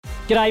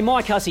G'day,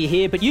 Mike Hussey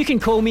here, but you can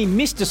call me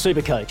Mr.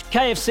 Supercoach.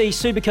 KFC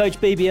Supercoach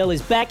BBL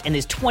is back and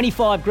there's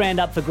 25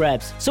 grand up for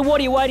grabs. So what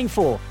are you waiting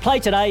for? Play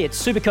today at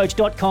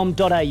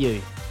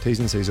supercoach.com.au. T's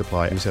and C's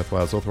apply. New South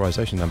Wales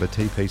authorisation number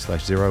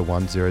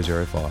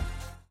TP/01005.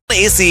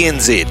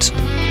 SENZ.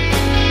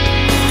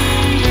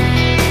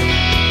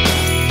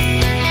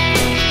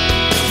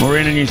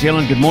 Morena, New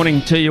Zealand, good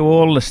morning to you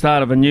all. The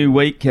start of a new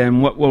week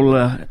and what will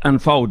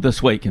unfold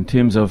this week in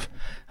terms of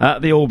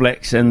the All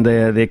Blacks and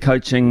their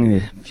coaching,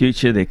 their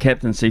future, their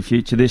captaincy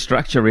future, their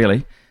structure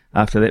really.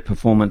 After that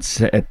performance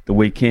at the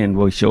weekend,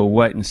 we shall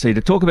wait and see.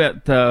 To talk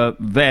about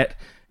that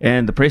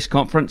and the press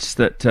conference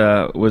that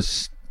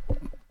was,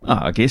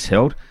 I guess,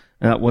 held.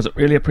 Was it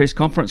really a press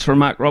conference from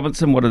Mark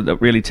Robinson? What did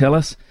it really tell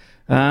us?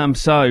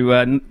 That's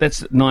at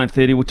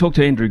 9:30. We'll talk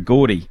to Andrew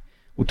Gordy.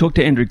 We'll talk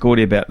to Andrew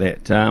Gordy about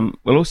that.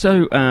 We'll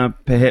also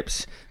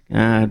perhaps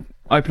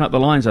open up the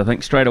lines, I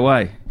think, straight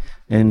away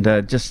and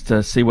just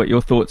see what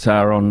your thoughts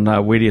are on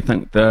where do you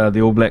think the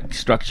All Black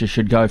structure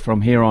should go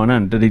from here on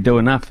in. Did he do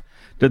enough?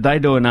 Did they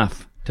do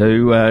enough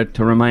to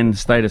remain the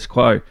status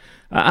quo?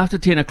 After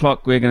 10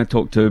 o'clock, we're going to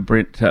talk to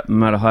Brent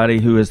Matahari,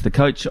 who is the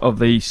coach of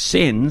the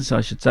SENZ, I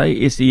should say,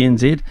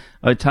 SENZ,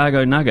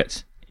 Otago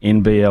Nuggets,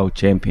 NBL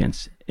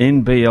champions.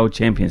 NBL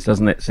champions,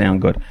 doesn't that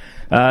sound good?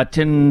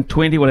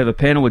 10:20, we'll have a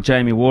panel with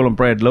Jamie Wall and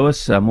Brad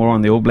Lewis, more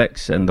on the All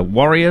Blacks and the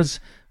Warriors,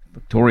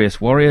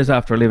 victorious Warriors.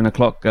 After 11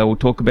 o'clock, we'll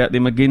talk about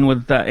them again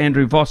with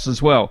Andrew Voss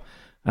as well.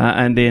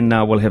 And then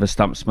we'll have a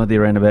Stump Smithy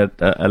around about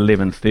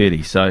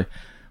 11:30. So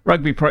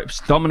Rugby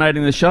Props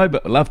dominating the show,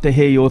 but I'd love to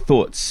hear your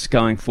thoughts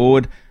going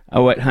forward.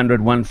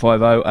 0800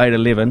 150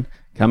 811.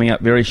 Coming up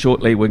very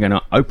shortly, we're going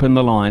to open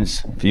the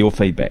lines for your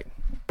feedback.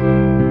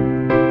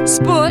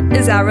 Sport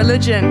is our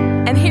religion,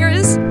 and here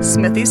is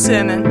Smithy's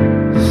sermon.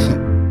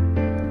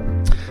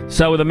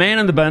 So with a man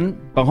in the bin,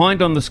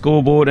 behind on the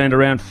scoreboard and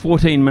around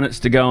 14 minutes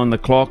to go on the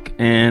clock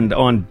and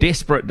on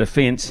desperate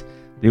defence,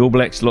 the All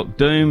Blacks look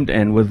doomed,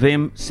 and with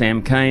them,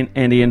 Sam Cane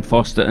and Ian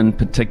Foster in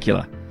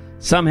particular.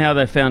 Somehow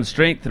they found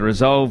strength,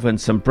 resolve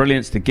and some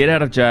brilliance to get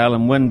out of jail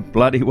and win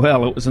bloody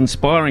well. It was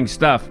inspiring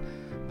stuff,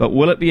 but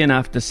will it be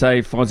enough to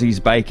save Fozzie's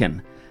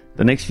bacon?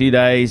 The next few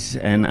days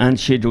and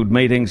unscheduled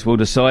meetings will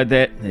decide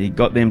that. He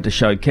got them to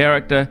show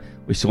character.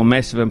 We saw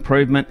massive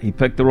improvement. He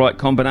picked the right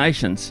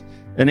combinations.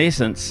 In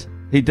essence,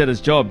 he did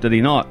his job, did he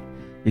not?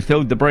 He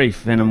filled the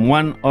brief, and in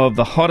one of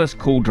the hottest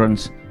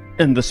cauldrons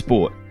in the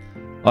sport.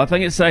 I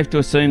think it's safe to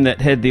assume that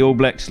had the All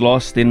Blacks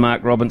lost, then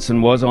Mark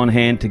Robinson was on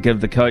hand to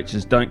give the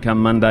coaches Don't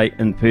Come Monday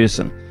in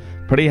person.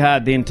 Pretty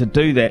hard then to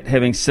do that,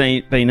 having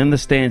been in the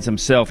stands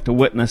himself to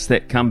witness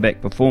that comeback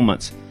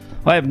performance.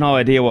 I have no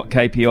idea what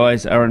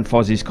KPIs are in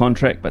Fozzie's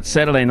contract, but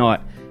Saturday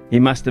night he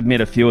must have met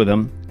a few of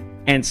them,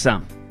 and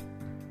some.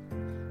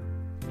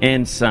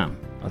 And some,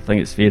 I think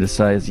it's fair to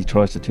say, as he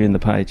tries to turn the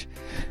page.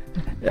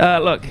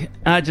 Look,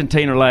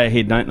 Argentina lay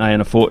ahead, don't they,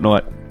 in a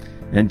fortnight?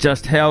 And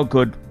just how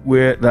good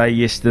were they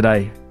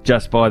yesterday,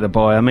 just by the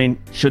by? I mean,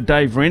 should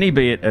Dave Rennie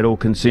be at all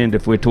concerned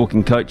if we're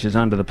talking coaches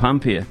under the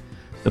pump here?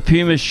 The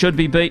Pumas should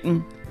be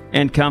beaten,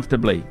 and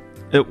comfortably.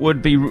 It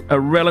would be a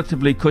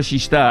relatively cushy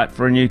start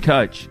for a new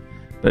coach.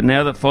 But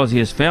now that Fozzie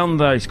has found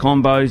those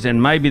combos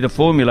and maybe the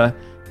formula,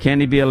 can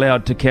he be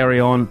allowed to carry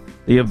on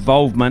the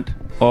involvement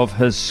of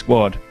his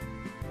squad?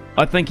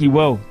 I think he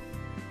will.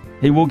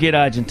 He will get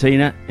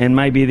Argentina and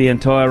maybe the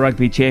entire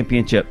rugby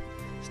championship.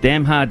 It's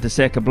damn hard to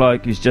sack a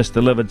bloke who's just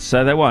delivered,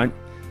 so they won't.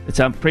 It's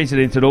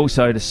unprecedented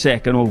also to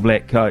sack an All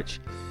Black coach,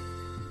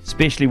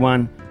 especially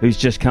one who's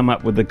just come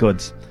up with the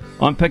goods.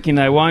 I'm picking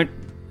they won't.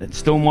 It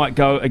still might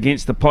go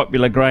against the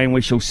popular grain.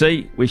 We shall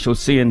see. We shall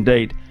see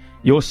indeed.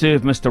 Your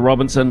serve, Mr.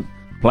 Robinson.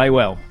 Play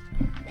well.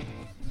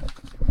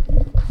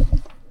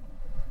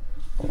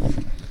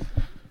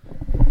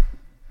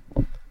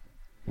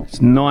 It's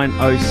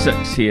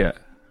 9:06 here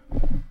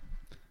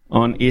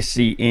on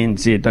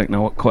SENZ. Don't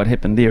know what quite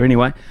happened there.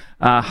 Anyway,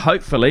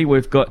 hopefully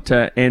we've got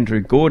Andrew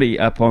Gordy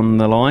up on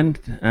the line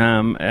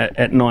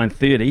at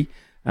 9:30.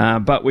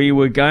 But we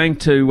were going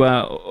to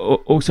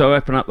also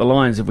open up the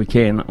lines if we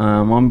can.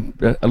 I'm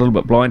a little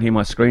bit blind here.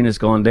 My screen has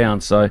gone down,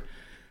 so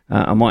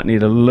I might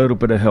need a little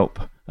bit of help.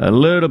 A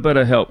little bit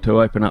of help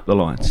to open up the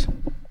lines.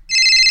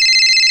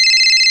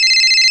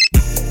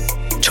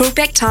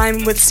 Talkback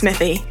time with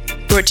Smithy.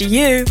 Brought to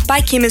you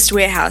by Chemist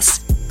Warehouse.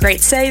 Great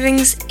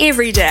savings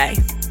every day.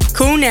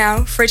 Call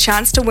now for a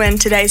chance to win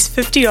today's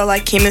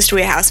 $50 Chemist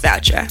Warehouse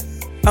voucher.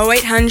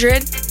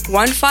 0800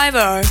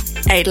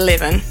 150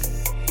 811.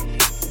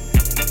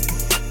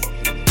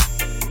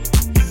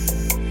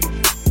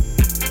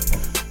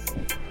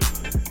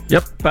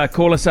 Yep,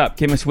 call us up.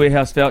 Chemist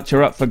Warehouse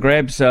voucher up for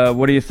grabs.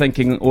 What are you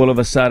thinking all of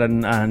a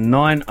sudden?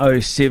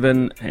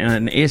 9:07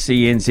 and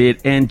SENZ.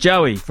 And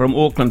Joey from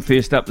Auckland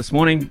first up this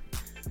morning.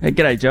 Hey,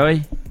 g'day,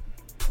 Joey.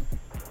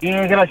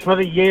 Yeah, g'day,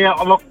 Smithy. Yeah,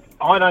 look,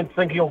 I don't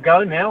think he'll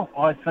go now.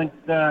 I think,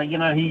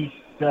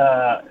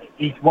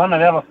 he's won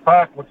at Ellis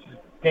Park, which is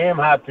damn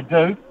hard to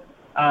do.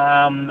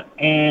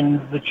 And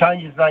the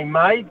changes they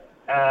made,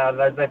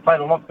 they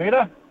played a lot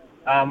better.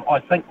 I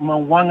think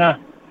Mwanga,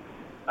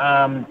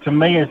 to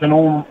me, is an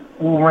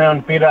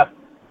all-round better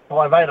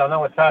 5'8", I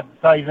know it's hard to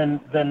say, than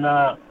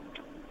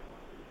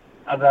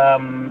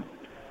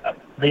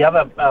the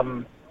other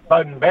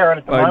Beauden Barrett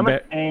at the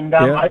moment. And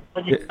I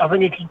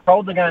think he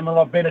controlled the game a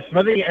lot better,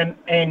 Smithy.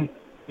 And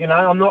you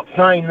know, I'm not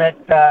saying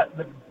that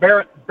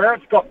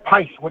Barrett's got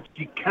pace, which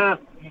you can't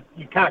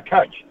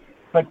coach.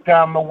 But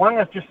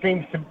Mo'unga just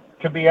seems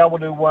to be able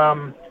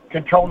to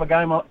control the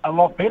game a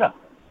lot better.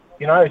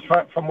 You know,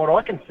 from what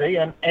I can see,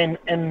 and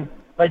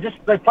they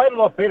played a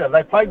lot better.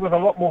 They played with a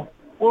lot more.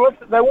 Well,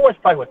 they always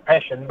play with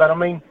passion, but I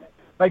mean,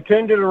 they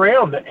turned it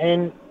around.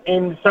 And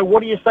so,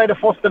 what do you say to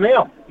Foster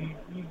now?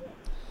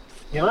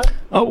 You know?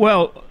 Oh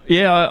well,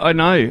 yeah, I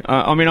know.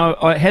 I mean,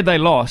 had they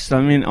lost,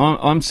 I mean,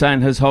 I'm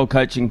saying his whole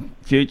coaching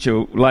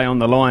future lay on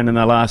the line in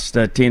the last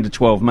 10 to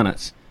 12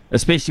 minutes,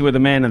 especially with the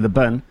man in the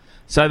bin.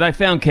 So they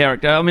found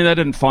character. I mean, they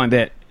didn't find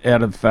that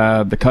out of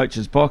the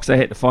coach's box. They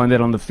had to find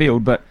that on the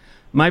field, but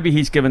maybe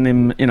he's given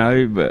them, you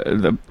know,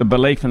 the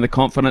belief and the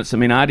confidence. I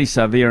mean, Ardie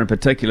Savea in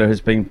particular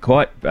has been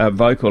quite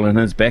vocal in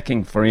his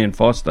backing for Ian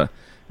Foster,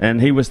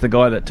 and he was the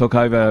guy that took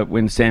over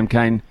when Sam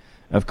Cane,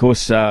 of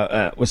course,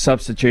 was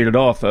substituted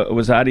off. It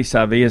was Ardie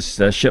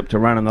Savea's ship to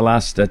run in the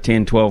last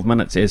 10, 12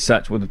 minutes as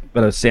such, with a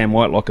bit of Sam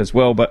Whitelock as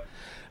well. But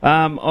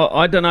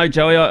I don't know,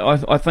 Joey.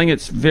 I think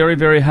it's very,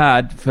 very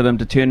hard for them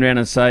to turn around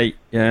and say,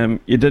 you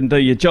didn't do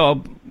your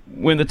job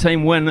when the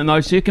team win in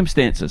those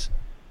circumstances.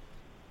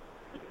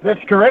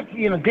 That's correct.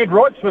 You know, dead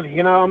right, Smithy.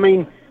 You know, I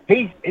mean,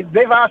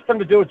 they've asked him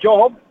to do a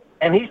job,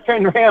 and he's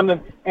turned around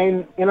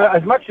and you know,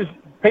 as much as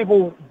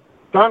people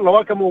don't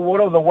like him or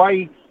whatever, the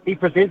way he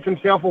presents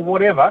himself or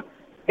whatever,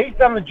 he's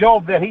done the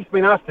job that he's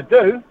been asked to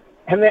do.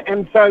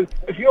 And so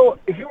if you're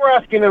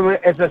asking him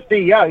as a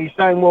CEO, he's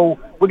saying, well,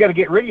 we're going to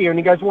get rid of you, and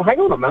he goes, well, hang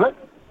on a minute.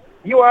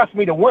 You asked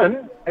me to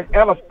win at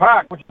Ellis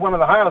Park, which is one of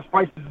the hardest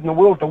places in the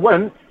world to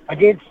win,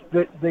 against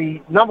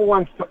the number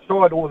one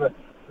side, or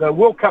the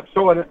World Cup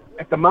side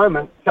at the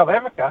moment, South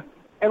Africa,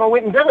 and I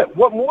went and did it.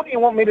 What more do you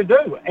want me to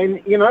do?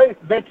 And, you know,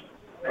 that's,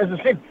 as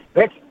I said,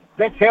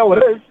 that's how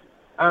it is.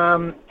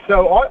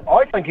 So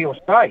I think he'll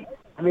stay.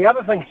 And the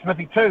other thing,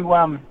 Smithy,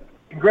 too,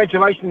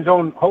 congratulations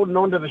on holding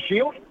on to the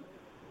Shield.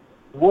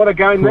 What a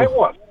game that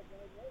was.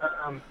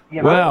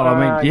 You know, well,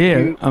 I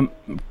mean,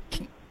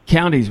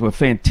 counties were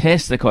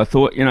fantastic, I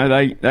thought. You know,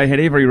 they had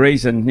every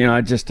reason, you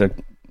know, just to,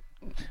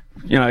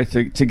 you know,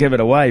 to give it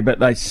away, but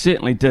they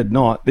certainly did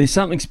not. There's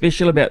something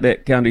special about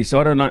that county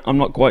side. I'm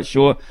not quite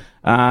sure.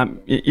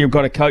 You've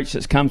got a coach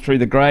that's come through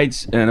the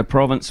grades in a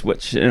province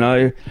which, you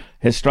know,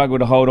 has struggled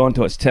to hold on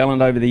to its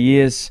talent over the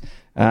years.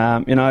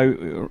 You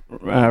know,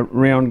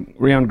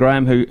 Rion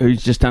Graham,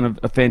 who's just done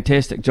a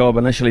fantastic job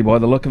initially by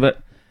the look of it.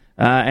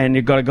 And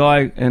you've got a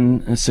guy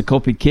in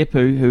Sekope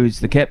Kepu,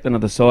 who's the captain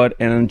of the side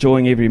and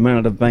enjoying every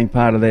minute of being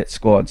part of that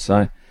squad.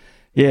 So,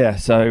 yeah,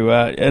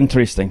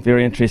 interesting,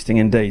 very interesting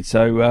indeed.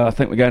 So I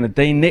think we're going to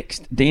Dean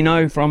next.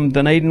 Dino from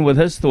Dunedin with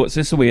his thoughts.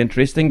 This will be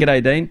interesting.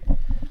 G'day, Dean.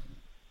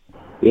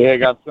 Yeah,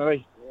 good,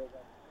 Smithy.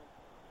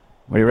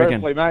 What do you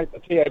reckon? Firstly, mate, the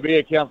TAB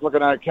account's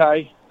looking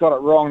okay. Got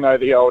it wrong, though,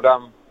 the old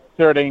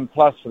 13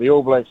 plus for the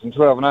All Blacks and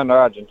 12 and under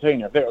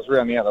Argentina. If that was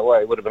round the other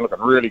way, it would have been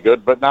looking really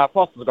good. But no,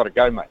 Foster's got to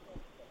go, mate.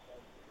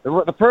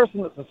 The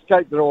person that's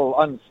escaped it all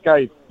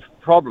unscathed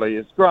probably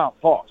is Grant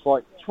Fox.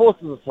 Like,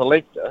 Foster's a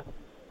selector.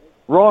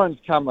 Ryan's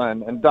come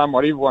in and done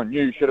what everyone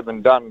knew should have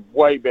been done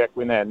way back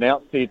when they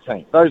announced their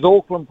team. Those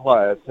Auckland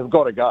players have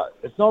got to go.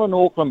 It's not an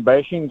Auckland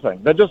bashing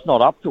thing. They're just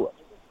not up to it.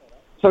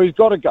 So he's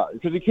got to go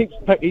because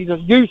he's a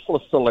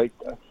useless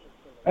selector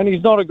and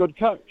he's not a good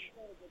coach.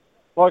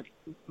 Like,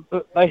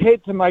 they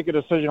had to make a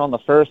decision on the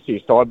first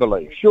test, I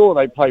believe. Sure,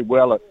 they played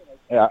well at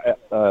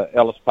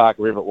Ellis Park,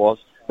 wherever it was,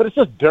 but it's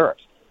just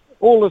dirt.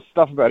 All this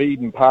stuff about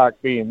Eden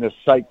Park being this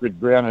sacred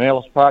ground and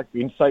Ellis Park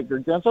being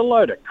sacred ground, it's a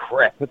load of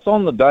crap. It's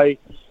on the day.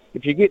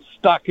 If you get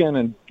stuck in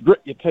and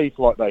grit your teeth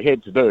like they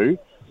had to do,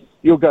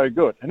 you'll go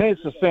good. And as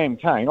for Sam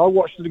Cane, I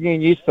watched it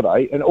again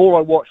yesterday, and all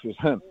I watched was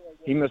him.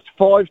 He missed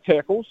 5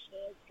 tackles,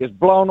 he was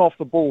blown off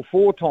the ball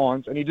 4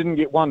 times, and he didn't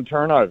get 1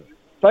 turnover.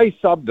 They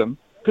subbed him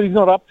because he's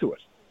not up to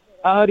it.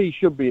 Ardie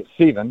should be at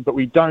 7, but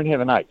we don't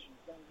have an 8.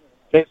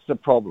 That's the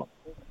problem.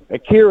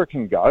 Akira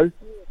can go.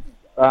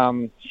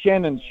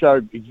 Shannon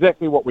showed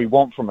exactly what we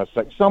want from a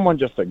 6. Someone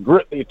just to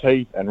grit their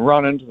teeth and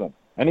run into them.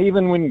 And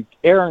even when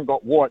Aaron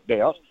got wiped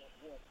out,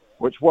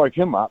 which woke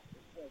him up,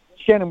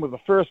 Shannon was the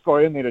first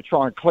guy in there to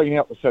try and clean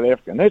out the South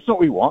African. That's what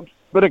we want,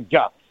 bit of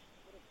guts.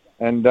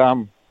 And,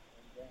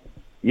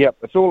 yep,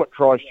 it's all at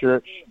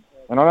Christchurch.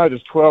 And I know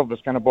there's 12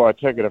 that's going to buy a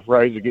ticket if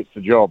Razor gets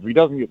the job. If he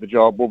doesn't get the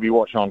job, we'll be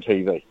watching on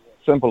TV.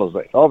 Simple as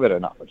that. I've had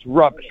enough. It's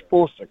rubbish.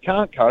 Forster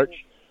can't coach.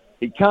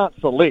 He can't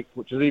select,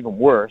 which is even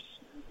worse.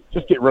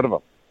 Just get rid of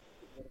him.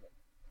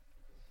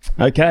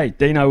 Okay,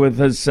 Dino with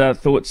his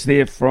thoughts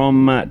there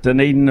from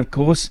Dunedin, of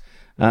course.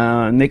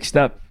 Next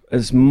up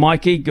is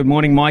Mikey. Good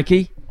morning,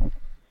 Mikey.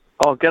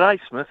 Oh, g'day,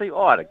 Smithy.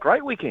 I had a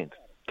great weekend.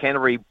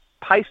 Canterbury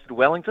pasted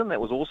Wellington. That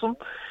was awesome.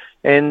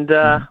 And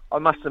I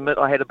must admit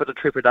I had a bit of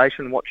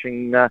trepidation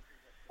watching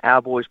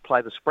our boys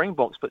play the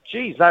Springboks. But,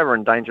 geez, they were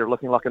in danger of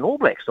looking like an All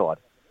Black side.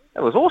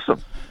 That was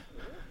awesome.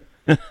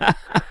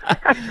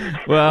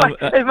 Well,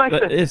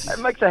 it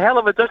makes a hell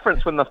of a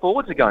difference when the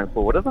forwards are going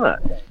forward, isn't it?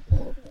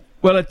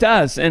 Well, it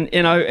does, and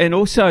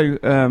also,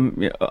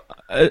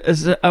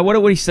 what are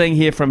we seeing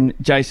here from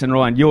Jason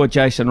Ryan? Your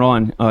Jason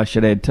Ryan, I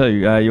should add too.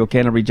 Your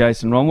Canterbury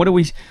Jason Ryan.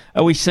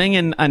 Are we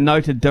seeing a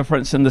noted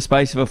difference in the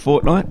space of a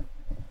fortnight?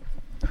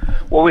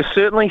 Well, we're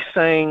certainly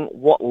seeing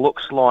what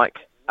looks like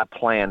a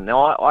plan.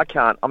 Now, I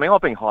can't. I mean,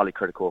 I've been highly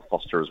critical of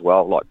Foster as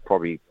well, like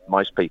probably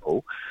most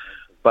people.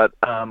 But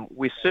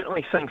we're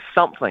certainly seeing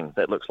something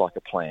that looks like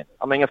a plan.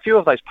 I mean, a few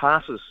of those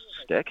passes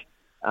stick.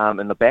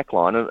 In the back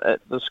line,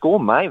 the score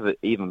may have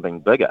even been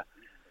bigger.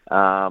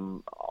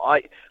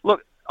 Ultimately,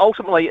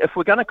 if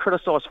we're going to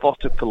criticise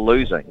Foster for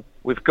losing,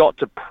 we've got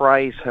to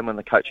praise him and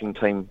the coaching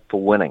team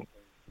for winning.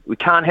 You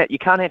can't have your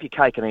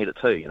cake and eat it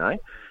too, you know.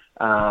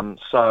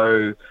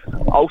 So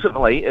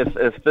ultimately,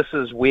 if this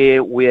is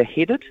where we're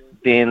headed,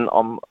 then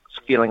I'm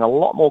feeling a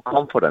lot more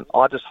confident.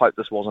 I just hope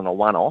this wasn't a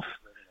one-off,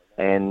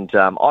 and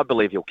I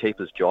believe he'll keep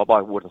his job. I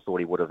would have thought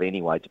he would have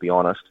anyway, to be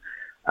honest.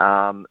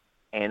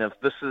 And if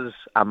this is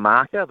a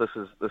marker, this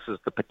is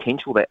the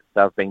potential that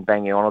they've been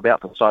banging on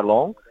about for so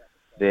long,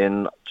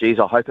 then, geez,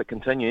 I hope it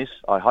continues.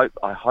 I hope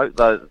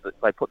they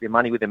put their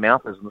money where their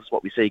mouth is, and this is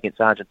what we see against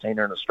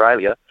Argentina and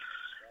Australia.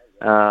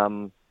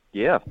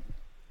 Yeah,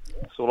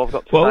 that's all I've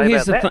got to say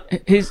about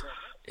that.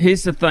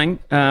 Here's the thing,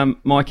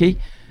 Mikey.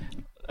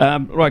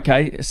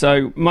 Okay,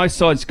 so most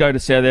sides go to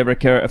South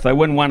Africa. If they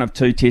win one of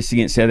two tests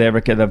against South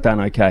Africa, they've done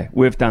okay.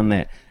 We've done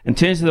that. In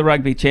terms of the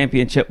Rugby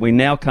Championship, we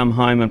now come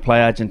home and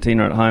play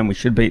Argentina at home. We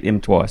should beat them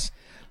twice.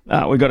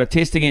 We got a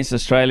test against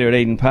Australia at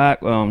Eden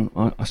Park. Well,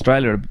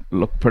 Australia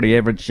looked pretty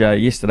average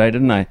yesterday,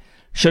 didn't they?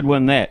 Should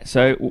win that.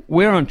 So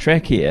we're on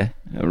track here,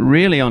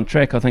 really on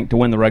track, I think, to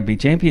win the Rugby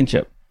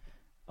Championship.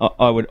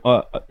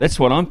 That's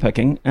what I'm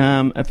picking.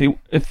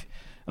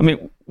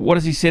 What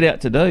does he set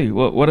out to do?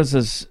 What is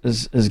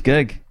his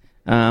gig?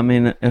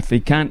 If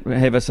he can't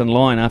have us in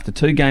line after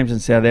 2 games in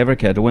South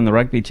Africa to win the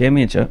Rugby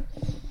Championship,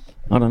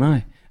 I don't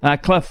know.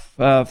 Cliff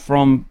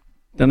from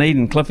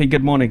Dunedin. Cliffy,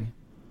 good morning.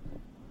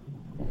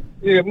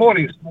 Yeah,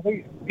 morning,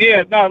 Smithy.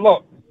 Yeah, no,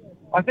 look,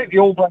 I think the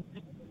All Blacks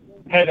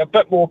had a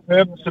bit more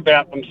purpose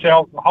about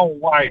themselves the whole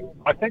way.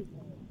 I think,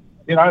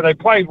 they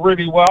played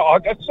really well.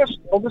 I'll just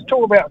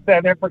talk about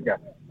South Africa.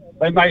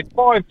 They made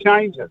 5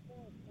 changes.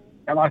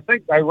 And I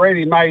think they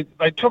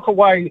took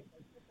away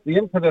the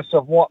impetus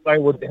of what they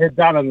had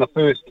done in the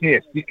first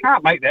test. You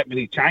can't make that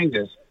many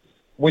changes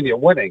when you're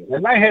winning.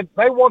 And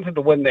they wanted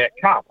to win that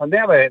cup, and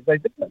now they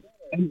didn't.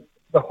 And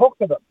the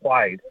hooker that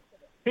played,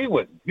 he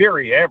was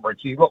very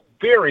average. He looked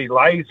very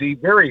lazy,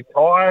 very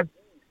tired.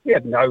 He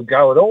had no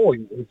go at all.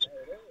 His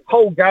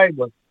whole game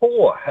was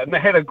poor. And they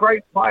had a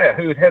great player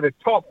who had a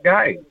top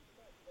game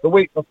the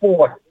week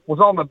before, was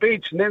on the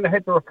bench, and then they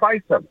had to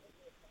replace him.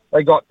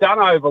 They got done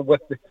over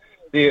with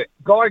the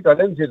guy got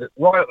injured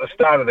right at the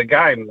start of the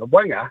game, the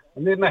winger,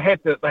 and then they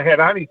had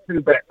only 2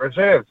 back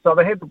reserves, so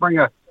they had to bring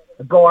a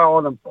guy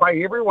on and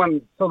play.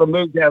 Everyone sort of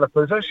moved out of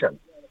position,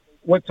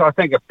 which I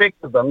think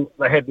affected them.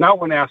 They had no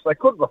one else. They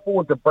couldn't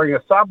afford to bring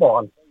a sub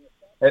on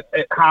at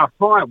half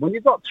time. When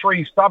you've got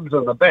 3 subs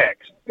in the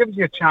backs, it gives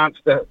you a chance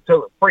to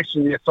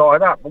freshen your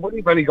side up. But when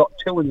you've only got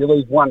 2 and you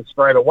lose 1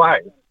 straight away,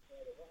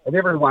 and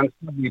everyone's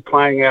suddenly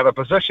playing out of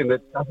position,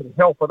 it doesn't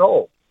help at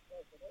all.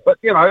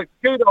 But, kudos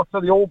to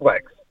the All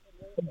Blacks.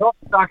 They got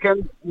stuck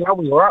in. We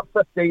were up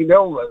 15-0.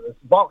 The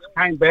Box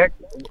came back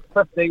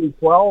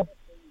 15-12.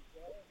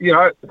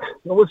 There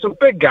were some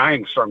big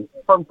games from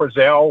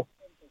Brazil.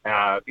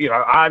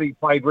 Artie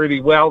played really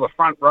well. The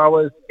front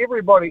rowers,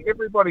 everybody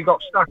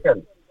got stuck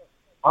in.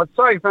 I'd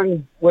say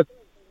things with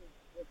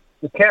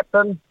the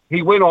captain.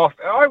 He went off.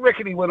 I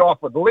reckon he went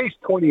off with at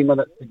least 20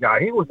 minutes to go.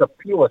 He was a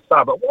pure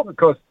sub. It wasn't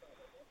because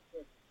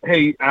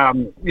he,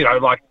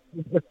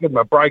 just give him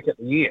a break at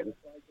the end.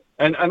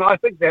 And I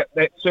think that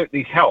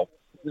certainly helped.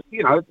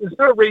 There's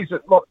no reason.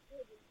 Look,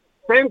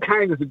 Sam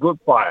Cane is a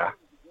good player,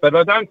 but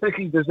I don't think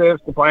he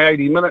deserves to play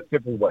 80 minutes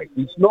every week.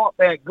 He's not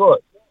that good.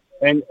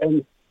 And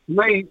to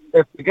me,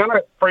 if you're going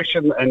to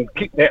freshen and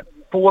keep that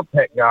forward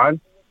pack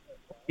going,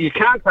 you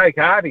can't take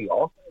Artie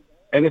off.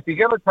 And if you're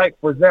going to take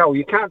Brazil,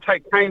 you can't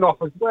take Cane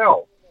off as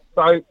well.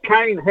 So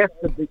Cane has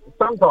to be,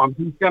 sometimes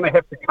he's going to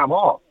have to come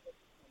off.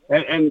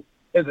 And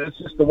it's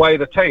just the way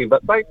of the team.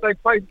 But they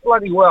played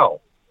bloody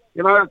well.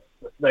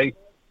 They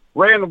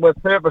ran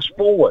with purpose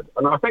forward,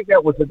 and I think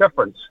that was the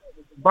difference.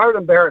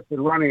 Beauden Barrett's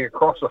been running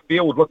across the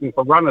field looking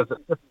for runners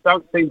that just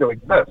don't seem to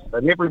exist,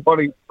 and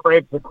everybody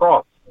crabs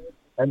across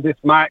and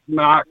just mark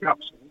up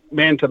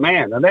man to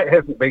man, and that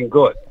hasn't been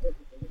good.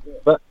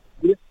 But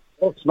yes,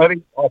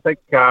 Smitty, I think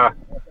I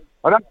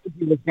don't think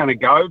he was going to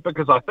go,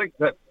 because I think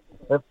that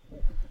if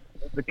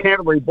the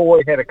Canterbury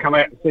boy had to come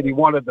out and said he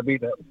wanted to be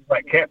the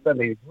captain,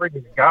 he's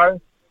ready to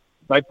go,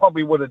 they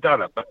probably would have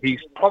done it. But he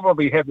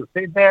probably hasn't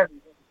said that.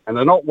 And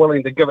they're not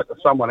willing to give it to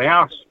someone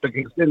else,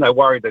 because then they're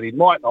worried that he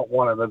might not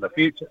want it in the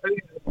future.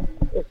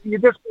 You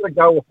just got to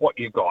go with what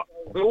you got.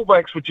 The All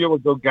Blacks were due a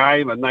good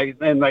game, and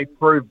they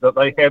proved that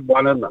they had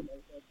one in them.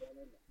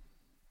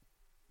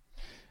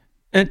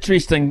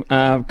 Interesting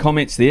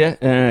comments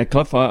there,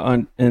 Cliff,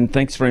 and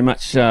thanks very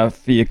much for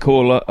your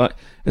call.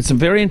 It's a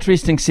very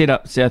interesting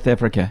setup, South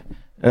Africa,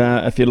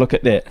 if you look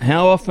at that.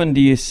 How often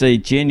do you see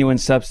genuine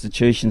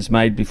substitutions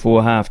made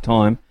before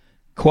half-time?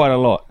 Quite a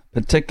lot,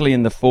 particularly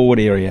in the forward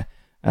area.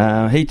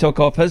 He took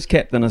off his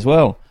captain as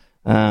well,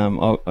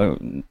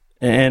 and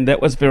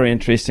that was very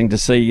interesting to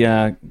see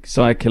Siya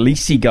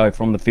Kolisi go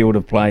from the field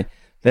of play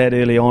that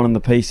early on in the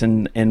piece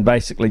and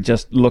basically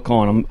just look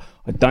on.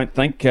 I don't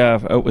think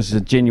it was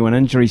a genuine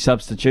injury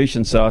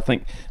substitution, so I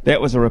think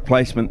that was a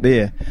replacement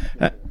there.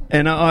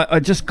 And I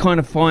just kind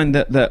of find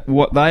that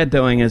what they're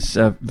doing is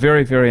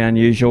very, very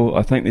unusual.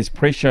 I think there's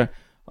pressure,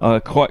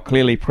 quite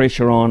clearly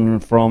pressure on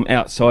from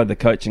outside the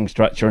coaching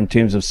structure in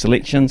terms of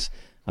selections.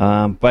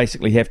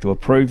 Basically have to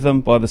approve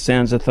them by the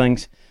sounds of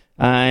things.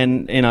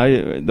 And, you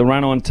know, the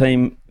run-on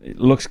team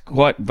looks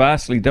quite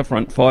vastly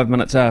different 5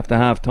 minutes after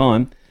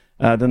half-time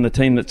than the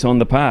team that's on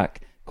the park.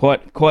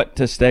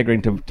 Quite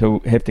staggering to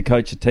have to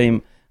coach a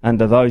team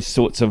under those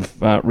sorts of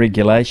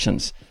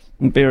regulations.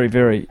 Very,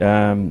 very,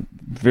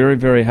 very,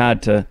 very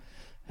hard to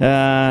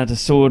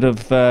sort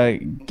of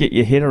get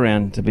your head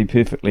around, to be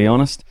perfectly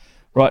honest.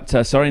 Right,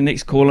 sorry,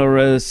 next caller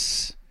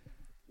is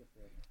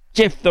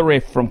Jeff the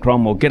Ref from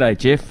Cromwell. G'day,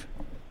 Jeff.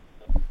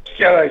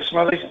 G'day,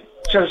 Smithy.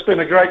 So it's been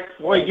a great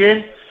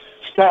weekend.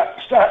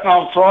 Starting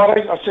on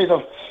Friday, I see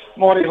the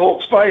mighty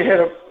Hawke's Bay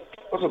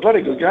was a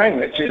bloody good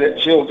game, actually, that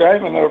Shield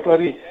game, and they were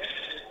bloody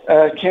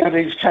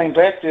counties came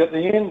back at the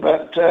end,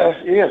 but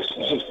yes, it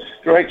was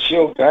a great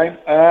Shield game.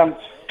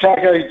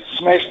 Targo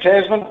smashed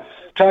Tasman.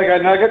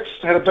 Targo Nuggets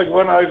had a big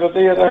win over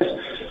there, those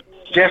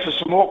Jaffers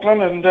from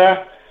Auckland, and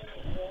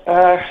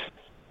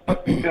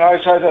you know,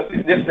 so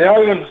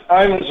the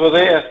Omens were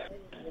there.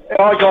 And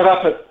I got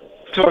up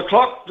at 2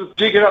 o'clock. Did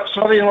you get up,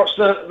 Smithy, and watch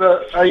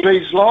the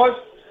ABs live?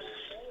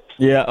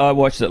 Yeah, I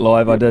watched it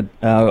live. I did.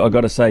 I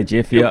got to say,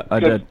 Jeff, I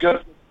did.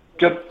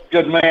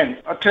 Good man.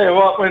 I tell you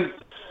what,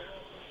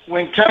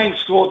 when Kane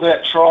scored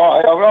that try,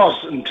 I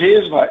was in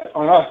tears, mate. I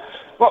mean,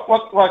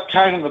 what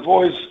Kane and the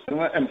boys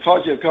and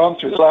Fudge have gone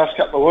through the last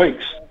couple of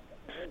weeks,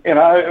 you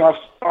know, and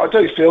I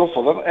do feel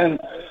for them. And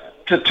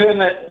to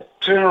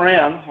turn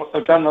around what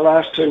they've done the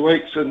last 2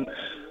 weeks and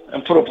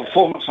put a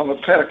performance on the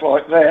paddock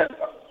like that,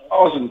 I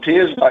was in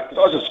tears, mate.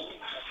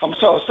 I'm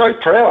so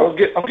proud.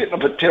 I'm getting a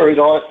bit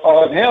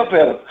teary-eyed now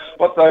about it,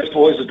 what those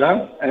boys have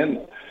done. And,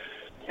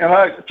 you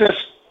know,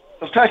 just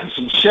they've taken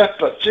some shit,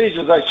 but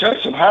Jesus, they show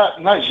some heart.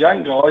 And those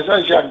young guys,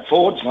 those young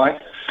forwards, mate,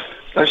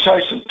 they show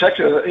some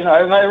particular, you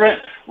know, and they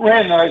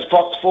ran those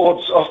box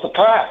forwards off the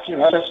park. You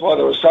know, that's why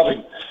they were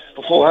subbing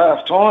before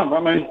half time. I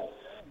mean,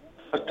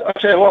 I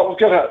tell you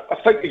what, I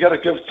think we've got to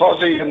give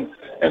Fozzie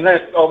and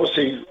that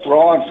obviously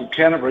Ryan from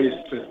Canterbury,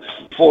 the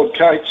forward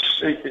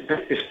coach.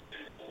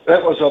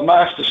 That was a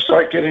master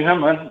stroke getting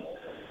him in,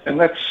 and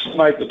that's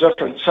made the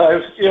difference.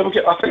 So yeah,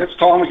 I think it's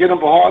time to get him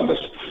behind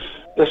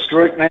this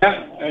group now,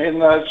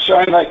 and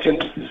shown they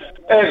can.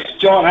 As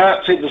John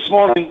Hart said this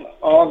morning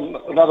on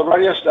another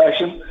radio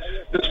station,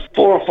 there's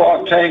 4 or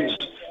 5 teams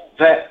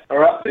that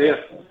are up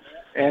there,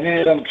 and any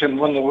of them can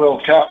win the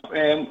World Cup.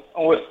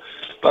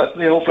 But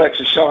the All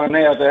Blacks are showing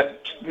now that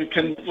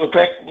we're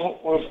back.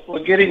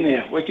 We're getting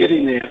there. We're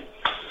getting there.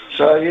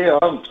 So yeah,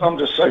 I'm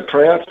just so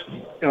proud,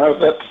 you know,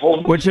 of that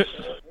performance.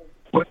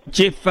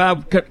 Jeff,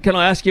 can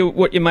I ask you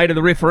what you made of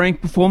the refereeing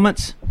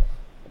performance?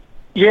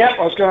 Yeah,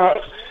 I was going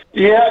to.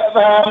 Yeah,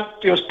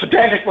 it was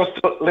pedantic with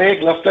the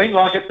leg lifting.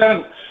 Like it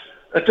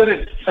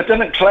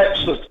didn't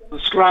collapse the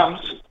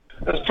scrums.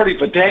 It was pretty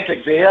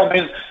pedantic there. I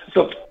mean,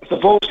 if the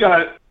ball's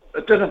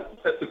it didn't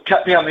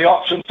cut down the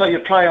option, so you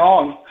play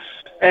on.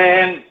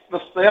 And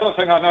the other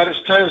thing I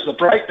noticed too is the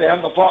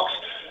breakdown, the box,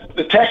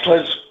 the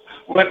tacklers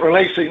weren't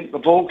releasing the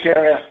ball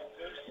carrier,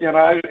 you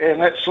know,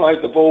 and that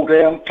slowed the ball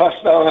down. Plus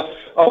they were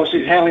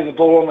obviously handling the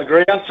ball on the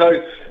ground,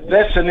 so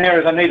that's an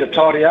area they need to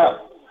tidy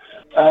up.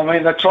 I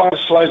mean, they're trying to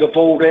slow the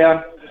ball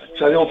down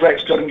so the All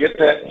Blacks couldn't get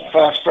that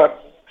fast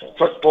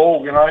foot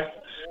ball, you know.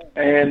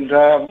 And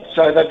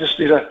so they just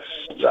the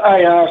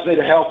ARs need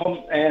to help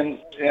them, and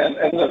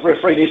the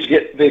referee needs to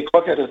get there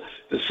quicker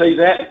to see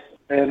that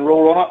and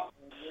rule on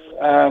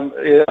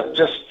it. Yeah,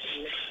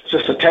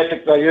 just a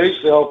tactic they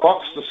use, the old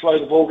box, to slow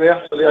the ball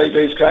down so the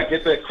ABs can't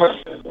get that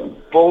quick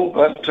ball.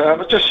 But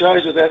it just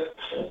shows you that,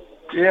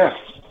 yeah.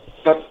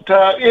 But,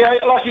 yeah,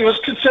 like he was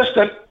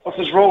consistent with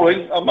his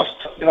ruling.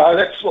 You know,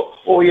 that's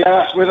all you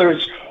ask, whether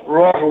it's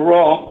right or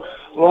wrong,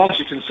 as long as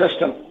you're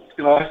consistent,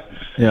 you know.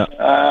 Yeah.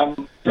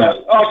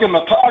 I'll give him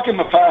a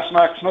pass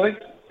mark, Smithy,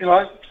 you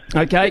know.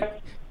 Okay.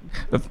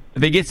 If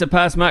he gets a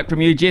pass mark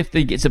from you, Jeff,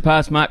 he gets a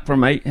pass mark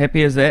from me.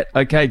 Happy as that.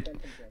 Okay.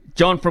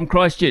 John from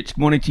Christchurch. Good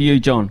morning to you,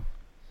 John.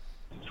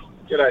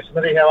 G'day,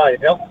 Smithy. How are you,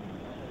 Bill?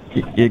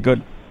 Yeah,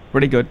 good.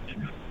 Pretty good.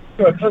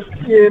 Good.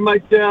 Yeah,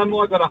 mate, I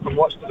got up and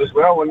watched it as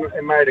well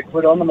and made a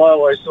quid on them. I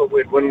always thought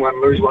we'd win one,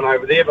 lose one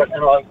over there, but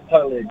I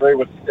totally agree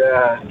with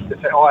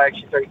I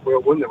actually think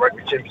we'll win the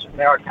Rugby Championship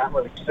now. I can't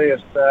really see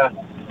us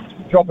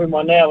dropping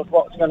one now with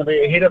what's going to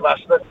be ahead of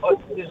us. But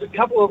there's a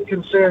couple of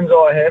concerns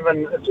I have,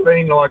 and it's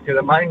been like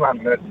the main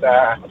one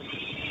that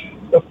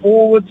the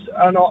forwards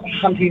are not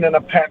hunting in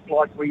a pack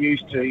like we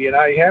used to. You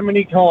know, how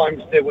many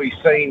times do we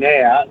see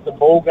now the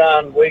ball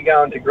going, we're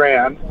going to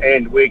ground,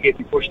 and we're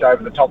getting pushed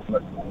over the top of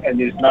it, and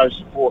there's no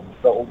support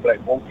for the All Black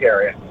ball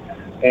carrier,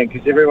 and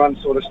because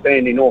everyone's sort of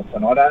standing off,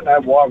 and I don't know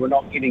why we're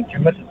not getting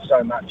committed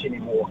so much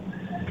anymore.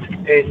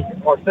 And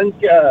I think,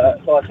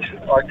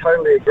 I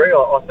totally agree.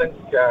 I think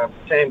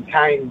Sam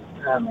Cane,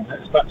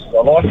 as much as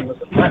I like him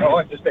as a player,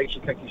 I just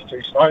actually think he's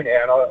too slow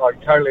now, and I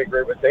totally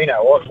agree with Dino.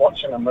 I was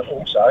watching him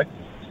also,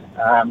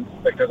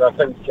 because I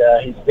think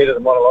he's better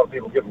than what a lot of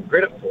people give him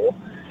credit for.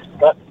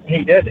 But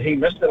he did. He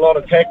missed a lot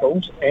of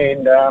tackles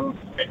and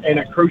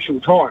at crucial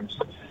times.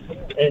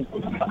 And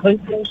I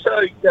think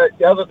also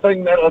the other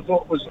thing that I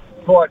thought was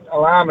quite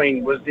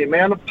alarming was the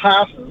amount of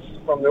passes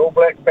from the All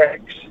Black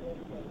backs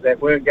that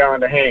weren't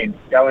going to hand,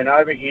 going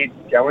overhead,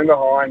 going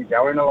behind,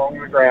 going along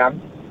the ground.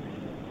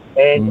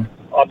 And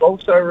I'd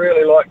also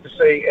really like to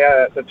see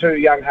the two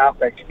young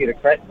halfbacks get a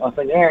crack. I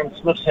think Aaron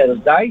Smith's had his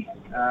day.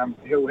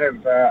 He'll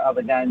have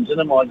other games in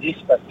him, I guess,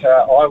 but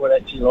I would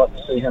actually like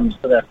to see him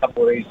spit a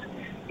couple of these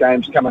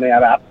games coming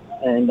up out.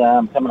 And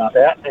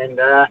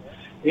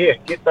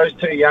get those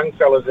two young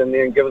fellas in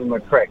there and give them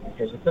a crack,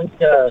 because I think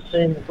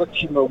seeing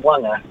Richie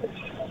Mwanga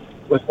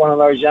with one of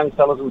those young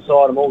fellas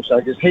inside him also,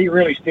 because he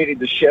really steadied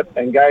the ship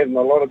and gave them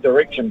a lot of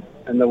direction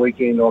in the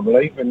weekend, I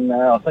believe, and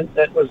I think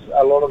that was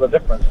a lot of the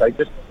difference. They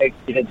just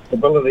actually had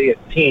stability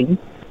at 10,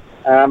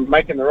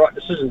 making the right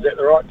decisions at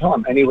the right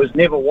time, and he was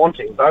never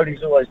wanting.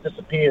 Bodie's always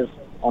disappears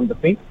on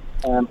defence,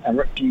 and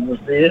Richie was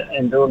there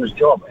and doing his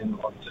job, and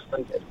I just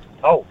think it's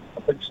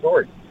a big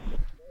story.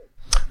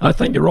 I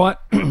think you're right.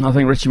 I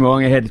think Richie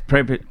Mwanga had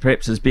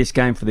perhaps his best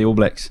game for the All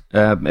Blacks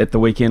at the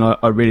weekend.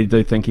 I really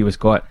do think he was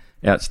quite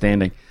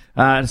outstanding.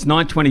 It's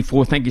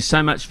 9:24. Thank you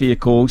so much for your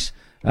calls.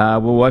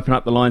 We'll open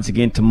up the lines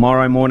again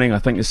tomorrow morning. I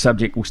think the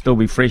subject will still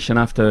be fresh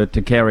enough to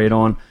carry it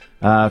on.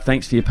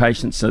 Thanks for your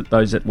patience,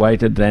 those that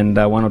waited, and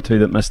one or two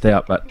that missed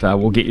out, but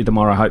we'll get you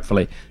tomorrow,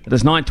 hopefully. It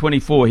is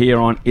 9:24 here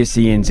on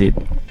SENZ.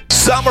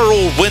 Summer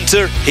or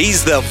winter,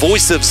 he's the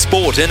voice of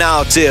sport in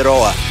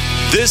Aotearoa.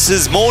 This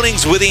is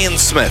Mornings with Ian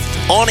Smith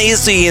on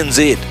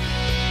SENZ.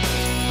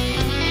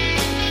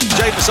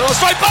 Jameson,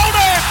 straight bowled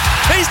it!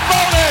 He's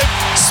bowled it!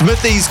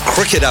 Smithy's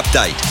cricket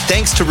update,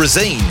 thanks to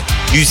Resine,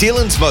 New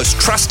Zealand's most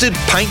trusted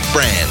paint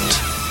brand.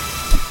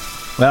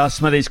 Well,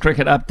 Smithy's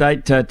cricket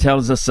update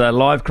tells us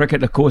live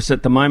cricket, of course,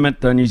 at the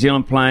moment. New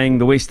Zealand playing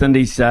the West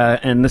Indies,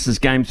 and this is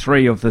game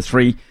 3 of the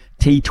 3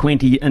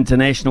 T20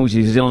 internationals.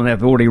 New Zealand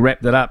have already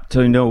wrapped it up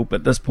 2-0,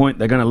 but at this point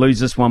they're going to lose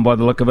this one by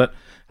the look of it.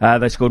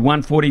 They scored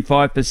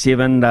 145 for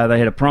 7. They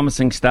had a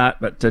promising start,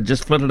 but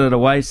just flitted it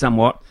away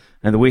somewhat.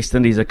 And the West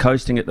Indies are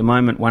coasting at the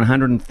moment,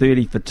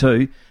 130 for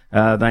 2.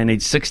 They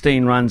need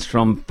 16 runs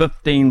from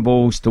 15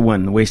 balls to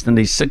win. The West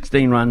Indies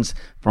 16 runs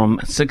from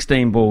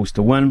 16 balls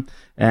to win,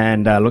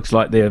 and looks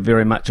like they're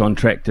very much on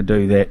track to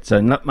do that.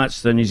 So not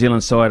much the New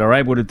Zealand side are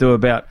able to do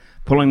about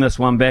pulling this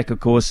one back. Of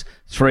course,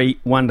 3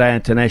 one-day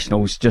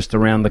internationals just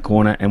around the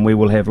corner, and we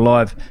will have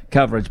live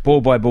coverage,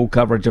 ball-by-ball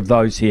coverage of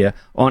those here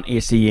on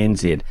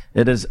SENZ.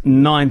 It is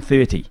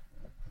 9:30.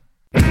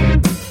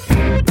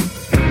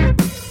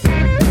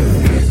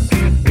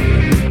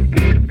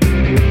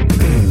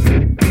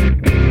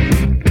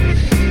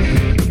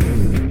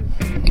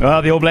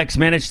 Well, the All Blacks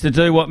managed to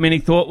do what many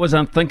thought was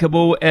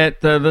unthinkable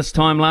at this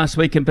time last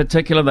week in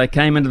particular. They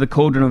came into the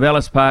cauldron of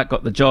Ellis Park,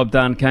 got the job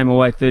done, came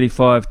away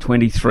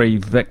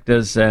 35-23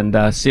 victors,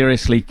 and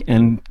seriously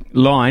in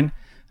line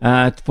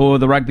for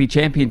the Rugby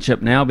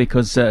Championship now,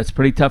 because it's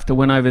pretty tough to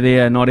win over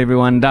there. Not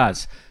everyone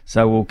does.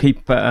 So we'll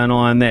keep an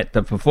eye on that.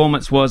 The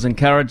performance was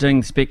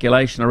encouraging.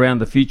 Speculation around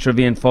the future of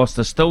Ian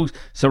Foster still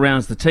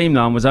surrounds the team,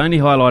 though, and was only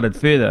highlighted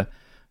further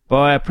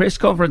by a press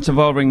conference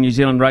involving New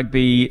Zealand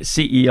Rugby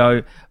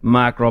CEO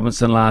Mark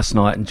Robinson last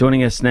night. And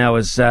joining us now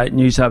is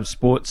News Hub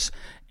Sports'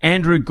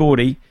 Andrew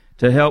Gordy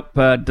to help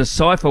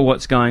decipher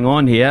what's going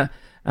on here.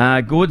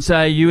 Gords,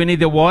 are you any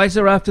the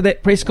wiser after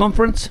that press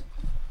conference?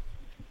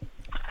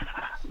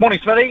 Morning,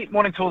 Smithy.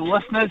 Morning to all the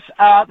listeners.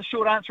 The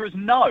short answer is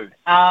no,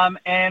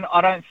 and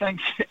I don't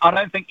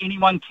think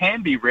anyone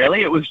can be,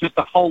 really. It was just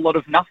a whole lot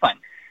of nothing,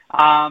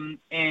 and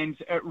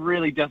it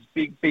really does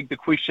beg the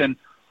question: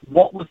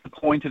 what was the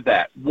point of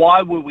that?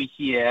 Why were we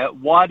here?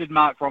 Why did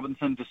Mark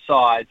Robinson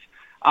decide,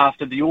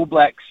 after the All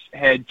Blacks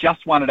had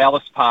just won at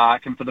Ellis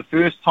Park, and for the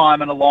first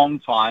time in a long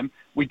time,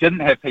 we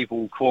didn't have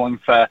people calling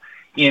for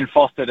Ian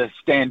Foster to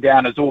stand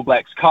down as All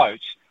Blacks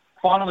coach?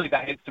 Finally, they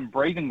had some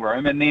breathing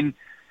room, and then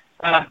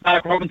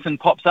Mark Robinson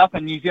pops up,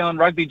 and New Zealand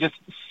Rugby just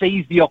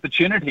sees the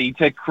opportunity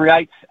to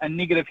create a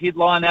negative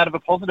headline out of a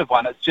positive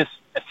one. It's just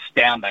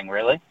astounding,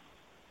 really.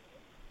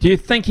 Do you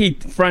think he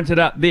fronted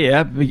up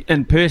there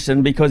in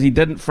person because he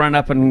didn't front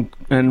up in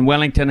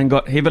Wellington and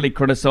got heavily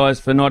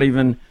criticised for not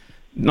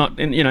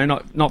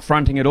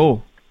fronting at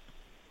all?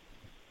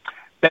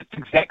 That's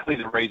exactly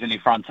the reason he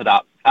fronted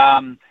up.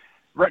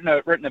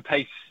 Written a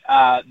piece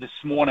this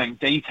morning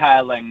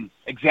detailing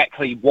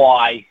exactly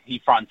why he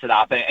fronted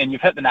up, and you've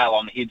hit the nail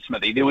on the head,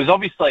 Smithy. There was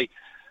obviously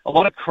a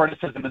lot of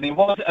criticism, and there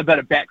was a bit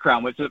of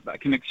background, which I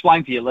can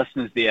explain to your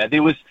listeners there.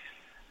 There was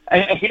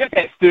ahead of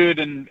that third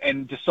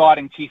and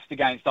deciding test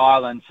against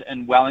Ireland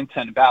in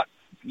Wellington about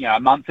a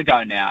month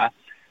ago now,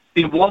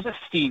 there was a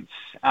sense,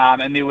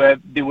 and there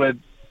were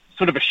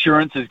sort of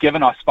assurances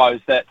given, I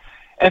suppose, that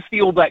if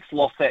the All Blacks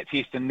lost that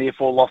test and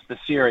therefore lost the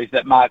series,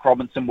 that Mark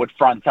Robinson would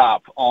front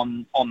up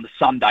on the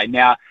Sunday.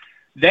 Now,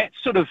 that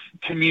sort of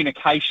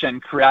communication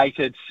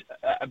created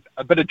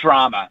a bit of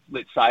drama,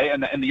 let's say,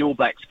 in the All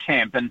Blacks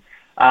camp, and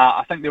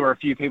I think there were a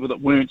few people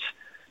that weren't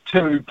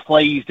too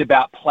pleased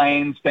about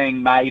plans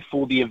being made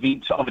for the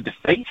event of a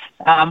defeat,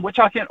 which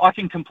I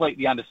can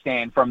completely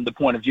understand from the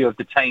point of view of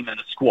the team and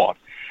the squad.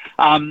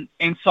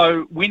 And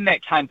so when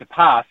that came to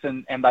pass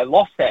and they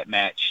lost that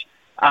match,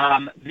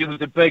 there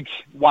was a big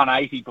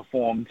 180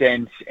 performed,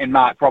 and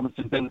Mark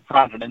Robinson didn't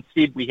front it.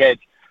 Instead, we had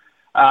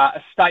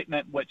a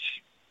statement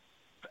which,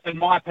 in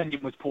my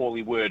opinion, was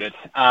poorly worded,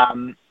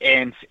 and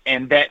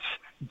that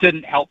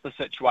didn't help the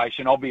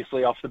situation,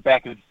 obviously, off the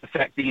back of the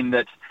fact then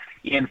that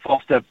Ian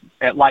Foster,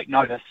 at late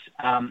notice,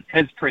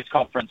 his press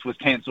conference was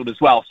cancelled as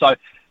well. So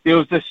there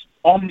was this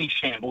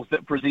omni-shambles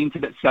that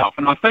presented itself.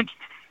 And I think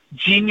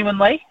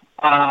genuinely,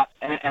 and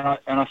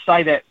I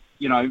say that,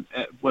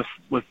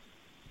 with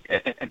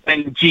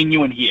being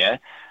genuine here,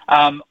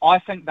 I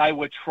think they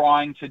were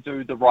trying to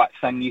do the right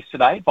thing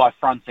yesterday by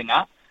fronting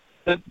up.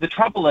 The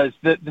trouble is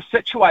that the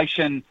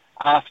situation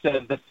after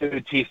the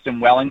third test in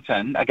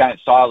Wellington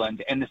against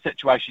Ireland and the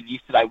situation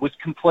yesterday was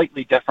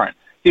completely different.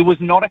 There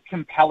was not a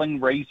compelling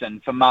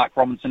reason for Mark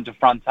Robinson to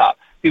front up.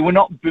 There were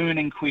not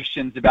burning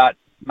questions about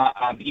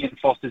Ian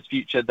Foster's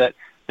future that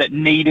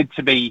needed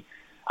to be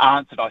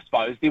answered, I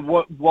suppose. There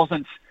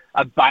wasn't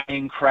a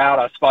baying crowd,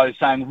 I suppose,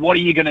 saying, what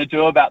are you going to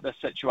do about this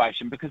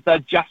situation? Because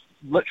they'd just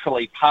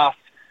literally passed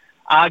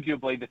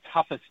arguably the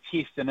toughest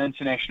test in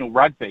international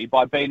rugby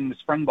by beating the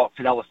Springboks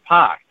at Ellis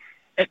Park.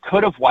 It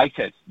could have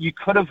waited. You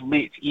could have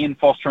let Ian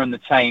Foster and the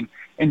team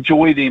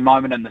enjoy their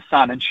moment in the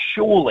sun, and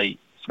surely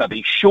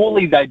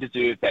they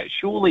deserve that.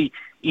 Surely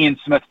Ian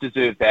Smith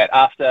deserved that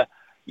after,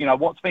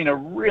 what's been a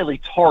really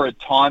torrid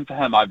time for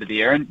him over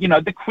there. And,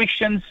 the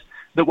questions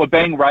that were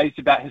being raised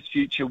about his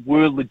future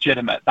were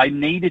legitimate. They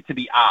needed to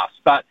be asked.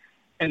 But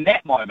in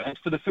that moment,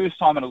 for the first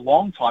time in a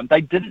long time,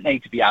 they didn't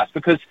need to be asked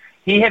because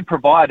he had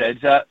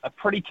provided a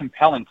pretty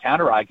compelling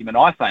counter-argument,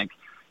 I think,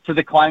 to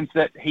the claims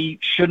that he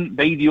shouldn't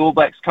be the All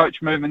Blacks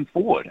coach moving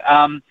forward.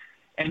 And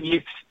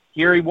yet,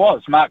 here he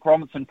was, Mark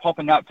Robinson,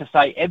 popping up to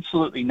say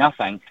absolutely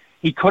nothing.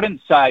 He couldn't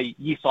say,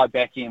 yes, I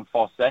back Ian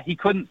Foster. He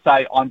couldn't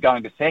say, I'm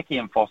going to sack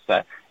Ian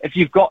Foster. If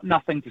you've got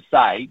nothing to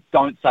say,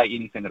 don't say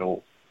anything at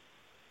all.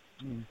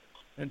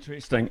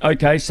 Interesting.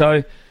 Okay,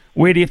 so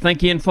where do you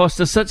think Ian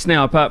Foster sits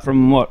now, apart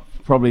from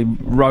probably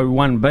row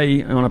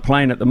 1B on a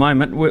plane at the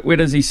moment? Where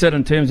does he sit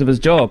in terms of his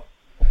job?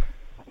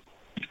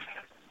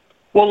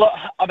 Well, look,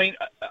 I mean,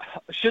 I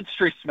should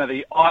stress,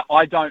 Smithy,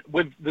 I don't.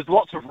 There's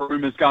lots of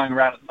rumours going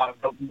around at the moment,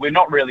 but we're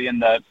not really in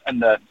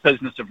the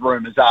business of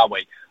rumours, are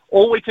we?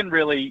 All we can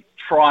really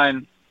try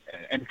and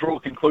draw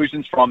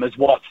conclusions from is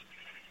what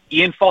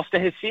Ian Foster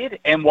has said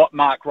and what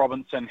Mark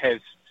Robinson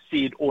has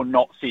said or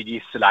not said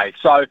yesterday.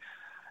 So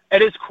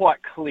it is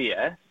quite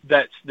clear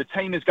that the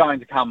team is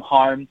going to come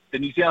home, the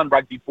New Zealand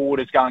Rugby Board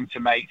is going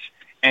to meet,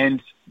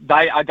 and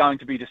they are going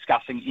to be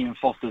discussing Ian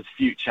Foster's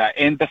future.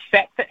 And the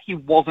fact that he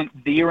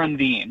wasn't there and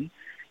then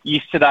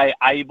yesterday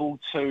able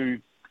to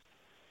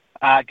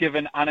give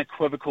an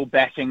unequivocal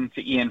backing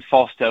to Ian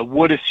Foster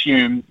would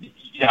assume,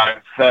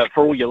 for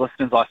all your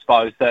listeners, I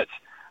suppose, that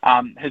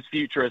his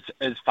future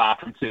is far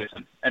from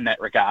certain in that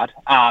regard.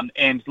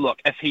 And look,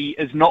 if he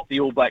is not the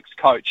All Blacks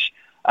coach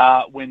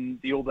when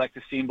the All Blacks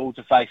assemble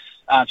to face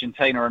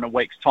Argentina in a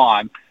week's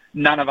time,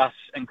 none of us,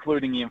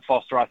 including Ian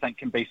Foster, I think,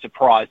 can be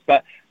surprised.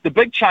 But the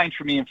big change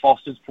from Ian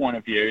Foster's point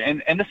of view,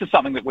 and this is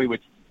something that we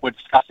were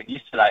discussing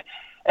yesterday,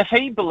 if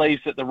he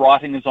believes that the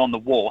writing is on the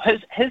wall,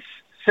 his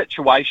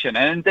situation,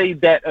 and indeed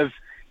that of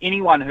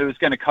anyone who is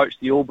going to coach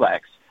the All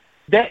Blacks,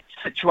 that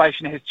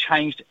situation has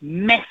changed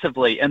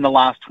massively in the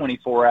last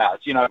 24 hours,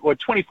 or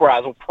 24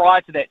 hours, or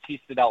prior to that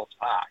test at Ellis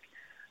Park.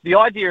 The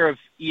idea of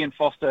Ian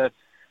Foster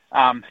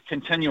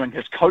continuing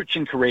his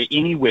coaching career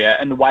anywhere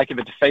in the wake of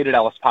a defeat at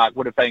Ellis Park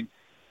would have been,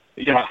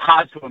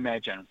 hard to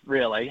imagine,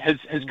 really.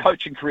 His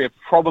coaching career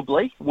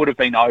probably would have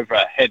been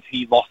over had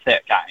he lost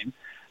that game.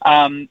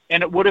 And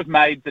it would have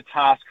made the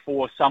task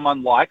for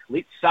someone like,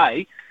 let's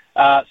say,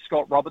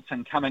 Scott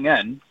Robertson coming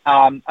in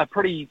a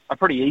pretty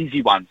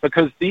easy one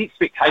because the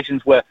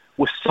expectations were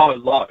so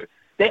low.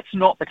 That's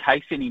not the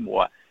case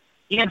anymore.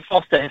 Ian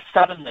Foster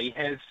suddenly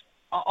has,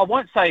 I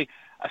won't say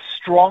a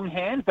strong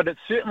hand, but it's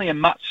certainly a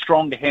much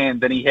stronger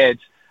hand than he had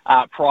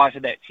prior to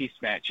that test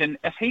match. And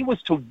if he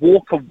was to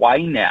walk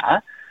away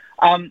now,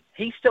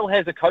 he still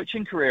has a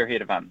coaching career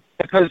ahead of him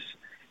because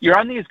you're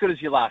only as good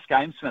as your last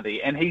game,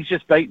 Smithy, and he's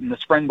just beaten the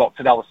Springboks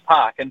at Ellis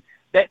Park, and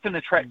that's an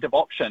attractive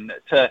option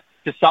to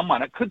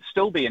someone. It could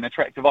still be an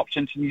attractive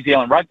option to New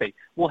Zealand Rugby.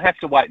 We'll have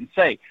to wait and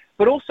see.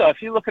 But also,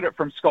 if you look at it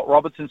from Scott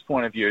Robertson's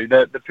point of view,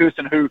 the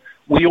person who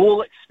we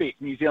all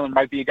expect New Zealand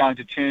Rugby are going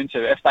to turn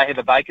to if they have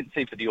a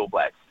vacancy for the All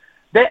Blacks,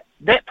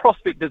 that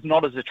prospect is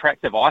not as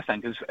attractive, I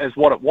think, as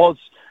what it was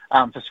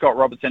for Scott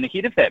Robertson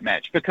ahead of that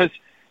match, because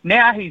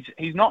now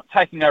he's not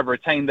taking over a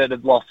team that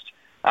had lost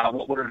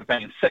what would have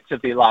been 6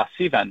 of their last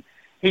 7.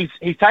 He's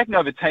taken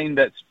over a team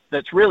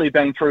that's really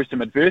been through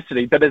some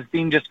adversity, but has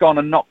then just gone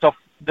and knocked off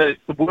the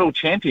world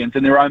champions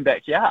in their own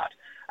backyard.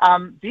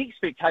 The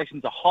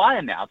expectations are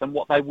higher now than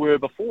what they were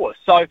before.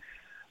 So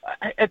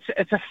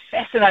it's a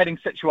fascinating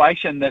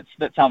situation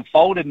that's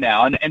unfolded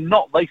now, and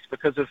not least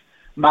because of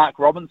Mark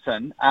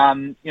Robinson,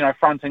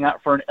 fronting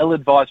up for an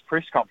ill-advised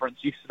press conference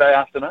yesterday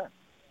afternoon.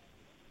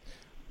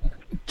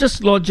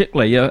 Just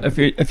logically,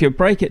 if you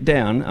break it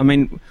down, I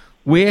mean,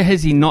 where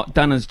has he not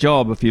done his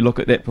job if you look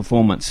at that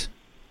performance?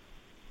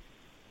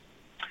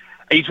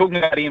 Are you talking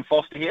about Ian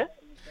Foster here?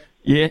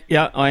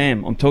 Yeah, I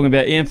am. I'm talking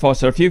about Ian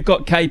Foster. If you've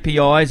got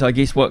KPIs, I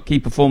guess what key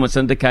performance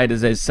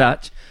indicators as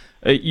such,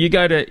 you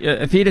go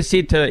to, if he'd have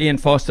said to Ian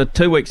Foster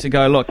 2 weeks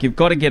ago, look, you've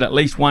got to get at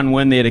least one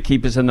win there to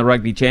keep us in the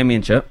Rugby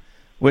Championship,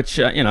 which,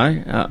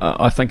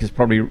 I think is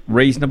probably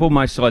reasonable.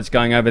 Most sides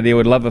going over there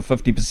would love a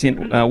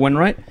 50% win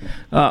rate.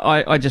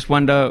 I just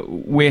wonder,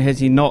 where has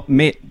he not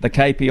met the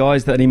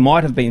KPIs that he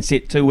might have been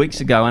set 2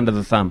 weeks ago under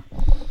the thumb?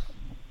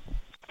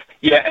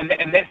 Yeah,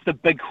 and that's the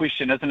big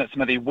question, isn't it,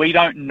 Smithy? We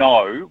don't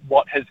know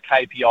what his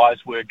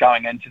KPIs were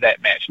going into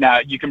that match. Now,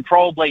 you can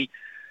probably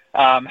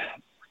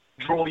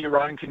draw your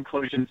own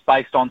conclusions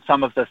based on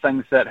some of the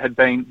things that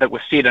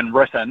were said and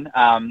written,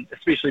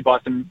 especially by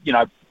some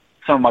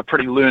of my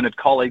pretty learned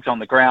colleagues on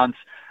the grounds.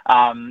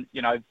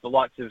 The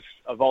likes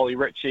of Ollie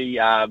Ritchie,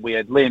 we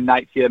had Liam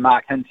Nates here,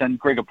 Mark Hinton,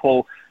 Gregor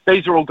Paul.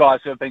 These are all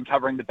guys who have been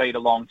covering the beat a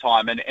long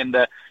time, and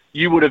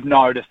you would have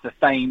noticed the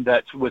theme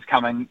that was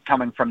coming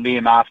from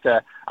them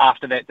after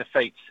that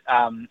defeat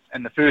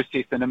in the first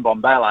test in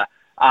Mbombela.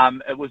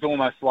 It was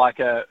almost like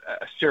a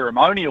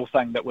ceremonial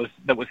thing that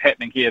was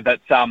happening here.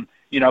 That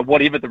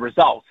whatever the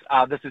results,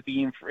 this is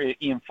the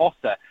Ian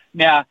Foster.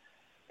 Now,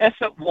 if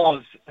it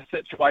was a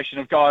situation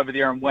of go over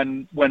there and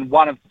win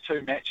one of the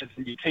 2 matches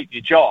and you keep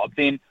your job,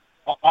 then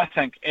I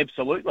think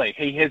absolutely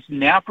he has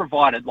now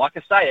provided, like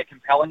I say, a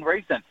compelling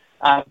reason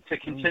to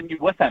continue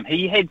with him.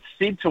 He had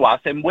said to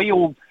us, and we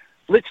all,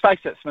 let's face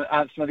it,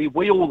 Smithy,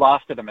 we all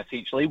laughed at him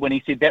essentially when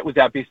he said that was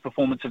our best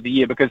performance of the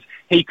year because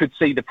he could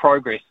see the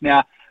progress.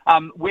 Now,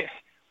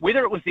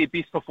 whether it was their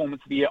best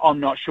performance of the year, I'm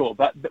not sure,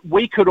 but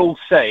we could all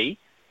see,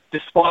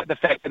 despite the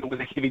fact that it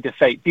was a heavy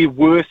defeat, there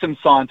were some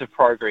signs of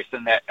progress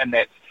in that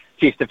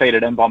test defeat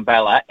at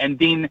Mbombela, and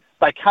then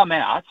they come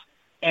out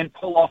and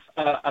pull off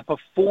a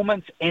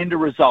performance and a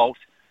result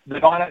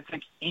that I don't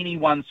think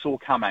anyone saw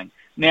coming.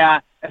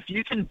 Now, if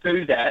you can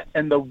do that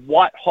in the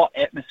white-hot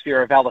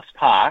atmosphere of Ellis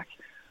Park,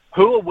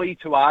 who are we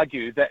to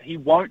argue that he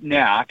won't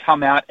now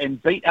come out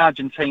and beat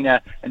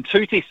Argentina in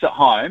 2 tests at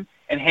home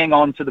and hang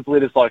on to the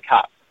Bledisloe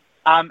Cup?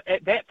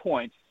 At that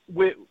point,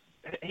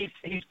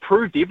 he's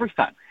proved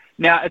everything.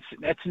 Now,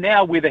 it's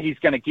now whether he's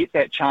going to get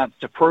that chance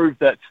to prove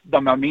that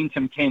the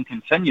momentum can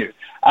continue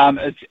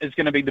is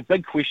going to be the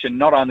big question,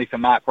 not only for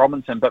Mark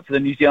Robinson, but for the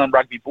New Zealand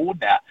Rugby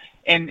Board now.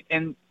 And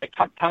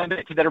coming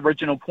back to that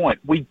original point,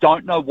 we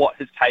don't know what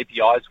his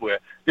KPIs were.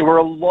 There were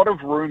a lot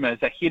of rumours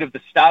ahead of the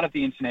start of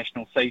the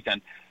international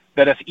season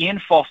that if Ian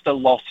Foster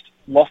lost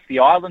the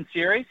Ireland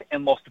series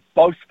and lost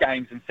both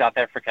games in South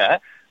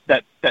Africa,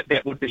 that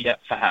would be it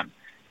for him.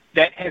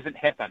 That hasn't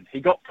happened.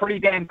 He got pretty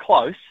damn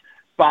close,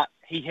 but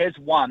he has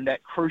won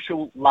that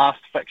crucial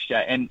last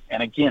fixture. And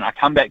again, I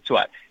come back to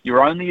it.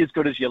 You're only as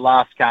good as your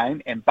last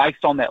game, and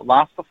based on that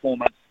last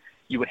performance,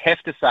 you would have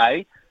to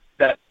say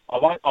that I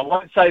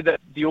won't say that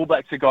the All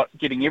Blacks are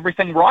getting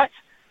everything right,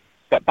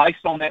 but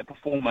based on that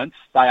performance,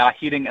 they are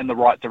heading in the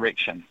right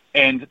direction.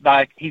 And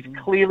he's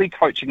clearly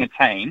coaching a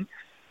team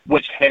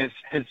which has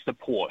his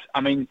support.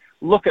 I mean,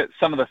 look at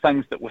some of the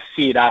things that were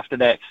said after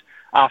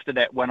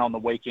that win on the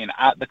weekend.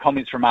 The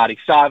comments from Ardie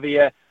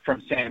Savea,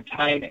 from Sam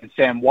Cane and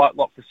Sam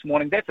Whitelock this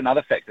morning. That's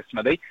another factor,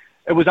 Smithy.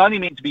 It was only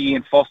meant to be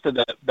Ian Foster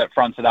that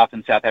fronted up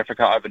in South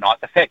Africa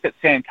overnight. The fact that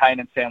Sam Cane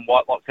and Sam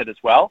Whitelock did as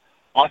well,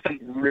 I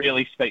think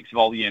really speaks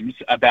volumes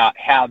about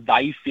how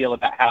they feel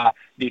about how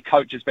their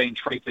coach is being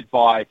treated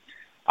by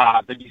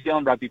the New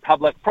Zealand rugby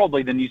public,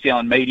 probably the New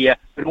Zealand media,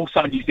 but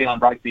also New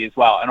Zealand rugby as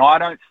well. And I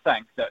don't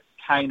think that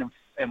Cane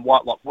and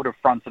Whitelock would have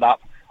fronted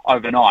up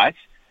overnight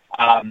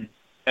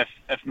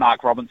if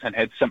Mark Robinson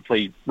had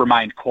simply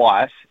remained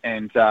quiet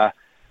and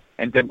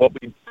did what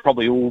we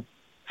probably all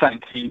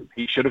think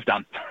he should have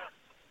done.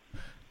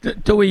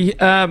 Does he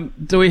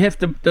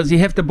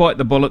have to bite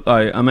the bullet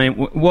though? I mean,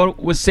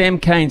 was Sam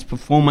Cane's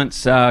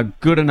performance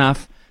good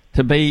enough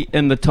to be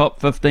in the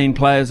top 15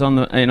 players on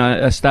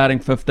the starting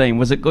 15?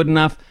 Was it good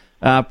enough?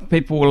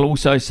 People will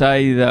also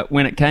say that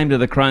when it came to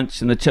the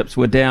crunch and the chips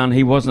were down,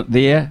 he wasn't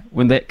there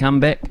when that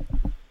comeback.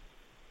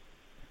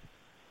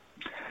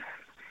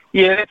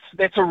 Yeah,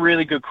 that's a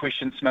really good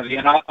question, Smithy,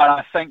 and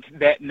I think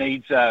that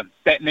needs a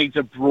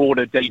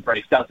broader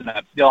debrief, doesn't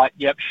it? Like,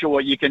 yep,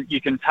 sure, you can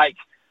take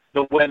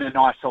the win in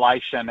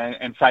isolation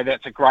and say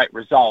that's a great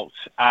result.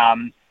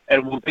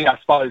 It will be, I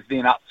suppose,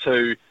 then up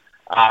to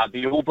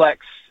the All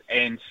Blacks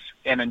and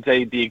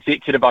indeed the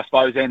executive, I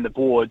suppose, and the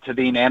board to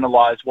then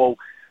analyse, well,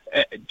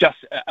 just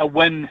a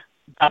win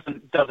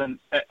doesn't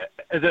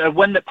is it a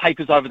win that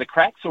papers over the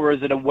cracks, or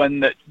is it a win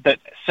that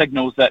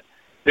signals that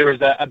there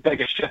is a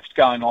bigger shift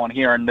going on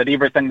here, and that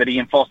everything that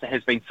Ian Foster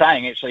has been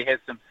saying actually has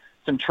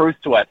some truth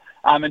to it?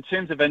 In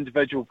terms of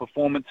individual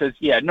performances,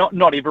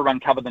 not everyone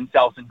covered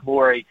themselves in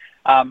glory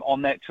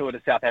on that tour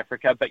to South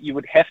Africa, but you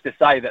would have to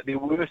say that there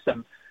were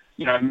some,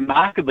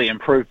 markedly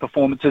improved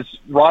performances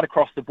right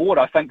across the board.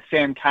 I think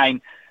Sam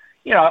Cane,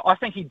 I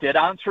think he did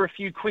answer a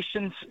few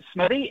questions,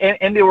 Smithy,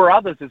 and there were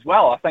others as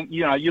well. I think,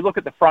 you look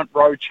at the front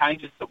row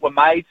changes that were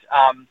made.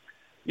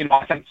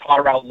 I think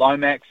Tyrell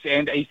Lomax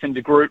and Ethan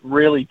de Groot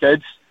really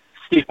did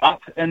step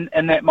up in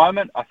that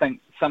moment. I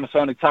think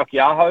Samisoni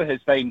Taukei'aho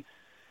has been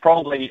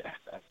probably,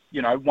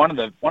 one of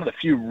the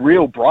few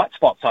real bright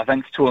spots, I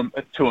think, to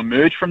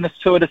emerge from this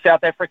tour to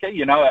South Africa.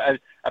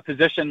 A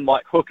position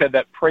like hooker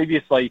that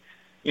previously,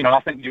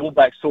 I think the All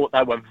Blacks thought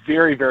they were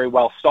very, very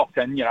well stocked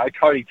in.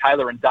 Cody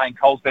Taylor and Dane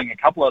Coles being a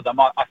couple of them.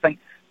 I think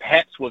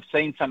perhaps we've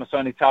seen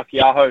Samisoni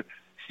Taukei'aho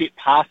step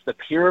past the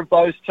pair of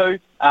those two.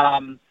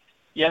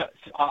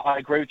 I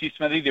agree with you,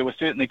 Smithy. There were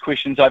certainly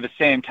questions over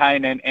Sam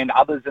Cane and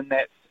others in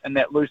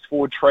that loose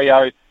forward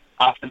trio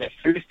after that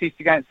first test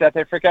against South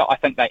Africa. I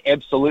think they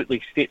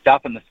absolutely stepped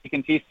up in the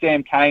second test.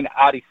 Sam Cane,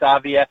 Ardie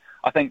Savea,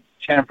 I think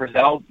Shannon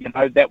Frizzell,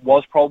 that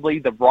was probably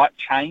the right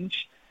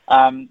change.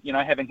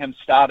 Having him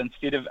start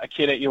instead of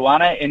Akira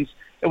Ioane, and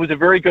it was a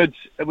very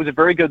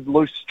good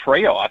loose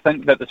trio, I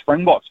think, that the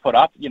Springboks put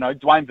up.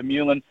 Dwayne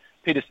Vermeulen,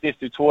 Peter Steph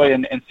du Toit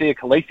and Sia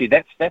Khaleesi,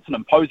 that's an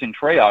imposing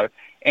trio,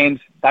 and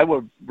they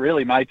were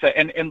really made to.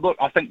 And look,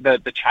 I think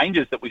the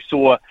changes that we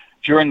saw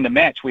during the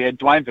match, we had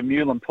Dwayne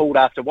Vermeulen pulled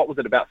after, what was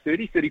it, about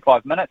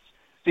 35 minutes.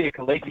 Sia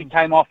Khaleesi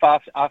came off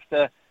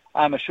after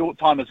a short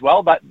time as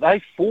well. But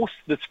they forced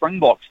the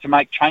Springboks to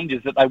make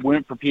changes that they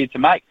weren't prepared to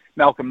make.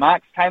 Malcolm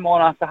Marx came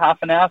on after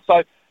half an hour,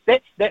 so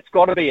that's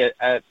got to be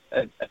a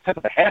tip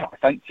of the hat, I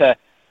think, to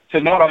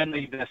not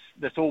only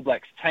this All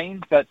Blacks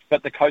team, but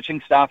the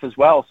coaching staff as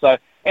well. So,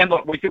 and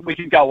look, we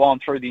could go on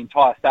through the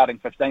entire starting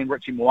 15.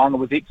 Richie Mo'unga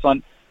was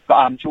excellent.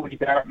 Geordie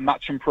Barrett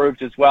much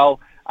improved as well.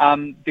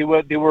 There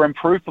were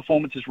improved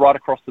performances right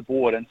across the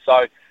board, and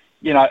so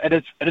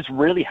it is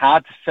really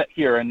hard to sit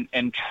here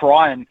and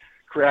try and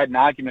create an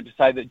argument to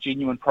say that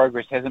genuine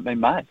progress hasn't been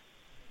made.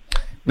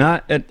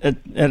 No,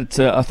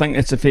 I think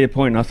it's a fair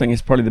point. I think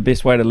it's probably the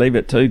best way to leave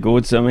it too,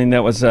 Gords. I mean,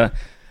 that was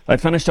they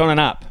finished on an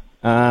up,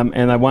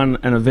 and they won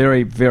in a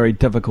very, very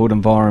difficult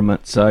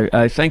environment. So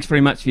thanks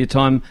very much for your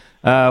time.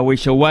 We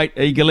shall wait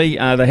eagerly.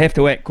 They have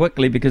to act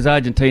quickly because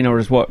Argentina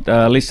is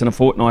less than a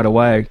fortnight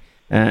away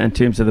in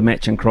terms of the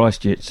match in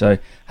Christchurch. So,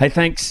 hey,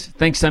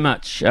 thanks so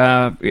much,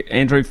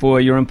 Andrew,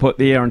 for your input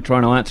there and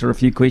trying to answer a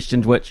few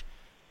questions which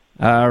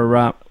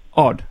are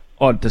odd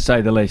to say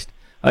the least.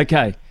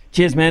 Okay,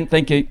 cheers, man.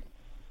 Thank you.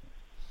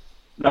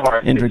 No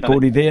worries. Andrew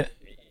Gordy there.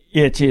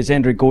 Yeah, cheers.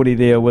 Andrew Gordy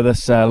there with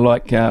us,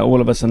 like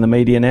all of us in the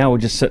media now. We'll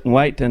just sit and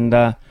wait and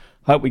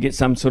hope we get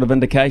some sort of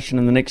indication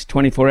in the next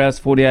 24 hours,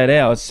 48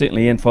 hours.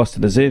 Certainly Ian Foster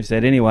deserves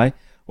that anyway,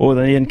 or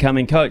the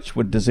incoming coach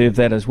would deserve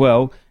that as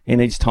well. He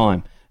needs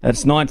time.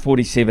 It's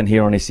 9:47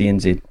 here on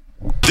SENZ.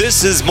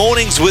 This is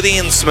Mornings with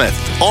Ian Smith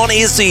on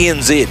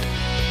SENZ.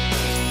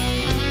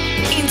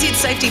 NZ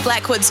Safety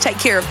Blackwoods take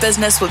care of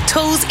business with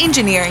tools,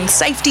 engineering,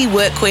 safety,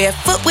 workwear,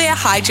 footwear,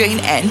 hygiene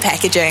and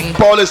packaging.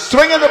 Ball is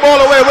swinging the ball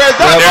away. Where's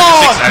that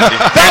ball?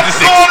 That's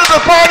gone to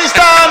the party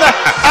stand.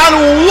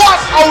 And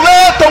what a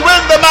way to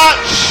win the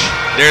match.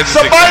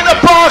 Sabina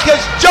Park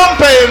is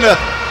jumping.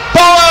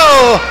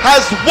 Powell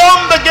has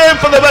won the game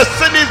for the West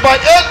Indies by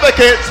 8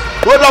 wickets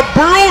with a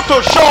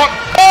brutal shot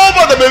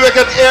over the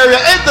wicket area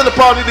into the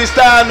party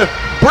stand.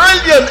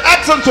 Brilliant,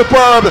 excellent,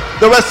 superb.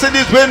 The West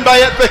Indies win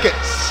by 8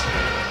 wickets.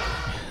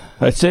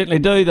 They certainly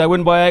do. They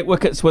win by 8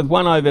 wickets with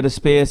 1 over to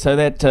spare, so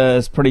that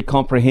is pretty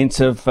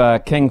comprehensive.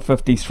 King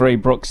 53,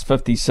 Brooks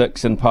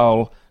 56 and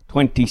Powell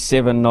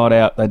 27 not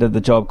out. They did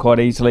the job quite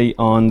easily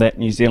on that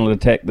New Zealand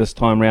attack this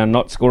time round,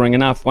 not scoring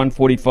enough.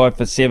 145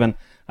 for 7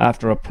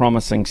 after a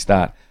promising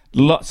start.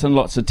 Lots and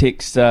lots of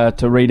text to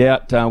read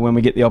out when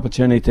we get the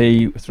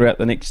opportunity throughout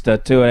the next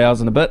 2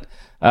 hours and a bit.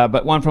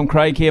 But one from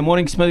Craig here.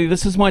 Morning, Smithy.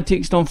 This is my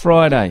text on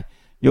Friday.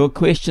 Your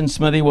question,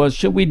 Smithy, was,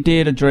 should we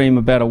dare to dream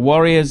about a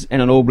Warriors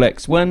and an All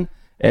Blacks win?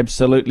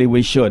 Absolutely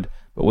we should.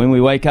 But when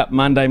we wake up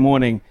Monday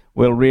morning,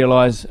 we'll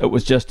realise it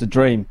was just a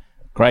dream.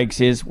 Craig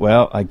says,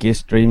 well, I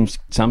guess dreams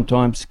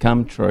sometimes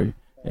come true.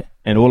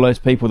 And all those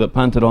people that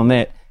punted on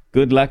that,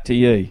 good luck to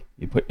you.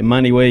 You put your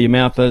money where your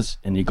mouth is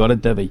and you got a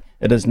divvy.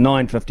 It is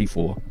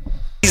 9:54.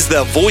 He's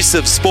the voice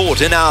of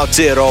sport in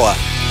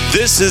Aotearoa.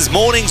 This is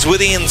Mornings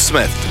with Ian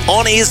Smith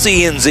on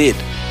SENZ.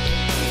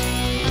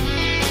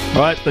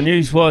 Right, the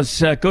news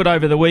was good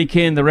over the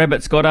weekend. The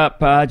Rabbits got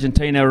up.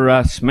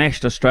 Argentina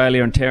smashed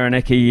Australia and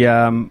Taranaki.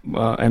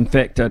 In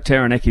fact,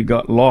 Taranaki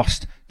got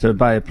lost to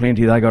Bay of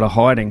Plenty. They got a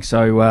hiding.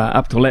 So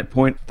up till that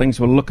point, things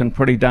were looking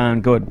pretty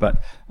darn good.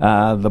 But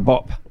the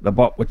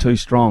bop were too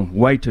strong,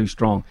 way too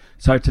strong.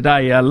 So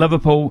today,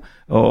 Liverpool,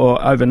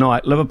 or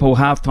overnight, Liverpool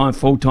half-time,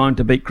 full-time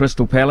to beat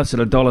Crystal Palace at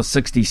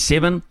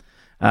 $1.67.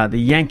 The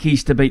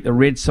Yankees to beat the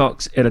Red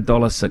Sox at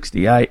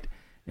 $1.68.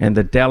 and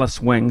the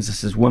Dallas Wings,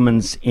 this is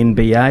women's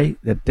NBA,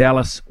 the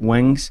Dallas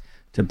Wings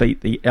to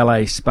beat the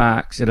LA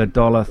Sparks at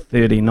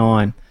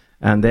 $1.39,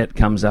 and that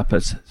comes up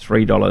as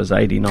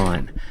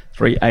 $3.89.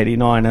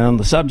 $3.89. And on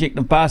the subject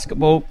of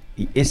basketball,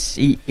 the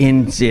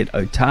SCNZ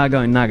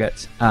Otago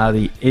Nuggets are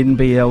the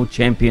NBL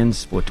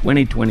champions for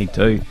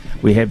 2022.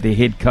 We have their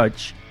head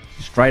coach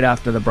straight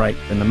after the break.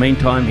 In the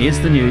meantime, here's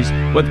the news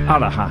with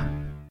Araha.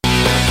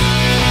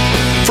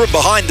 From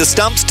behind the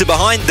stumps to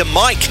behind the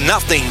mic,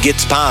 nothing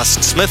gets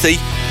past Smithy.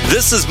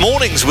 This is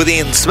Mornings with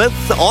Ian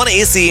Smith on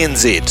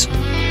SENZ.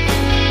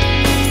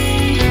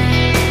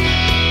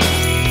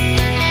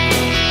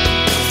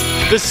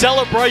 The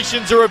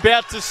celebrations are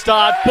about to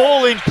start.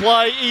 Ball in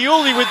play.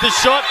 Iuli with the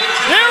shot.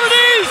 There it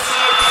is!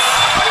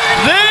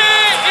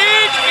 There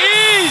it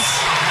is!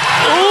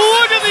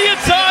 Look at the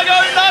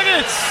Otago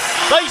Nuggets.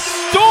 They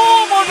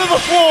storm onto the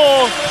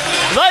floor.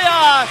 They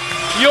are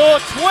your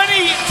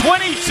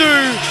 2022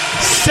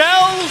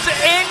 Sal's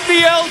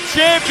NBL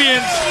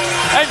champions.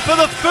 And for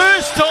the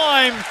first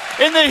time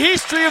in the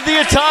history of the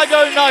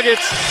Otago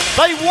Nuggets,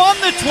 they won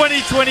the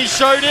 2020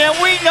 showdown.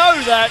 We know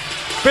that.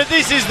 But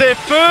this is their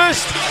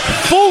first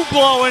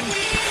full-blown,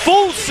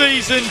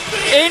 full-season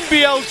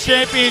NBL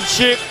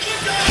championship.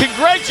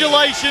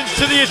 Congratulations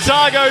to the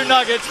Otago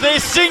Nuggets. They're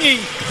singing,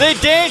 they're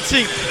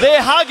dancing,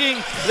 they're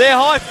hugging, they're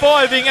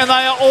high-fiving, and they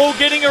are all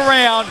getting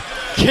around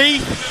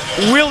Keith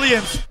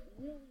Williams.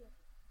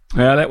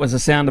 That was the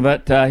sound of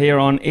it here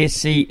on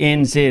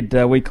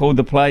SCNZ. We called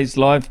the plays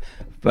live,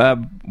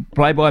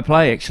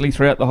 play-by-play, actually,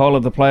 throughout the whole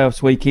of the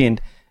playoffs weekend.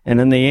 And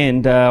in the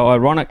end,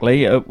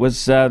 ironically, it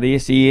was the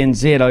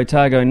SENZ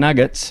Otago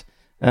Nuggets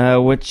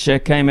which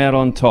came out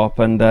on top,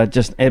 and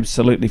just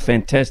absolutely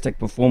fantastic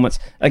performance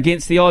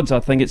against the odds, I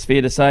think it's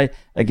fair to say,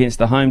 against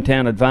the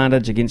hometown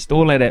advantage, against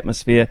all that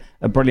atmosphere,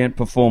 a brilliant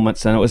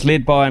performance. And it was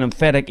led by an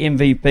emphatic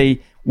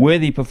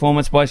MVP-worthy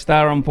performance by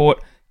star on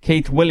port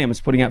Keith Williams,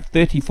 putting up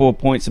 34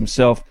 points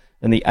himself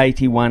in the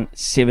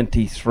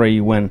 81-73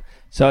 win.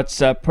 So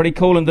it's pretty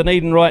cool in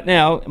Dunedin right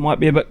now. It might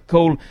be a bit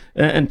cool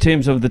in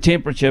terms of the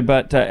temperature,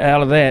 but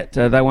out of that,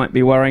 they won't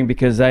be worrying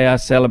because they are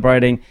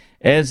celebrating,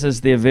 as is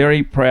their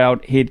very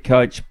proud head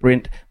coach,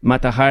 Brent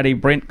Matahari.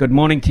 Brent, good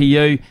morning to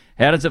you.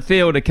 How does it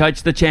feel to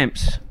coach the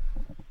champs?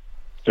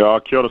 Kia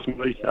ora,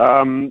 Smithy.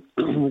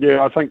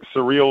 Yeah, I think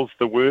surreal's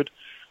the word.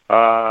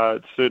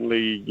 It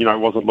certainly,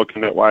 wasn't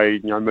looking that way,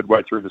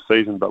 midway through the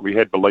season, but we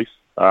had belief.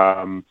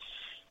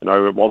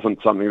 It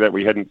wasn't something that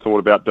we hadn't thought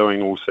about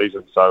doing all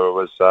season, so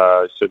it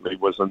was certainly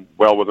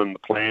well within the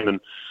plan, and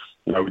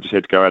we just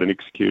had to go out and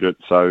execute it.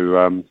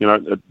 So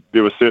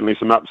there was certainly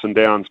some ups and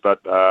downs, but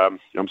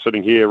I'm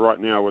sitting here right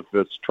now with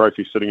this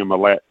trophy sitting in my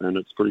lap, and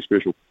it's pretty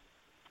special.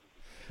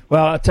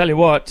 Well, I'll tell you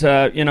what,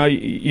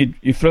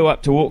 you flew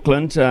up to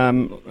Auckland,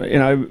 in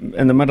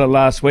the middle of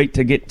last week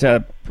to get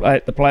the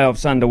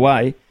playoffs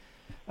underway.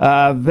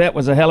 That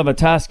was a hell of a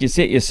task you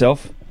set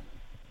yourself.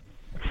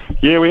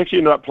 Yeah, we actually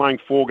ended up playing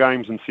 4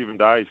 games in 7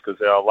 days because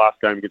our last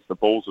game against the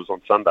Bulls was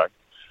on Sunday.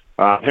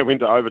 It went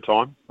to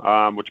overtime,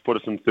 which put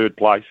us in 3rd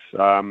place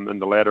in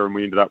the ladder, and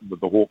we ended up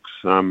with the Hawks.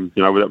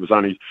 That was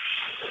only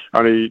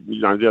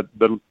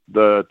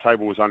the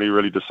table was only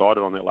really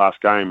decided on that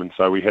last game, and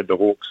so we had the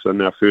Hawks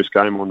in our first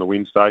game on the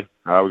Wednesday.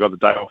 We got the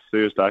day off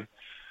Thursday,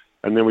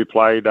 and then we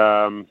played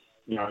one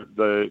of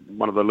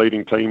the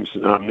leading teams,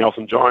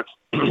 Nelson Giants.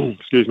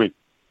 Excuse me.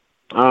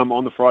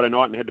 On the Friday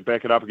night, and had to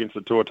back it up against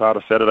the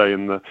Tuatara Saturday,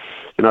 and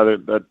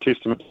the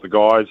testament to the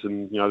guys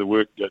and the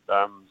work that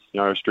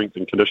strength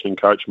and conditioning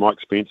coach Mike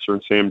Spencer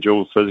and Sam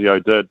Jules physio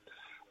did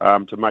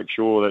to make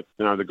sure that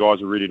the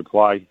guys are ready to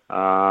play,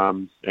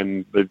 and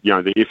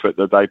the effort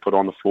that they put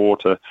on the floor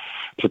to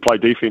play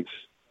defence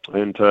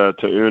and to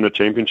earn a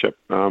championship,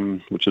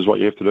 which is what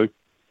you have to do.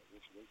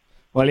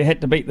 Well, you had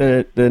to beat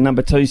the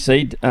number 2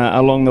 seed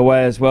along the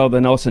way as well,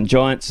 the Nelson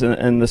Giants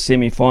in the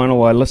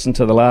semi-final. I listened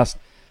to the last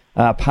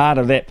part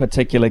of that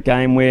particular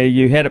game where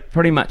you had it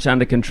pretty much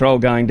under control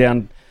going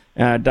down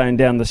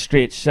the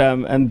stretch,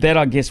 and that,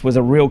 I guess, was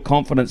a real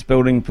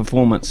confidence-building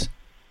performance.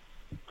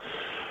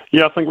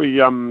 Yeah, I think we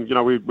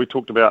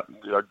talked about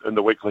in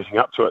the week leading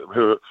up to it.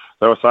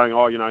 They were saying,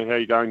 how are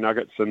you going,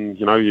 Nuggets? And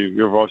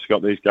you've obviously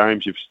got these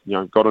games.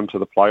 You've got into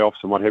the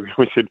playoffs and what have you.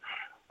 We said,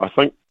 I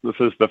think this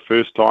is the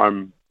first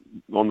time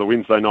on the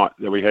Wednesday night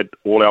that we had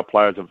all our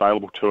players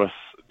available to us,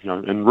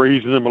 and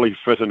reasonably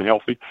fit and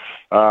healthy.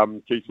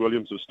 Keith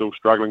Williams was still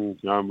struggling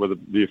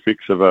with the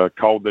effects of a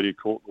cold that he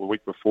caught the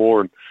week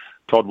before, and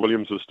Todd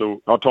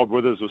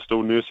Withers was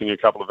still nursing a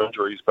couple of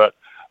injuries. But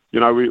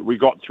we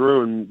got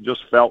through and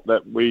just felt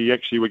that we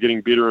actually were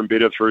getting better and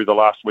better through the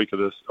last week of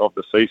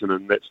the season,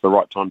 and that's the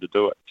right time to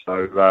do it.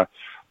 So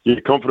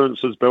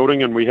confidence is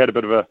building, and we had a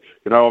bit of a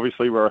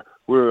obviously we're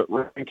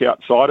rank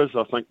outsiders.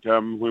 I think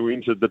when we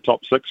entered the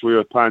top 6, we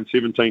were paying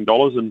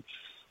 $17, and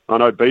I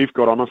know Beef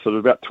got on us at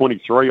about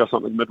 23 or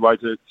something midway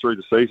through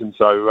the season.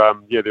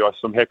 So, there are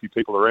some happy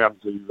people around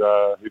who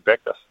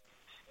backed us.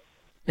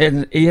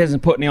 He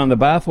hasn't put any on the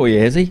bar for you,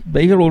 has he,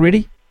 Beaver,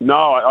 already? No,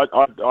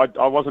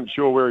 I wasn't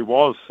sure where he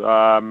was.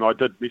 I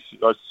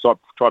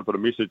tried to put a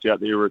message out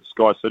there at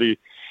Sky City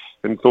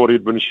and thought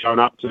he'd been shown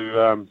up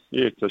to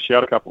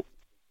shout a couple.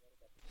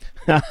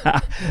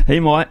 He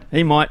might.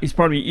 He's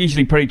probably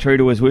usually pretty true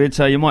to his word,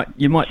 so you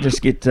might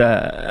just get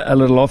a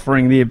little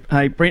offering there.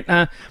 Hey, Brent,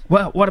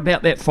 well, what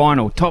about that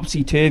final?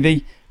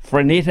 Topsy-turvy,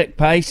 frenetic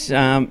pace,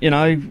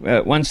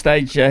 at one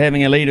stage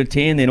having a lead of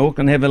 10, then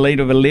Auckland have a lead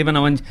of 11.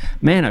 I mean,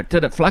 man,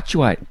 did it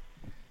fluctuate?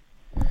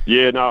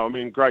 Yeah, no, I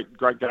mean, great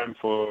game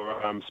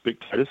for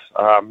spectators.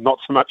 Not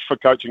so much for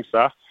coaching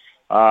staff.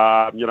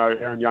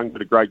 Aaron Young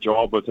did a great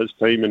job with his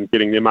team and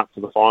getting them up to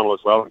the final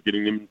as well and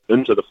getting them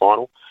into the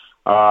final.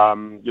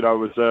 It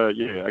was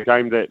a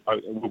game that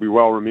will be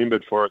well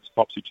remembered for its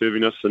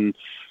topsy-turviness and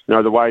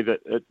the way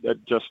that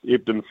it just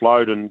ebbed and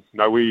flowed. And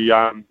we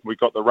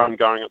got the run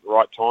going at the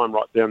right time,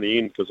 right down the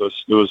end, because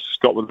it was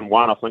Scotland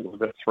won, I think,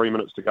 with about 3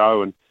 minutes to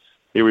go, and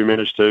here we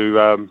managed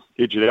to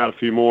edge it out a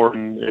few more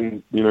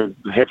and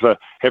have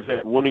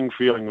that winning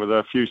feeling with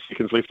a few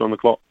seconds left on the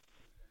clock.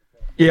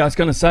 Yeah, I was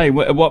going to say,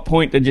 at what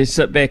point did you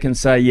sit back and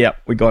say,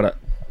 "Yep, we got it"?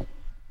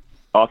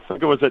 I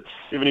think it was at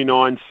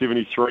 79,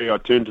 73. I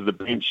turned to the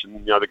bench,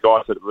 and the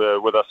guys that were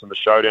with us in the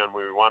showdown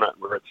when we won it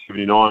were at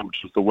 79,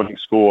 which was the winning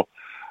score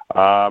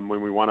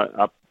when we won it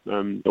up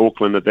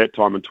Auckland at that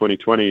time in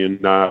 2020.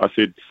 And I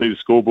said, "See the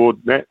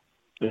scoreboard, Matt?"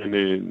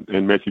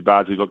 And Matthew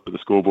Bardsley looked at the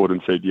scoreboard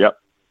and said, "Yep."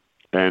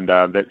 And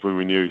that's when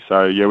we knew.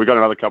 So yeah, we got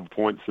another couple of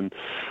points and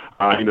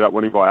ended up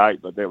winning by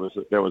 8. But that was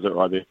it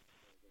right there.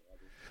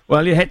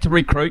 Well, you had to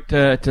recruit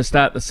to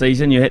start the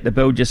season. You had to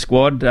build your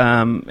squad,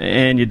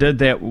 and you did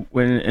that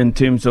in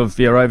terms of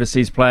your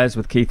overseas players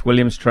with Keith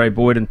Williams, Trey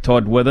Boyd and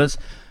Todd Withers.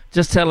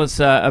 Just tell us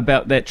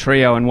about that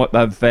trio and what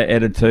they've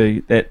added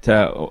to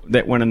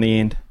that win in the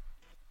end.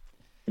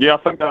 Yeah, I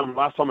think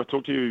last time I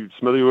talked to you,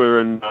 Smithy, we were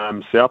in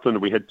Southland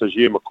and we had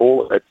Tajir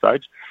McCall at that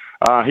stage.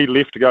 He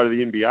left to go to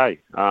the NBA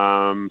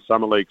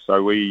Summer League,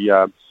 so we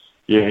had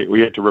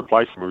to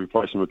replace him. We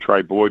replaced him with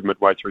Trey Boyd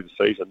midway through the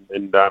season,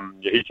 and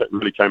he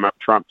really came up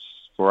trumps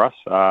for us.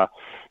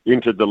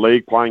 Entered the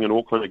league playing in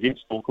Auckland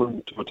against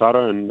Auckland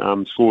Tuatara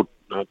and scored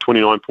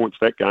 29 points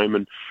that game,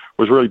 and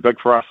was really big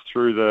for us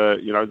through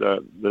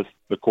the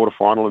quarter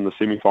final and the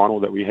semi final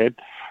that we had.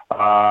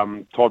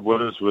 Todd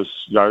Withers was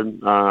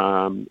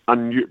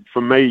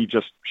for me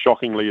just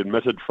shockingly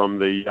omitted from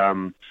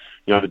the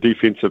the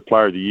defensive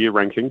player of the year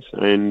rankings,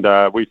 and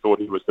we thought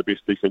he was the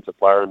best defensive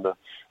player in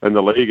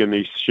the league, and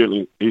he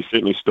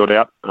certainly stood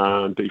out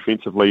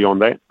defensively on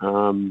that.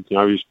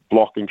 He's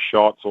blocking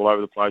shots all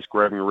over the place,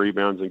 grabbing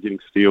rebounds and getting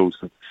steals.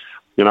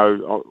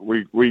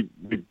 We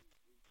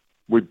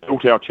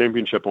built our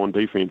championship on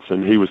defense,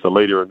 and he was the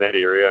leader in that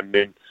area. And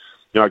then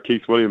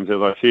Keith Williams,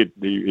 as I said,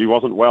 he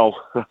wasn't well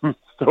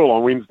still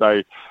on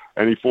Wednesday,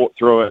 and he fought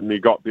through it, and he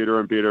got better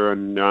and better,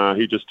 and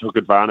he just took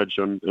advantage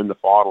in the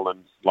final, and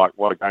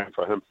what a game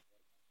for him.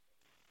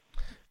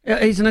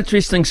 Yeah, he's an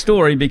interesting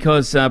story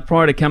because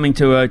prior to coming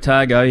to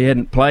Otago, he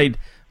hadn't played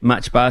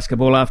much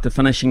basketball after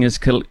finishing his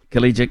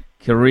collegiate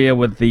career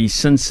with the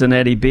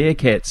Cincinnati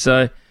Bearcats.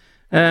 So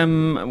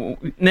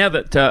now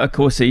that, of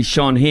course, he's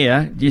shone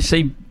here, do you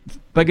see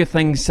bigger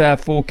things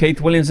for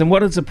Keith Williams, and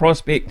what is the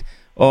prospect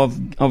of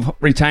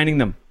retaining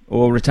them,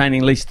 or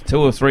retaining at least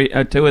two out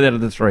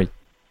of the three?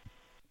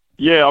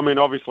 Yeah, I mean,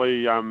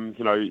 obviously,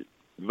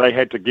 they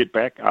had to get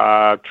back.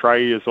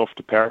 Trey is off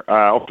to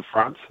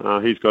France.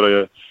 He's got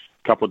a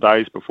couple of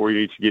days before he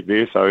needs to get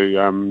there, so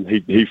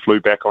he flew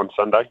back on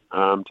Sunday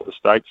to the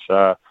States.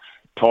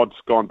 Todd's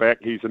gone back.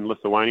 He's in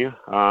Lithuania,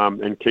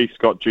 and Keith's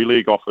got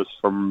G-League offers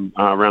from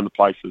around the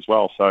place as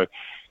well. So,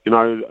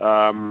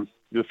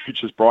 the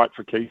future's bright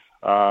for Keith.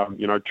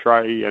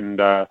 Trey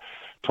and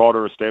Todd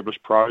are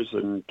established pros,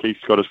 and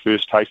Keith's got his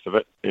first taste of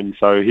it, and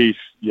so he's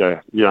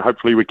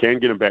hopefully we can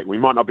get him back. We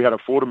might not be able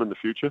to afford him in the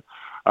future,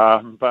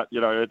 but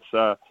it's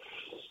a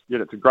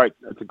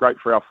great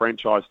for our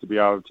franchise to be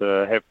able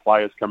to have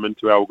players come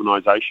into our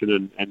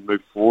organisation and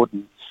move forward.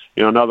 And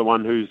another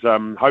one who's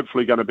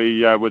hopefully going to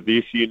be with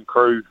the SEN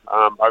crew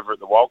over at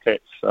the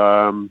Wildcats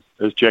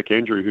is Jack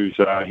Andrew, who's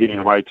heading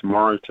away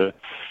tomorrow to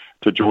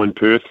join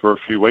Perth for a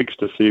few weeks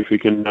to see if he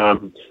can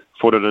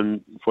foot it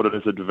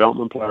as a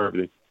development player over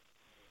there.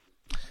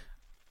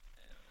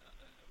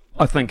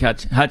 I think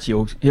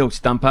Hutchie he'll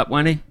stump up,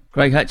 won't he?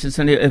 Craig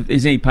Hutchinson, if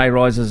there's any pay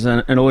rises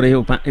in order,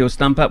 he'll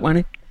stump up, won't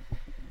he?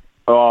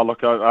 Oh,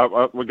 look,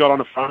 we got on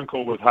a phone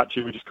call with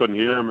Hutchie. We just couldn't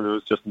hear him, and there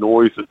was just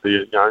noise at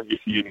the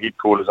SEN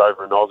headquarters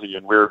over in Aussie,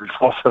 and wherever he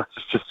was,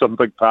 it's just some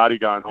big party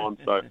going on.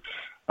 So,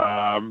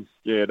 I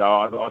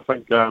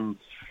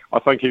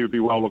think he would be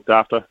well looked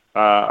after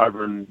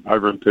over in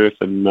Perth,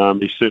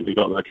 and he's certainly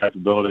got the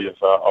capability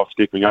of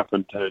stepping up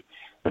into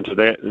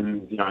that,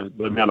 and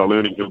the amount of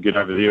learning he'll get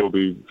over there will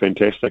be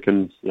fantastic,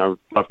 and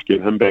love to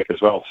get him back as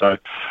well. So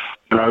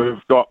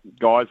we've got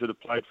guys that have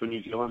played for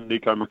New Zealand.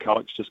 Nico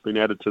McCulloch's just been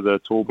added to the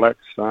Tall Blacks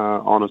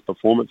on his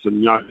performance,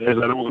 and as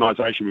an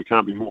organisation we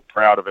can't be more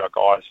proud of our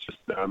guys just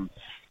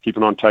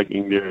keeping on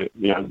taking their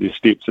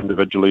steps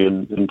individually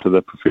into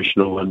the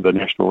professional and the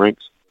national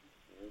ranks.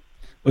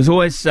 It was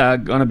always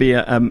going to be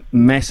a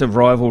massive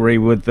rivalry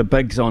with the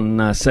bigs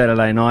on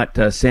Saturday night.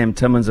 Sam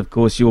Timmins, of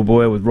course, your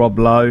boy, with Rob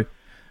Lowe.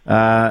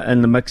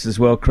 in the mix as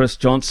well, Chris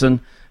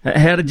Johnson.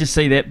 How did you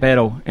see that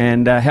battle,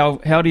 and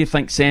how do you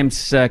think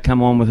Sam's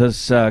come on with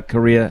his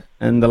career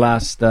in the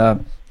last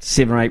 7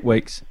 or 8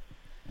 weeks?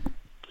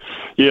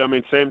 Yeah, I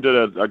mean, Sam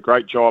did a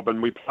great job,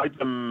 and we played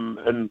them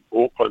in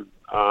Auckland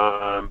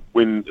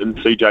when in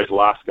CJ's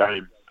last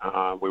game,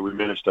 where we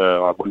managed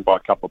to win by a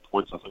couple of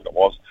points, I think it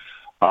was,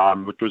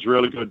 which was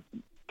really good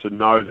to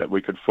know that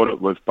we could foot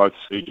it with both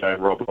CJ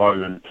and Rob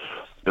Lowe. And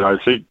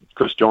see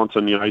Chris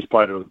Johnson, he's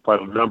played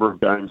a number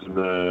of games in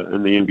the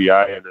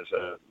NBA, and is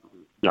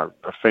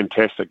a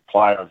fantastic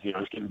player. He's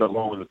getting a bit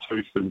long in the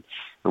tooth and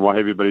what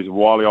have you, but he's a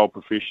wily old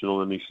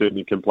professional, and he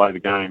certainly can play the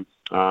game.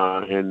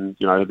 And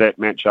that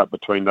matchup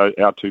between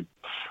our two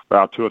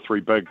or three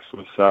bigs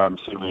was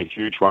certainly a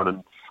huge one.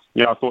 And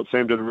I thought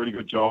Sam did a really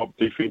good job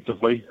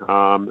defensively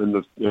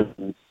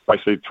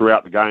basically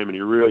throughout the game, and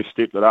he really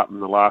stepped it up in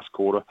the last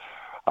quarter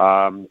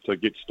to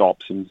get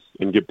stops and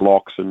get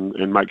blocks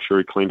and make sure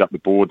he cleaned up the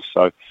boards.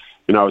 So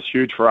it's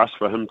huge for us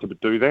for him to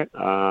do that.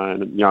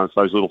 And it's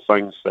those little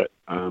things that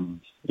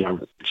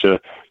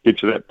get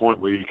to that point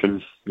where you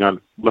can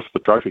lift the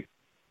trophy.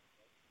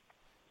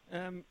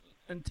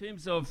 In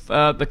terms of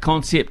the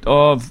concept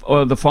of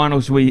the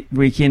finals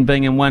weekend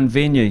being in one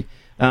venue,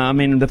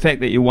 the fact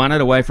that you won it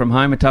away from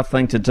home, a tough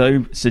thing to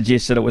do,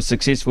 suggests that it was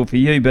successful for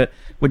you, but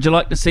would you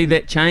like to see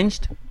that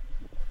changed?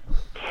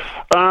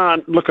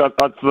 Look,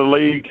 the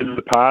league in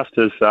the past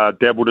has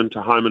dabbled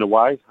into home and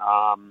away.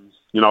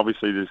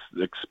 Obviously there's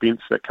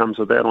expense that comes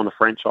with that on the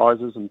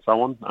franchises and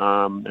so on,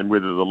 and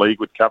whether the league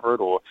would cover it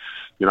or,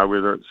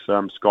 whether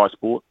it's Sky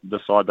Sport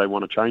decide they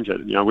want to change it.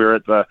 We're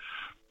at the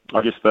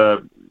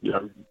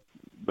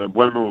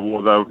women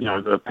or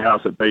the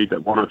powers that be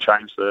that want to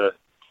change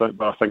but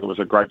I think it was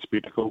a great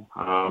spectacle.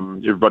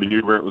 Everybody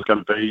knew where it was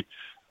going to be.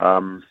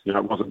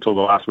 It wasn't until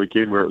the last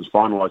weekend where it was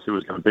finalised who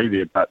was going to be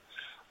there, but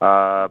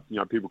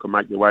people can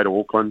make their way to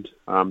Auckland.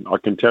 I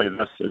can tell you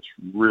this, it's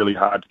really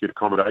hard to get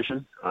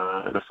accommodation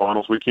in a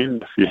finals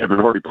weekend if you haven't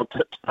already booked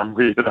it.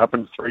 We ended up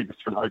in 3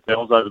 different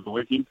hotels over the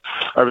week.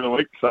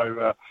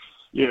 So,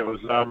 it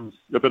was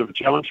a bit of a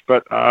challenge,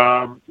 but,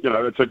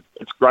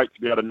 it's great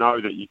to be able to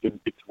know that you can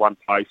get to one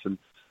place and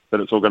that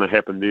it's all going to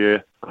happen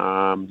there,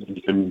 and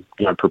you can,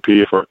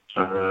 prepare for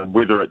it,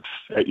 whether it's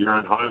at your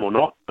own home or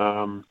not.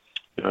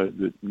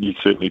 You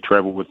certainly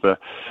travel with the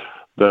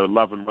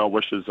love and well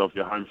wishes of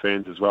your home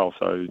fans as well.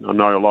 So I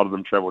know a lot of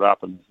them travelled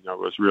up, and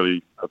was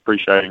really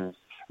appreciative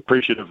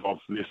of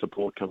their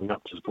support coming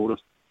up to support us.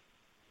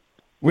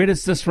 Where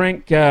does this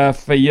rank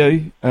for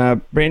you,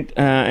 Brent,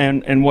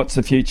 and what's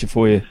the future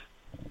for you?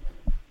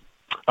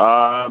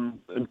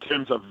 In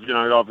terms of,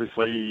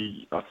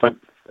 obviously, I think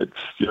it's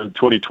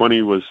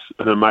 2020 was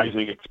an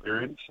amazing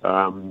experience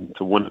to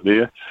win it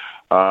there.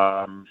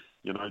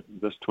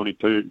 This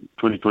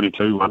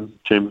 2022 one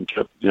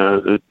championship,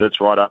 that's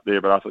right up there.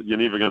 But I thought you're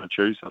never going to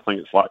choose. I think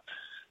it's like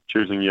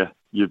choosing your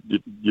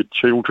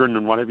children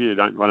and whatever. You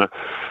don't want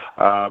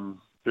to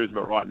choose,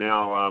 but right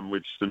now we're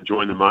just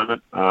enjoying the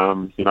moment.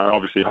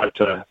 Obviously hope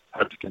to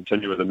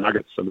continue with the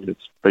Nuggets. I mean,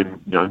 it's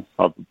been,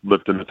 I've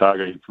lived in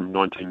Otago from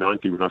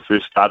 1990 when I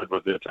first started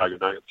with the Otago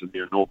Nuggets in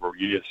their inaugural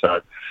year.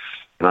 So,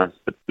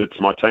 it's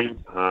my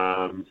team.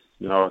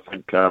 I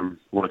think I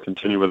want to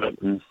continue with it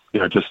and,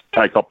 just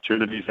take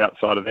opportunities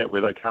outside of that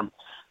where they come.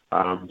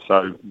 So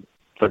I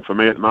think for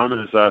me at the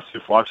moment is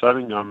Surf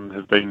Lifesaving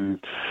have been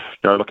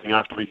looking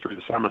after me through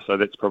the summer. So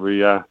that's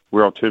probably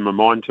where I'll turn my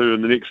mind to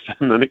in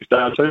the next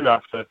day or two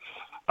after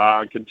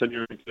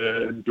continuing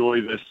to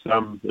enjoy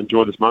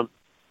this month.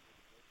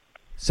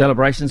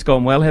 Celebrations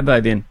gone well, have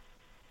they then?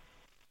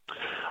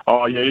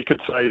 Oh yeah, you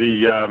could say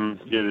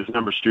there's a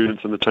number of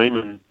students in the team,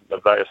 and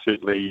they are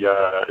certainly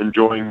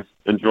enjoying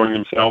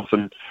themselves,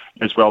 and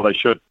as well they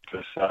should,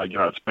 because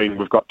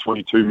we've got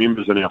 22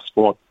 members in our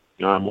squad,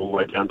 all the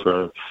way down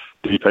to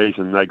DPs,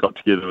 and they got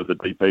together with the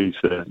DPs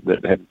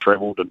that hadn't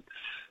travelled, and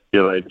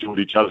they enjoyed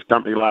each other's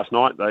company last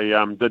night. They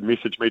did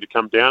message me to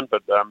come down,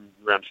 but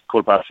around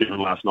 7:15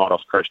 last night I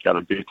was crashed out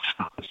in bed.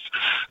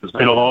 It's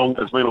been a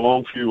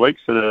long few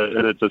weeks,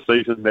 and it's a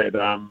season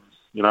that.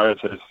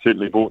 It's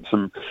certainly brought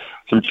some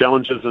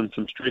challenges and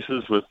some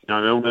stresses with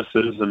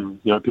illnesses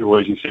and people,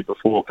 as you said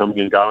before, coming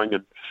and going,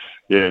 and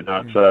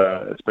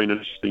it's been an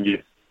interesting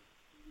year.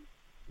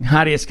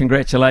 Heartiest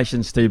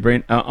congratulations to you,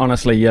 Brent.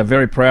 Honestly,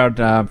 very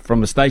proud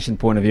from the station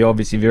point of view.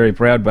 Obviously, very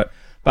proud, but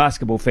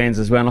basketball fans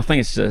as well. And I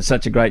think it's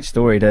such a great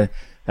story to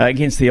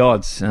against the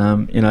odds.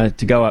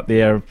 To go up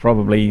there,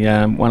 probably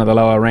one of the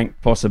lower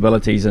ranked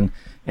possibilities, and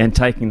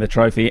taking the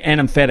trophy in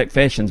emphatic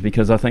fashions,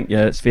 because I think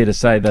it's fair to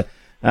say that.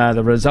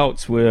 The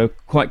results were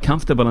quite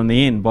comfortable in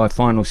the end by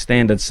final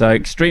standards. So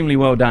extremely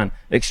well done.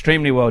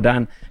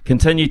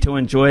 Continue to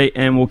enjoy,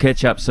 and we'll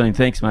catch up soon.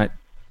 Thanks, mate.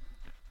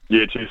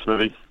 Yeah, cheers,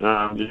 Smithy.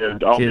 I'll be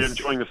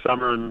enjoying the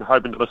summer and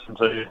hoping to listen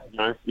to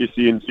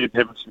SENZ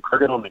having some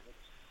cricket on there.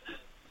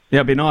 Yeah,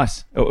 it'll be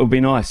nice. It'll be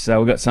nice.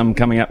 We've got some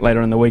coming up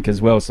later in the week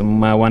as well,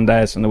 some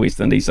one-dayers from the West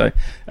Indies. So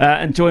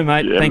enjoy,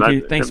 mate. Thank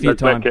you. Thanks for your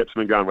time. That cap's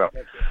been going well.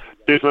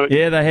 Cheers, mate.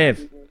 Yeah, they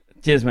have.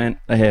 Cheers, man.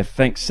 They have.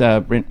 Thanks,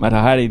 Brent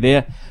Matahari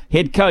there.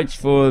 Head coach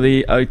for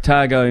the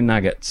Otago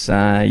Nuggets.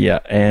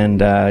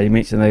 You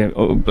mentioned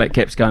the Black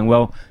Caps going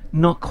well.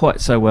 Not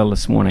quite so well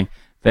this morning.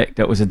 In fact,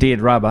 it was a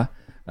dead rubber,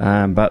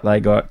 but they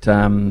got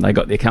their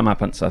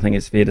comeuppance. I think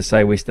it's fair to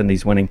say West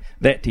Indies winning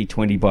that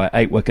T20 by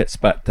 8 wickets.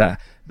 But the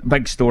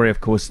big story,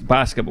 of course,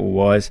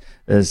 basketball-wise,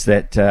 is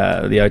that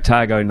the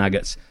Otago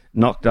Nuggets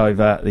knocked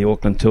over the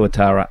Auckland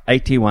Tuatara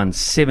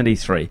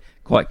 81-73.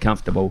 Quite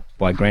comfortable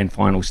by grand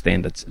final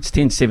standards. It's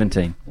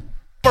 10-17.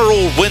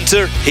 All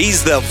winter,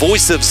 he's the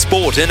voice of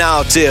sport in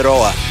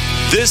Aotearoa.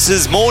 This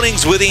is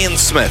Mornings with Ian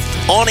Smith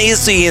on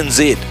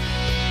SENZ.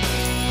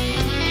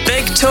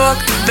 Big talk,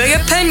 big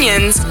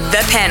opinions,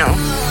 the panel.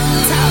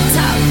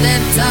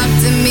 Talk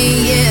to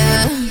me,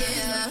 yeah.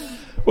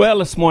 Well,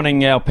 this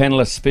morning, our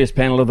panellists, first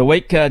panel of the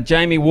week,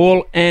 Jamie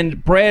Wall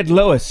and Brad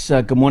Lewis.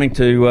 Good morning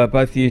to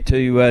both of you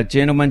two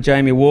gentlemen.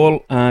 Jamie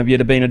Wall,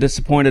 you'd have been a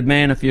disappointed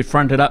man if you'd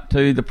fronted up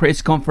to the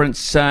press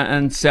conference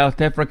in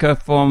South Africa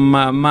from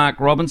Mark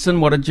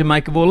Robinson. What did you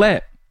make of all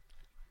that?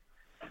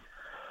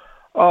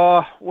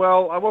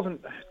 Well, I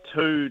wasn't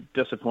too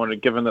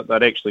disappointed, given that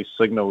they'd actually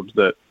signalled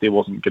that there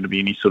wasn't going to be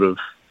any sort of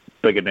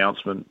big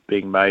announcement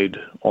being made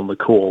on the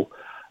call.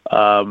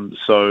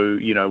 So,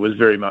 was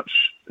very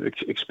much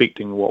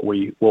expecting what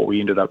we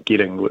ended up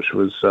getting, which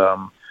was,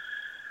 I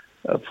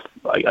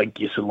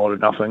guess, a lot of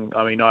nothing.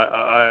 I mean,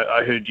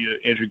 I heard you,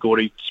 Andrew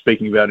Gordy,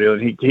 speaking about it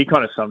earlier. He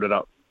kind of summed it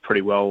up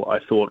pretty well, I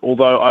thought.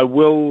 Although I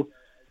will,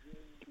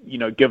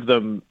 give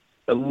them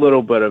a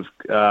little bit of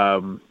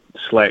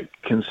slack,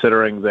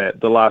 considering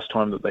that the last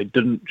time that they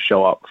didn't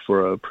show up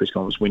for a press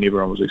conference when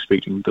everyone was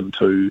expecting them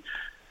to,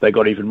 they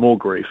got even more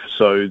grief.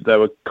 So they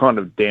were kind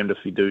of damned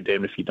if you do,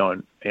 damned if you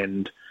don't.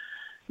 And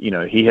he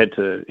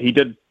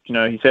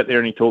sat there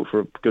and he talked for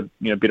a good,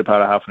 better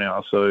part of half an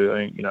hour. So,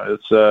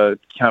 it's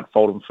can't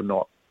fault him for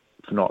not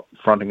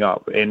fronting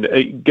up.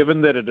 And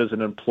given that it is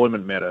an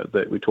employment matter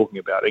that we're talking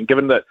about, and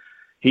given that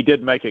he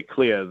did make it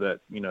clear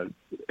that,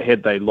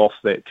 had they lost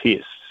that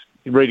test,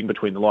 reading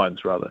between the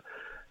lines rather,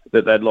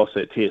 that they'd lost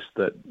that test,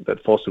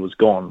 that Foster was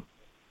gone,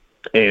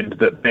 and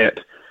that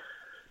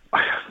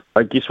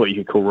I guess what you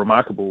could call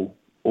remarkable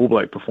All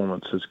Black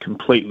performance has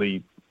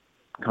completely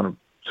kind of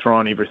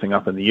thrown everything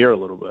up in the air a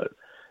little bit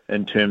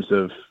in terms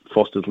of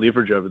Foster's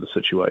leverage over the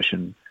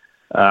situation,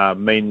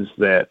 meant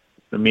that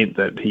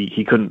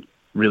he couldn't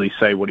really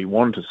say what he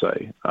wanted to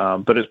say.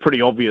 But it's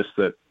pretty obvious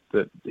that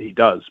he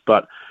does.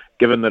 But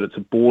given that it's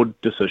a board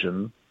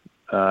decision,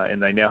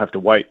 and they now have to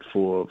wait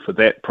for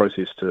that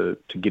process to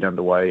get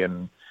underway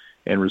and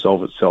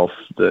resolve itself,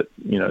 that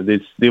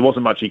there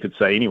wasn't much he could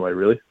say anyway,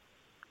 really.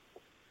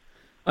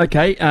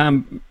 Okay,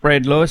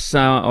 Brad Lewis,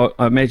 I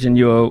imagine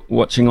you were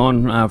watching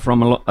on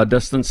from a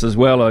distance as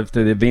well over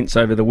the events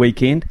over the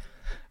weekend.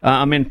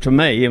 For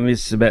me,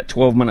 it's about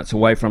 12 minutes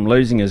away from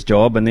losing his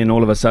job, and then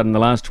all of a sudden the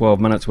last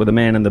 12 minutes with a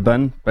man in the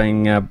bin,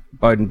 being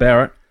Beauden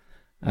Barrett.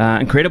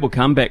 Incredible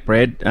comeback,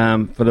 Brad,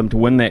 for them to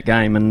win that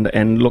game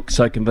and look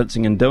so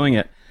convincing in doing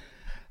it.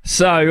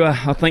 So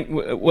I think,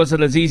 was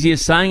it as easy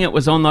as saying it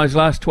was on those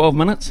last 12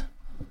 minutes?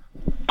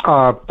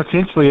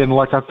 Potentially, and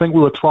I think we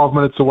were 12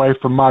 minutes away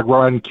from Mark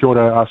Rowan, kia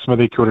ora,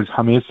 Smithy, kia ora,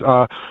 Hamies.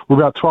 We're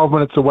about 12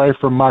 minutes away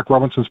from Mark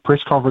Robinson's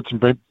press conference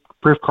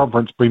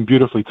being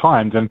beautifully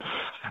timed. And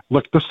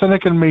look, the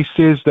cynic in me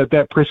says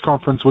that press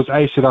conference was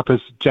set up,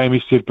 as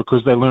Jamie said,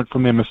 because they learnt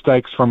from their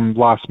mistakes from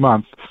last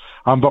month.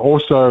 But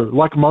also,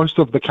 like most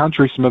of the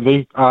country,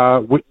 Smithy,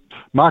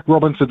 Mark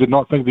Robinson did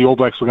not think the All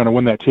Blacks were going to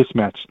win that test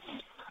match.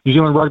 New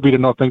Zealand Rugby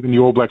did not think the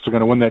New All Blacks were going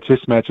to win that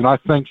test match. And I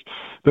think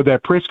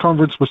that press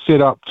conference was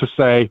set up to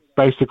say,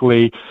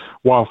 basically,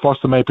 while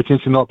Foster may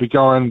potentially not be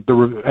going,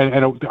 I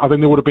think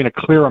there would have been a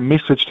clearer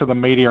message to the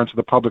media and to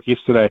the public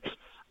yesterday.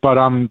 But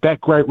that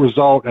great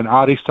result, and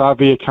Ardie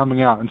Savea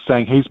coming out and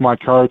saying he's my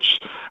coach,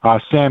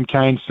 Sam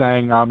Cane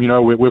saying,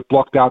 we've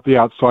blocked out the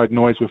outside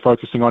noise, we're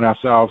focusing on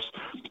ourselves,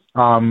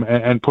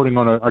 and putting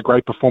on a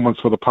great performance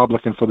for the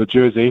public and for the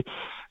jersey.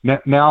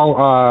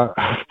 Now,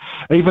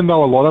 even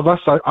though a lot of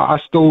us,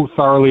 I still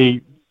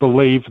thoroughly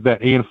believe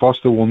that Ian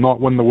Foster will not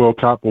win the World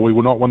Cup, or we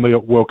will not win the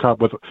World Cup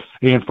with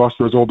Ian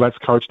Foster as All Blacks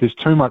coach. There's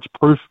too much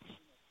proof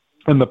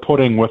in the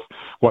pudding with,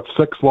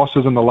 6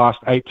 losses in the last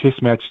 8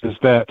 test matches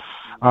that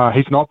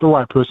he's not the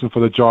right person for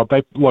the job.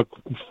 They look,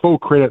 full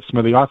credit,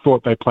 Smithy. I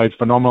thought they played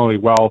phenomenally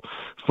well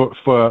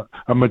for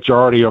a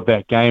majority of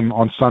that game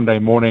on Sunday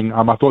morning.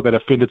 I thought they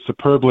defended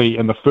superbly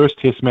in the first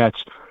test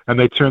match, and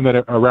they turned that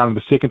around in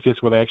the second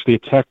test where they actually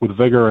attacked with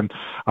vigour, and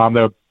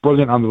they were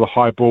brilliant under the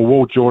high ball.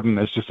 Will Jordan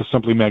is just a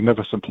simply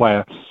magnificent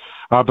player.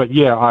 But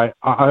yeah,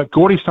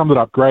 Gordy summed it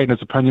up great in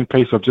his opinion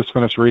piece. I've just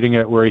finished reading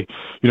it, where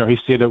he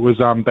said it was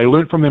they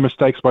learned from their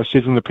mistakes by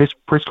scheduling the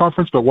press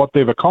conference, but what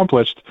they've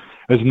accomplished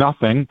is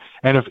nothing.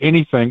 And if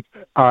anything,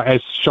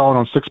 as shown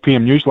on 6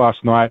 p.m. news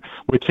last night,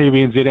 where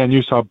TVNZ and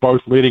News are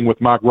both leading with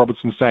Mark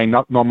Robinson saying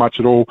not much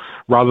at all,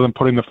 rather than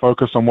putting the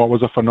focus on what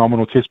was a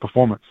phenomenal test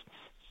performance.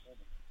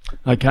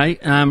 Okay,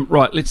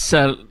 right. Let's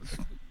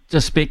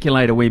just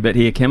speculate a wee bit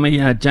here, can we?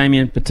 Jamie,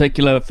 in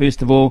particular,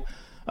 first of all,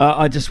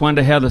 I just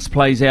wonder how this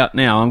plays out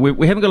now. And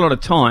we haven't got a lot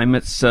of time.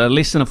 It's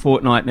less than a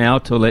fortnight now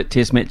till that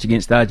test match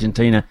against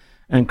Argentina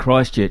in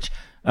Christchurch.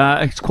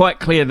 It's quite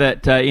clear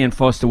that Ian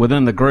Foster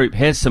within the group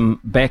has some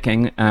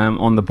backing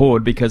on the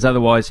board, because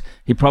otherwise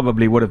he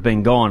probably would have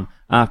been gone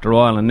after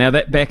Ireland. Now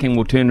that backing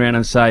will turn around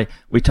and say,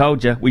 we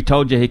told you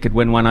he could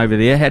win one over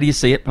there. How do you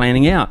see it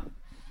planning out?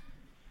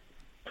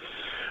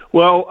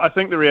 Well, I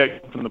think the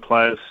reaction from the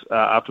players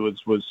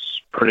afterwards was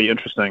pretty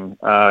interesting,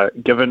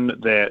 given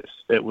that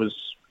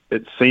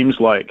it seems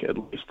like at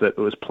least that it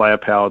was player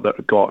power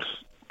that got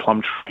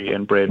Plumtree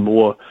and Brad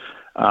Moore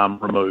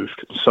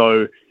removed.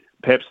 So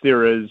perhaps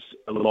there is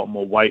a lot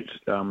more weight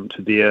to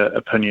their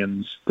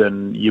opinions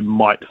than you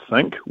might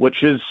think,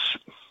 which is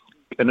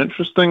an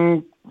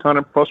interesting kind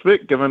of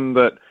prospect, given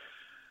that,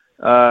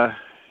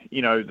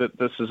 that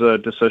this is a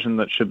decision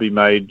that should be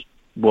made,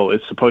 well,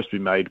 it's supposed to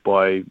be made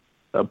by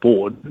a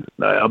board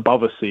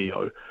above a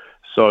CEO.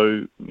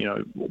 So,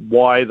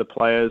 why the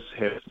players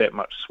have that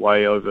much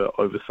sway over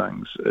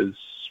things is,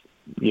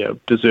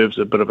 deserves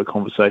a bit of a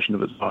conversation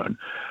of its own.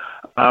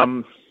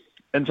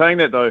 In saying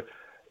that, though,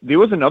 there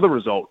was another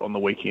result on the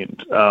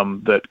weekend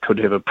that could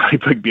have a pretty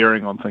big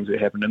bearing on things that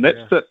happened, and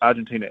that's that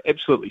Argentina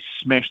absolutely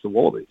smashed the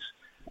Wallabies.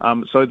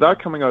 So they're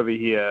coming over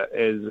here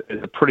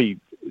as a pretty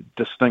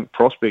distinct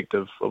prospect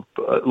of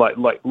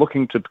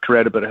looking to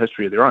create a bit of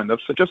history of their own. They've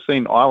just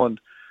seen Ireland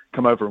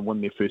come over and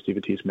win their first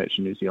ever test match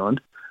in New Zealand.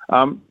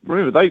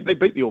 Remember, they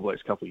beat the All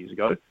Blacks a couple of years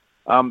ago.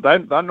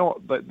 They're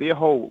not, their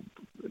whole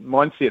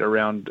mindset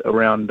around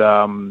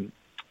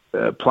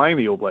playing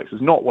the All Blacks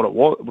is not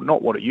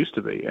what it used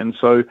to be, and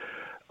so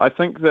I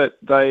think that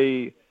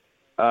they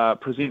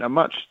present a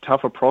much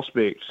tougher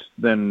prospect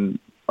than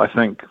I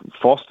think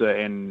Foster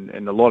and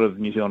a lot of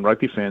New Zealand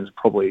rugby fans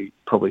probably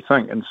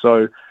think. And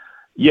so,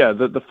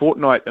 the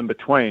fortnight in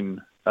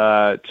between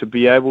to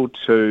be able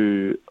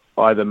to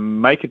either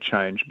make a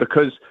change,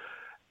 because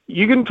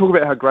you can talk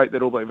about how great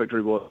that All Black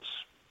victory was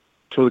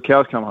till the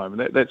cows come home,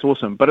 and that's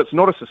awesome, but it's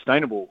not a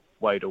sustainable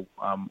way to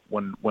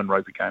win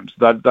rugby games.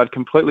 They'd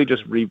completely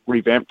just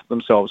revamped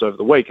themselves over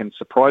the week and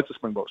surprised the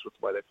Springboks with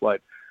the way they played.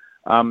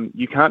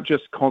 You can't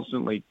just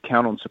constantly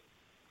count on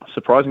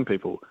surprising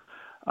people.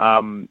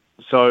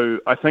 So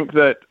I think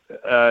that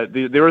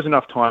there is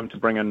enough time to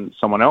bring in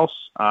someone else,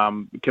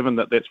 given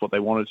that that's what they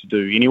wanted to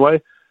do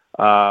anyway.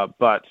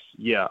 But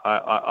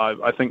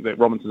I think that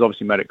Robinson's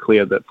obviously made it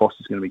clear that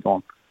Foster's going to be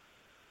gone.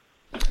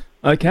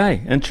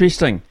 Okay,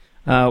 interesting.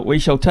 We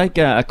shall take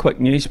a quick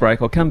news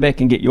break. I'll come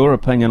back and get your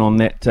opinion on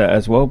that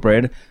as well,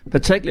 Brad.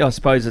 Particularly, I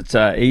suppose it's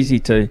easy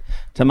to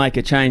make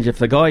a change if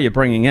the guy you're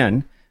bringing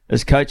in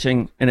is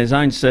coaching in his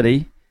own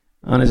city,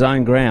 on his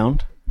own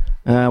ground,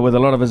 with a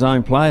lot of his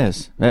own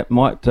players. That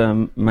might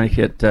make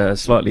it a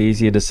slightly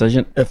easier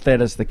decision, if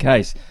that is the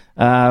case.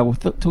 We'll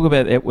talk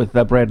about that with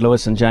Brad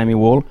Lewis and Jamie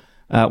Wall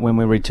when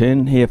we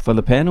return here for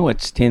the panel.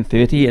 It's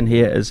 10:30, and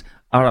here is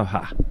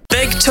Aroha.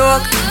 Big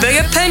talk,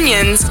 big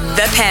opinions,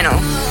 the panel.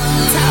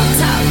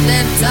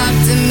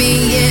 Talk to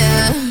me,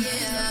 yeah.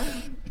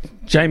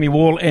 Jamie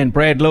Wall and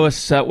Brad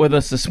Lewis with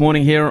us this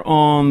morning here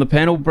on the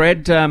panel.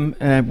 Brad,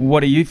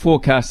 what are you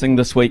forecasting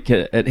this week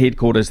at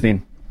headquarters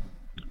then?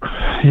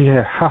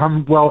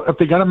 Yeah, well, if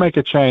they're going to make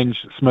a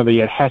change,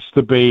 Smithy, it has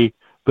to be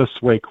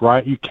this week,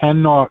 right? You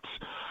cannot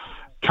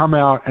come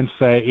out and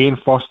say Ian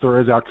Foster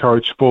is our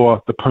coach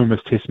for the Pumas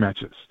test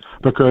matches,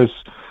 because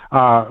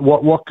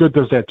what good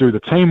does that do the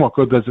team? What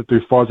good does it do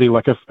Fozzie?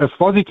 Like, if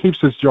Fozzie keeps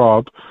his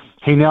job,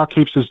 he now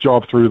keeps his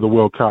job through the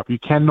World Cup. You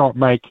cannot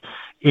make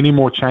any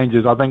more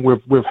changes. I think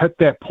we've hit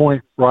that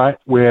point, right,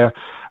 where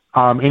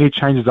any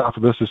changes after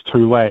this is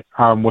too late,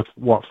 with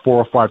 4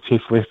 or 5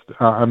 tests left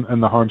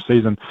in the home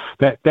season.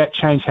 That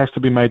change has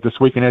to be made this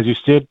week. And as you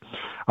said,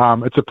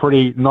 it's a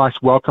pretty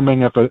nice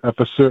welcoming if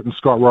a certain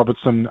Scott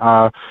Robertson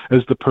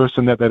is the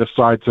person that they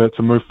decide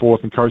to move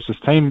forward and coach this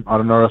team. I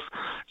don't know if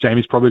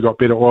Jamie's probably got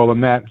better oil than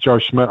that. Joe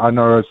Schmidt, I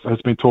know,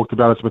 has been talked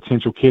about as a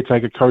potential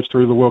caretaker coach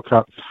through the World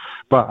Cup.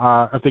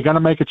 But if they're going to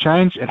make a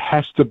change, it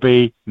has to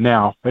be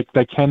now.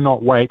 They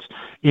cannot wait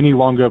any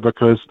longer,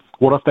 because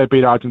what if they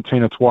beat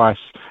Argentina twice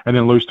and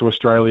then lose to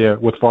Australia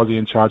with Fozzie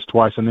in charge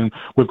twice, and then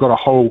we've got a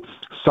whole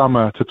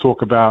summer to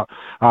talk about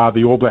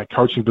the All Black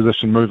coaching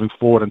position moving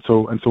forward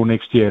until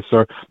next year.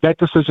 So that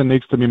decision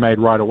needs to be made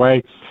right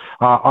away.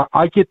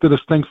 I get the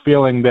distinct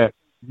feeling that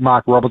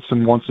Mark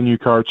Robertson wants a new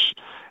coach,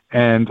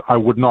 and I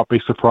would not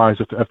be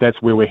surprised if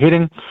that's where we're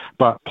heading.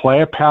 But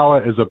player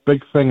power is a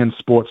big thing in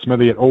sports,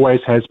 Smithy. It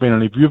always has been.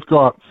 And if you've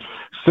got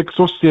 6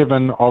 or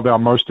 7 of our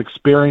most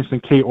experienced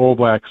and key All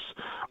Blacks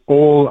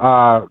all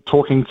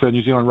talking to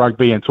New Zealand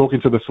Rugby and talking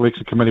to the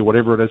selection committee,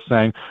 whatever it is,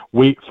 saying,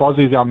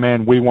 Fozzie's our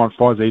man, we want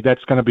Fozzie,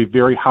 that's going to be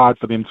very hard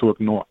for them to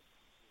ignore.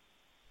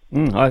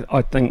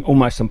 I think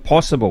almost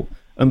impossible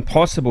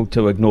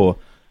to ignore.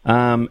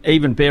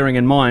 Even bearing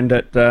in mind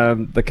that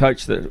the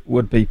coach that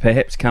would be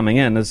perhaps coming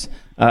in is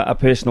a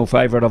personal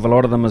favourite of a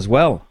lot of them as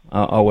well.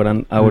 I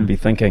would be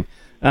thinking.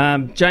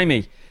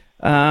 Jamie,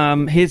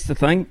 Here's the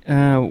thing.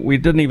 We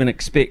didn't even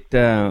expect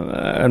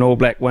an All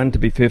Black win, to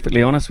be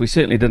perfectly honest. We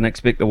certainly didn't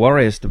expect the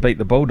Warriors to beat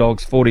the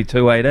Bulldogs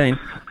 42-18.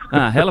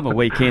 Hell of a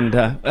weekend.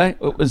 It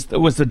was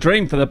the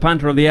dream for the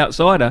punter of the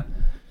outsider.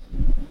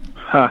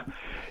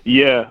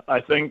 Yeah,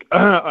 I think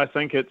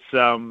it's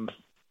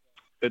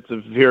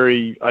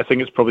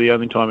it's probably the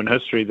only time in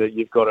history that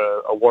you've got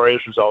a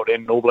Warriors result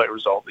and an All Black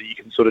result that you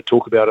can sort of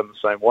talk about in the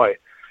same way.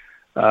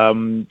 I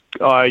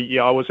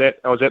was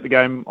at the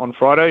game on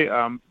Friday.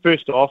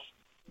 First off,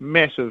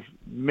 massive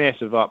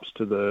ups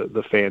to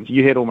the fans.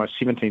 You had almost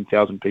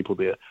 17,000 people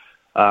there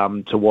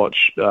to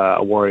watch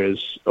a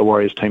Warriors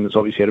team that's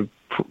obviously had a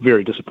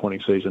very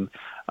disappointing season.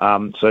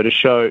 So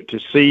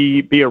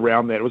to be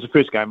around that, it was the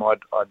first game I'd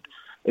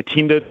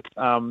attended,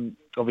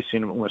 obviously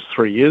in almost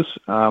 3 years.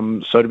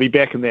 So to be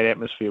back in that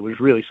atmosphere was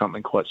really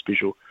something quite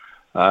special.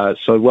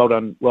 So well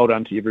done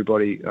to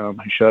everybody who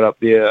showed up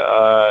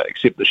there,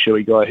 except the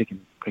shoey guy. He can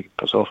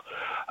piss off.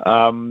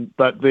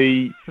 But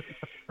the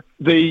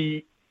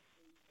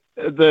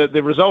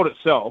result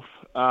itself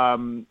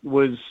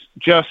was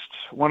just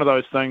one of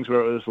those things where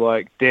it was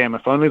like, damn,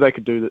 if only they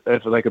could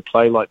if they could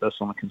play like this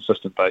on a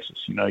consistent basis.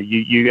 You know,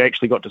 you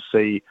actually got to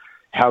see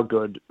how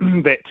good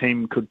that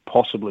team could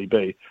possibly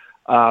be.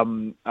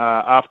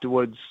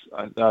 Afterwards,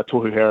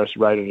 Tohu Harris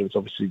rated it as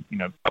obviously,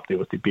 up there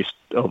with the best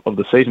of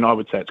the season. I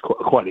would say it's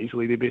quite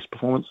easily their best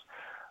performance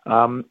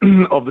of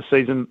the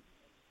season.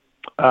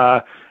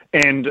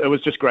 And it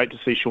was just great to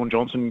see Sean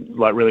Johnson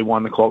really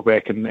wind the clock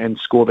back and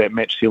score that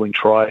match-sealing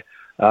try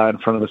in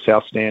front of the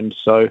South Stand.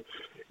 So,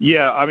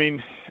 yeah, I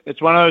mean,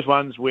 it's one of those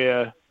ones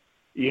where,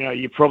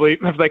 you probably,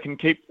 if they can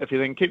keep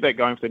that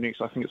going for the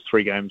next, I think it's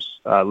 3 games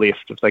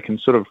left, if they can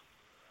sort of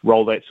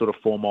roll that sort of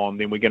form on,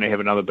 then we're going to have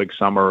another big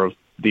summer of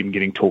them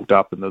getting talked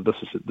up, and this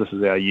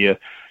is our year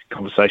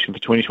conversation for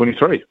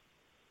 2023.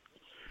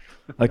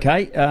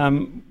 Okay,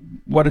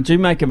 what did you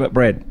make of it,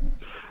 Brad?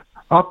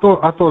 I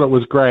thought it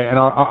was great, and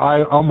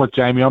I'm with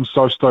Jamie. I'm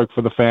so stoked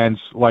for the fans.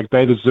 Like,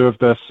 they deserve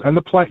this, and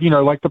the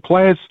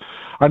players.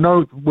 I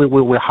know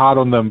we're hard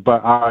on them,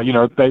 but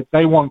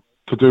they want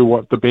to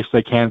do the best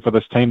they can for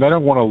this team. They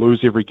don't want to lose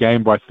every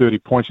game by 30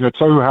 points.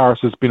 Tohu Harris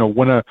has been a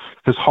winner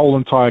his whole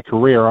entire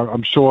career.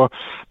 I'm sure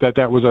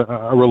that was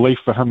a relief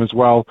for him as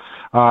well.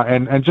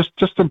 And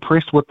just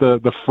impressed with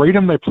the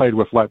freedom they played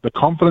with, like the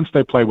confidence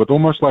they played with,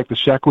 almost like the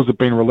shackles have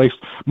been released,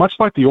 much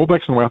like the All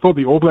Blacks in a way. I thought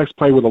the All Blacks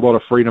played with a lot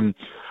of freedom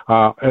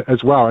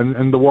as well.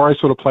 And the Warriors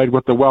sort of played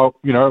with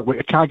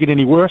it can't get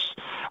any worse.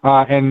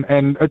 And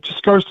it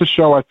just goes to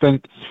show, I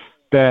think,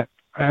 that,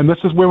 and this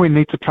is where we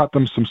need to cut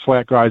them some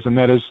slack, guys, and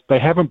that is they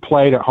haven't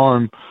played at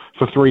home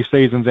for 3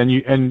 seasons. And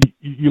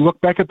you look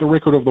back at the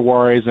record of the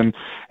Warriors, and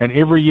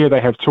every year they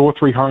have 2 or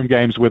 3 home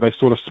games where they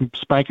sort of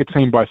spank a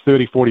team by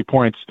 30, 40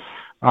 points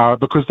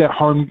because that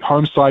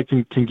home side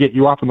can get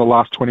you up in the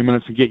last 20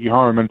 minutes and get you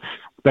home. And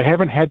they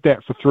haven't had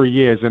that for 3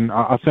 years. And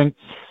I think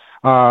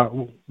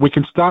we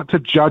can start to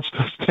judge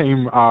this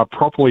team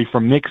properly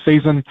from next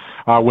season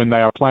when they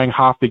are playing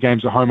half their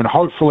games at home. And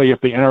hopefully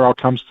if the NRL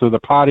comes to the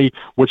party,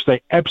 which they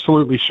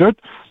absolutely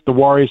should, the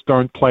Warriors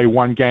don't play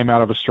 1 game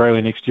out of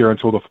Australia next year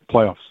until the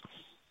playoffs.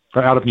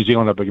 Out of New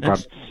Zealand, I beg your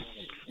pardon.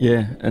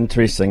 Yeah,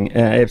 interesting.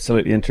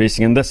 Absolutely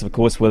interesting. And this, of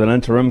course, with an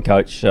interim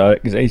coach,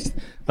 because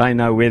they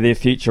know where their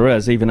future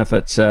is, even if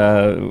it's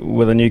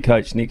with a new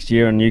coach next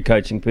year and new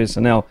coaching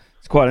personnel.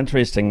 It's quite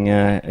interesting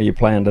you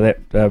play under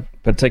that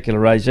particular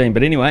regime.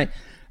 But anyway,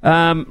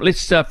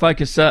 let's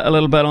focus a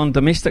little bit on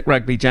domestic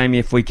rugby, Jamie,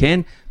 if we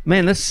can.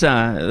 Man, this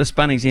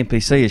Bunnings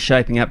NPC is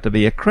shaping up to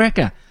be a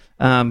cracker.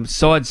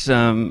 Sides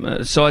are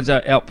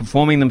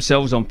outperforming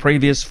themselves on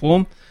previous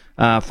form.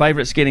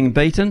 Favourites getting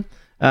beaten.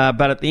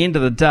 But at the end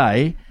of the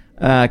day,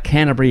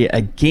 Canterbury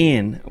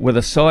again, with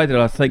a side that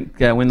I think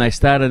when they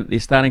started their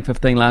starting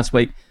 15 last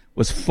week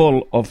was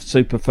full of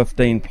Super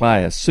 15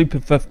 players, Super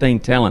 15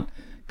 talent.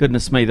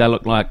 Goodness me, they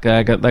look like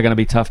they're going to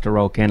be tough to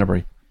roll,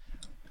 Canterbury.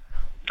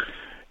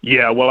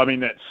 Yeah, well, I mean,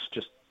 that's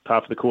just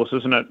par for the course,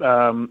 isn't it?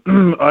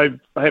 I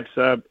have to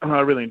say, I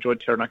really enjoyed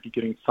Taranaki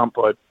getting thumped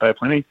by Bay of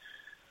Plenty.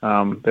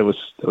 That was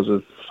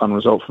a fun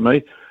result for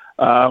me.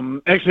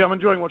 Actually, I'm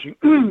enjoying watching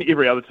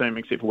every other team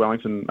except for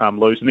Wellington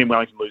lose, and then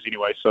Wellington lose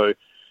anyway. So,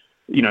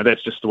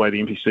 that's just the way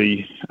the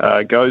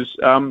NPC goes.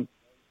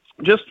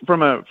 Just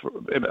from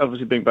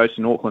obviously being based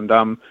in Auckland,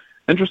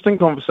 interesting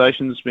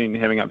conversations been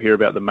having up here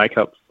about the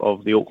makeup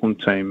of the Auckland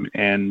team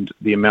and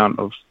the amount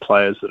of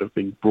players that have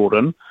been brought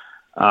in.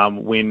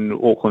 When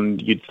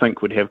Auckland, you'd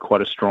think, would have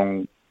quite a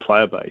strong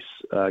player base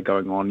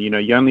going on.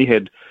 You only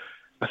had,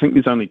 I think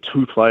there's only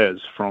 2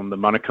 players from the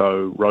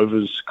Manukau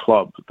Rovers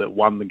club that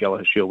won the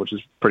Gallagher Shield, which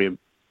is pretty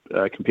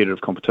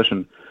competitive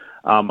competition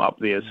up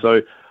there.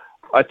 So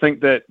I think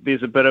that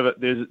there's a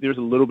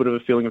little bit of a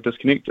feeling of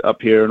disconnect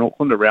up here in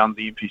Auckland around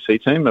the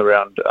NPC team,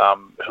 around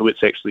who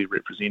it's actually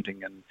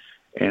representing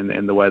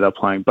and the way they're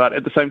playing. But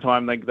at the same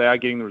time, they are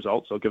getting the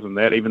results. I'll give them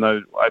that, even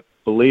though I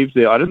believe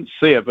I didn't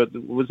see it, but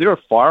was there a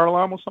fire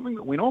alarm or something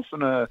that went off in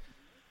the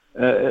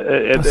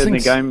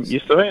game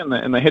yesterday,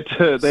 and they had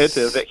to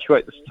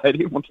evacuate the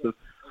stadium once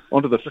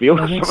onto the field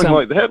I or think something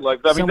like that.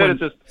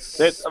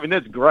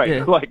 That's great.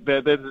 Yeah. Like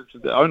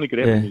that only could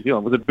happen in New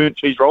Zealand with a burnt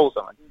cheese roll or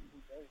something.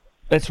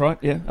 That's right,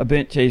 yeah, a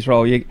burnt cheese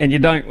roll. And you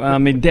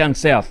don't, down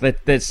south,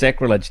 that's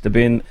sacrilege to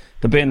burn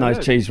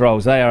those cheese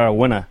rolls. They are a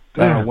winner.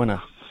 They're a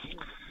winner.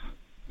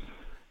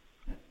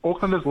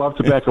 Aucklanders love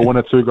to back a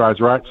winner too, guys,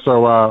 right?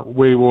 So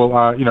we will,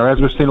 as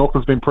we've seen,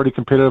 Auckland's been pretty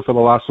competitive for the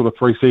last sort of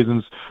 3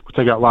 seasons. We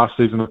take out last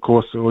season, of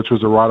course, which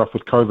was a write-off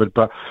with COVID.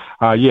 But,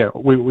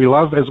 we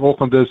love, as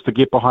Aucklanders, to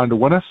get behind a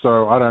winner.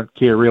 So I don't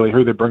care really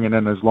who they're bringing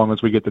in as long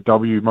as we get the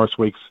W most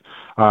weeks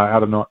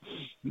out of not.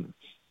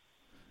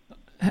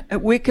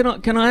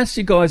 Can I ask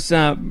you guys,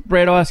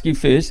 Brad, I'll ask you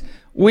first,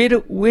 where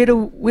do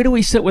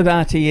we sit with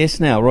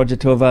RTS now, Roger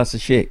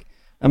Tuivasa-Sheck?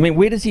 I mean,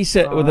 where does he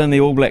sit within the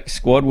All Blacks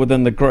squad,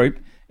 within the group?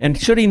 And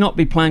should he not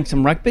be playing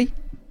some rugby?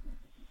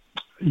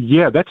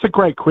 Yeah, that's a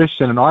great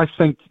question, and I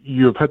think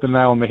you've hit the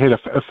nail on the head.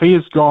 If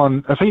he's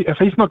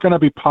not going to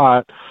be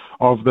part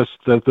of this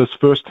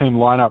first team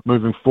lineup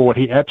moving forward,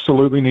 he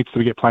absolutely needs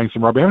to get playing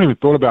some rugby. I haven't even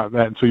thought about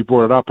that until you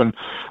brought it up. And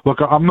look,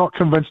 I'm not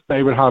convinced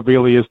David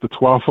Havili is the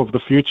 12th of the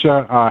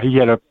future. He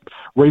had a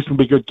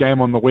reasonably good game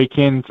on the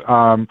weekend.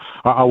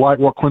 I like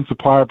what Quinn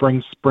Tupaea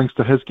brings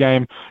to his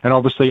game, and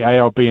obviously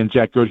ALB and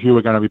Jack Goodhue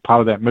are going to be part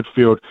of that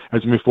midfield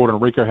as we move forward.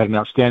 And Rico had an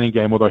outstanding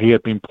game, although he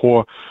had been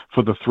poor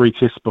for the 3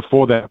 tests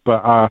before that.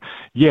 But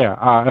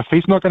if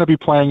he's not going to be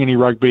playing any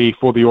rugby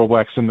for the All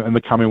Blacks in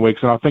the coming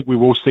weeks, and I think we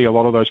will see a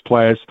lot of those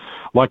players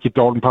like your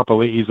Dalton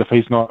Papali'is if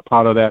he's not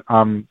part of that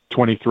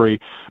 23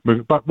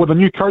 movement. But with a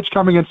new coach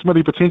coming in,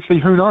 Smithy, potentially,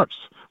 who knows?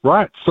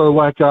 Right, so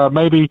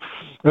maybe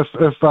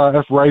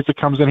if Razor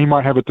comes in, he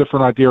might have a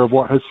different idea of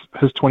what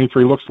his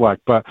 23 looks like.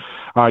 But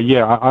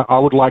I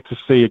would like to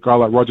see a guy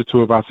like Roger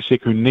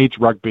Tuivasa-Sheck who needs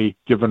rugby,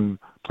 given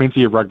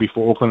plenty of rugby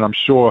for Auckland. I'm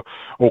sure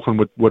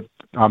Auckland would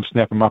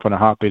snap him up in a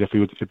heartbeat if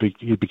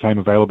he became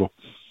available.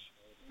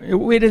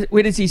 Where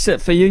does he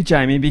sit for you,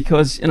 Jamie?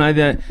 Because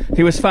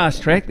he was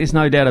fast tracked. There's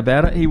no doubt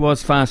about it. He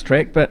was fast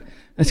tracked, but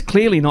it's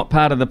clearly not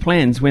part of the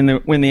plans when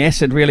the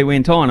acid really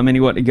went on. I mean,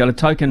 he got a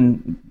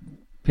token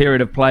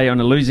period of play on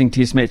a losing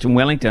test match in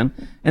Wellington,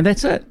 and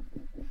that's it.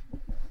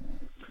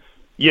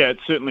 Yeah, it's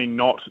certainly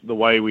not the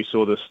way we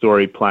saw this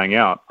story playing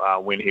out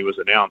when he was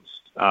announced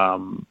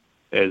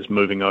as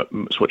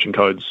switching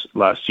codes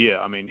last year.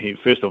 I mean, he's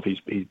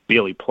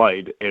barely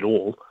played at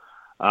all,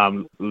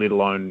 let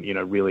alone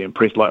really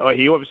impressed.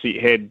 He obviously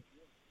had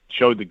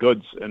showed the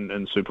goods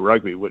in Super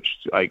Rugby,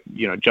 which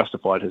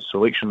justified his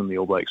selection in the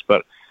All Blacks.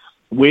 But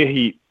where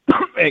he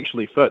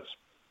actually fits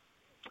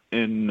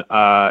in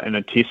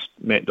a test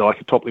match, like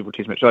a top level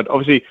test match. So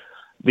obviously,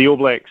 the All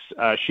Blacks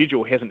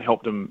schedule hasn't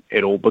helped him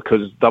at all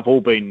because they've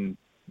all been,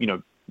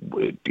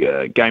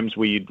 games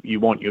where you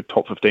want your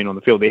top 15 on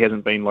the field. There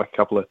hasn't been like a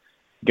couple of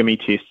gimme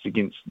tests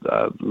against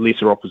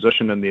lesser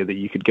opposition in there that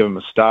you could give him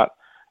a start.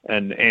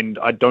 And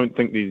I don't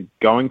think there's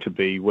going to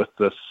be with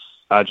this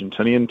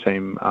Argentinian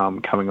team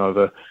coming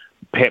over.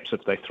 Perhaps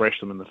if they thrash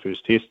them in the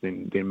first test,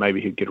 then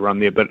maybe he'd get a run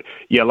there. But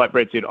yeah, like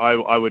Brad said,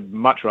 I would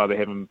much rather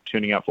have him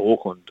turning out for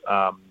Auckland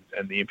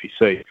in the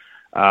NPC,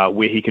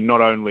 where he can not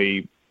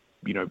only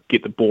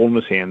get the ball in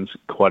his hands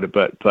quite a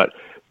bit, but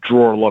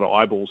draw a lot of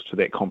eyeballs to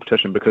that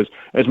competition. Because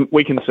as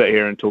we can sit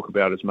here and talk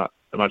about as much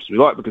as we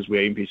like, because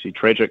we're NPC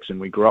tragics and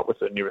we grew up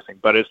with it and everything,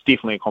 but it's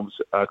definitely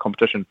a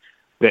competition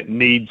that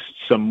needs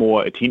some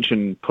more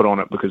attention put on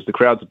it because the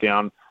crowds are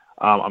down.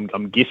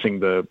 I'm guessing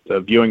the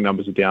viewing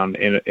numbers are down,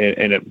 and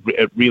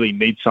it really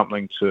needs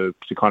something to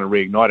kind of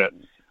reignite it,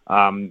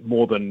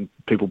 more than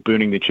people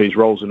burning their cheese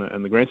rolls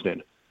in the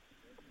grandstand.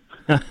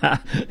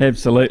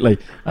 Absolutely.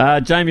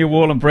 Jamie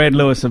Wall and Brad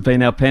Lewis have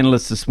been our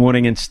panellists this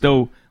morning, and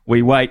still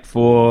we wait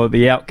for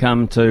the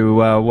outcome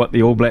to what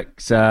the All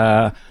Blacks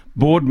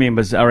board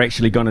members are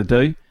actually going to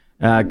do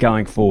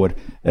going forward.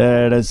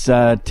 It is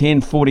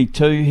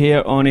 10:42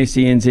 here on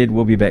SENZ.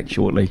 We'll be back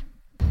shortly.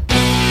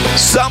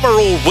 Summer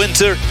or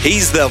winter,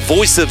 he's the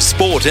voice of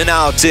sport in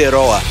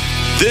Aotearoa.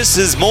 This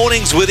is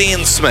Mornings with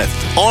Ian Smith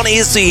on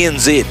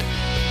SENZ.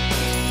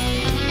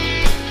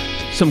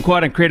 Some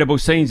quite incredible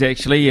scenes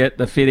actually at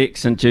the FedEx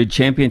St Jude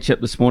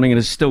Championship this morning. It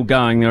is still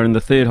going. They're in the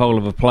third hole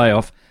of a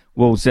playoff.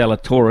 Will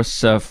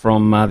Zalatoris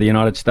from the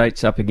United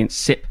States up against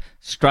Sepp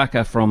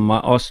Straka from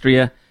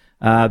Austria.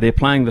 They're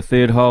playing the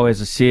third hole,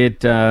 as I said.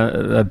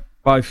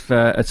 Both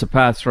it's a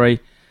par 3.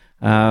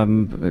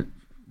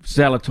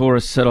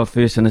 Zalatoris set off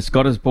first and has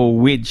got his ball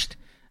wedged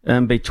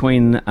in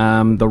between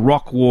the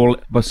rock wall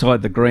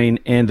beside the green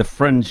and the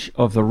fringe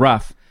of the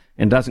rough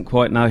and doesn't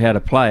quite know how to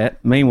play it.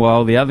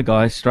 Meanwhile, the other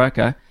guy,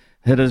 Straka,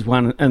 hit his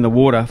one in the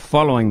water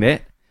following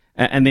that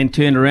and then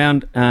turned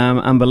around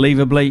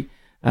unbelievably,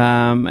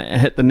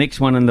 hit the next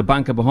one in the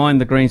bunker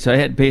behind the green. So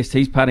at best,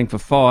 he's putting for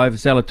 5.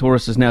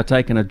 Zalatoris has now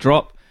taken a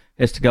drop,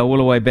 has to go all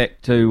the way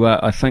back to,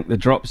 I think, the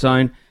drop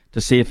zone to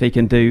see if he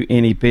can do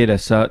any better.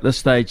 So at this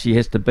stage, he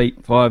has to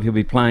beat 5. He'll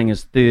be playing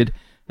his third.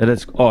 It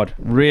is odd,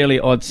 really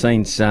odd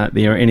scenes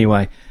there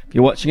anyway. If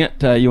you're watching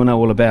it, you'll know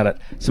all about it.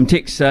 Some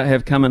texts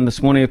have come in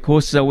this morning, of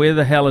course. So where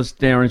the hell is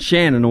Darren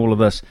Shan in all of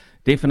this?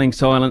 Deafening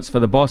silence for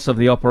the boss of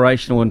the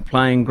operational and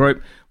playing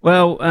group.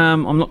 Well,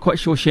 I'm not quite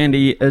sure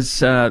Shandy is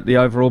the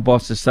overall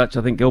boss as such.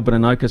 I think Gilbert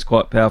Enoka's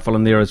quite powerful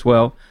in there as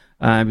well.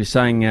 You're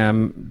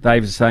saying,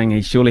 Dave is saying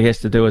he surely has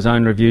to do his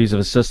own reviews of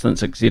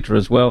assistants, etc.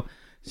 as well.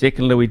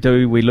 Secondly,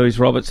 we lose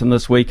Robertson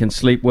this week and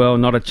sleep well.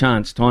 Not a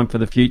chance. Time for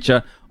the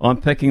future.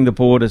 I'm picking the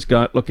board as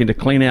looking to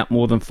clean out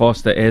more than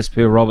Foster as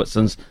per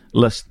Robertson's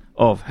list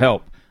of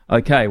help.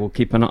 Okay, we'll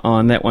keep an eye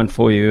on that one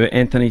for you.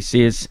 Anthony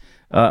says,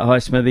 hi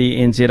Smithy,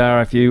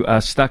 NZRFU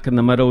are stuck in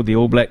the middle. The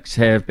All Blacks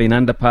have been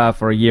under par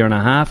for a year and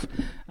a half.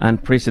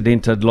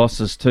 Unprecedented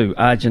losses too.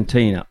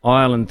 Argentina,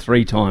 Ireland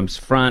 3 times,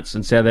 France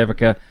and South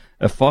Africa.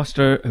 If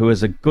Foster, who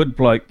is a good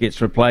bloke,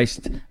 gets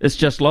replaced, it's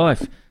just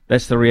life.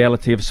 That's the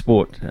reality of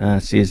sport,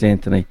 says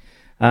Anthony.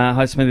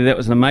 Hi Smithy, that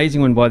was an amazing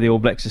one by the All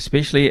Blacks,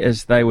 especially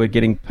as they were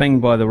getting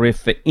pinged by the ref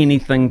for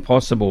anything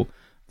possible.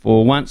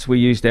 For once we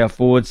used our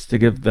forwards to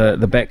give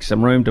the back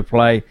some room to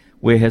play.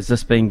 Where has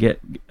this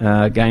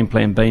game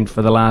plan been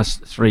for the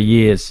last 3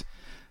 years?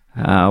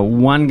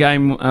 One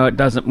game it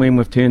doesn't win,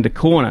 we've turned a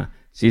corner,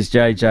 says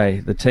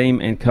JJ. The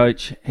team and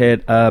coach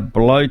had a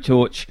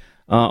blowtorch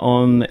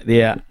on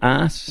their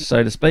arse,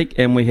 so to speak,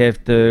 and we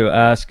have to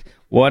ask,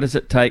 why does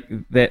it take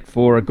that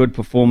for a good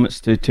performance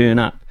to turn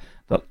up?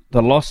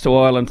 The loss to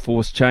Ireland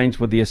forced change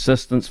with the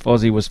assistants.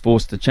 Fozzie was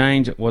forced to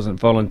change. It wasn't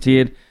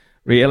volunteered.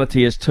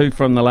 Reality is 2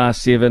 from the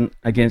last 7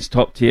 against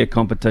top-tier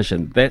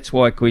competition. That's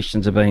why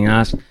questions are being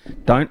asked.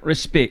 Don't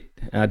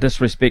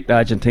disrespect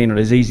Argentina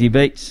as easy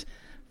beats.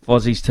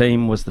 Fozzie's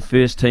team was the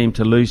first team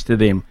to lose to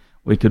them.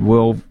 We could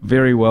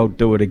very well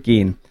do it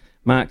again.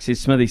 Mark says,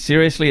 Smithy,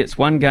 seriously, it's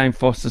one game.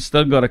 Foster's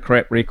still got a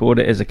crap record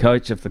as a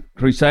coach. If the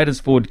Crusaders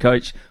forward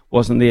coach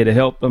wasn't there to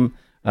help them,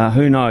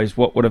 who knows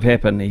what would have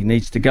happened. He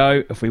needs to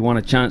go if we want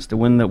a chance to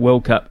win the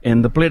World Cup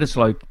and the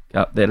Bledisloe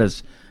Cup, that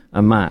is,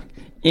 Mark.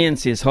 Ian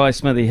says, hi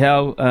Smithy,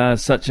 how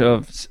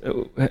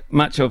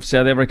much of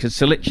South Africa's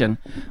selection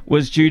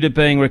was due to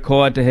being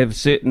required to have a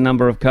certain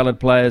number of coloured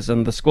players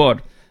in the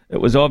squad?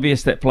 It was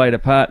obvious that played a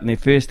part in their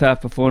first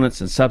half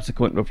performance and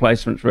subsequent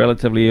replacements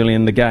relatively early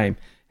in the game.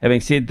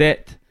 Having said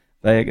that,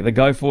 the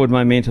go-forward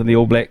momentum of the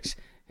All Blacks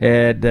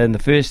had in the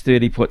first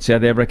 30 put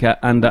South Africa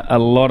under a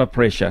lot of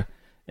pressure,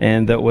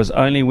 and it was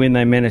only when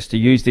they managed to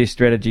use their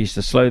strategies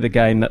to slow the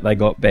game that they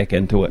got back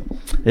into it.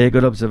 Yeah,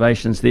 good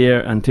observations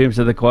there. In terms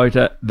of the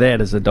quota, that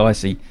is a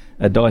dicey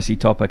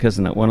topic,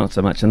 isn't it? Well, not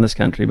so much in this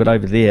country, but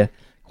over there,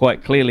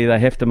 quite clearly they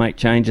have to make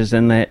changes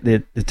in that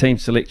the team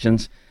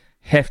selections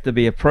have to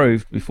be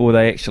approved before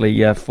they actually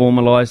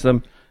formalise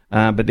them.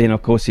 But then,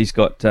 of course,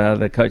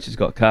 the coach has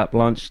got carte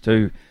blanche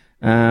to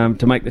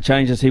make the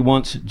changes he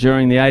wants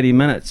during the 80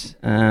 minutes.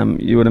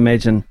 You would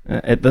imagine,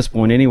 at this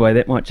point anyway,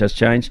 that might just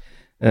change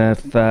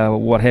if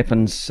what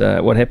happened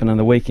in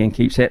the weekend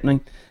keeps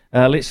happening.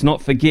 Let's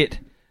not forget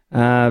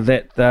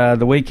that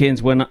the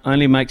weekend's win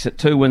only makes it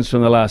 2 wins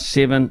from the last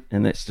 7,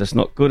 and that's just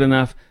not good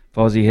enough.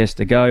 Fozzie has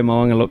to go.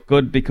 Mo'unga looked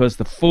good because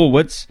the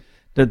forwards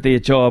did their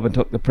job and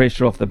took the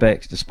pressure off the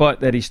backs. Despite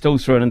that, he still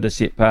threw an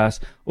intercept pass,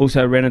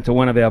 also ran into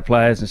one of our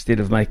players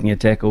instead of making a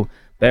tackle.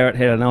 Barrett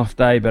had an off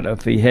day, but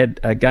if he had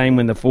a game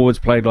when the forwards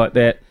played like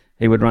that,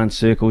 he would run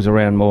circles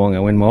around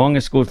Mo'unga. When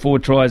Mo'unga scored 4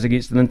 tries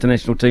against an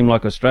international team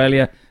like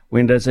Australia,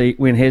 when has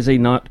he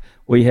not?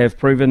 We have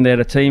proven that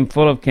a team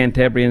full of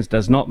Cantabrians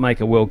does not make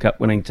a World Cup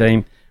winning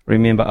team.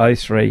 Remember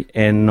 03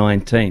 and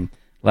 19.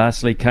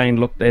 Lastly, Kane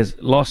looked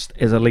lost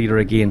as a leader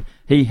again.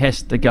 He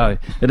has to go.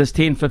 It is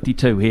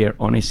 10:52 here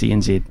on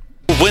SENZ.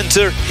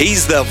 Winter,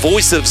 he's the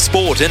voice of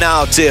sport in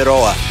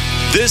Aotearoa.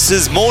 This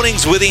is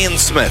Mornings with Ian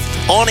Smith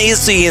on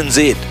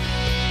SENZ.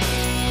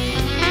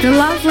 The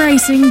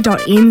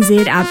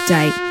loveracing.nz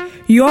update.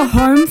 Your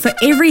home for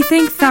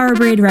everything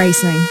thoroughbred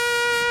racing.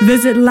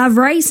 Visit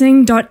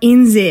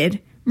loveracing.nz.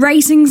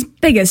 Racing's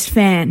biggest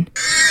fan.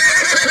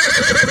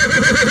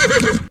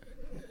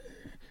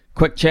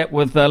 Quick chat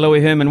with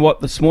Louis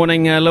Herman-Watt this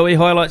morning. Louis,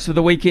 highlights of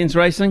the weekend's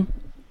racing?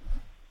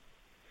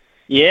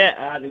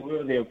 Yeah, there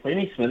were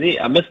plenty, Smithy.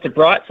 Mr.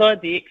 Brightside,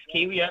 the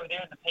ex-Kiwi over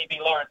there in the PB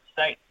Lawrence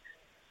State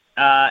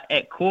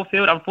at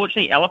Caulfield.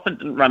 Unfortunately, Elephant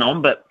didn't run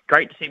on, but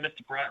great to see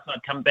Mr.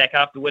 Brightside come back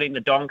after winning the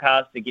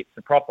Doncaster to get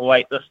the proper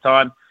weight this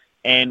time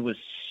and was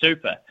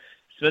super.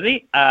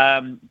 Smithy,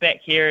 back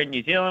here in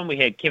New Zealand, we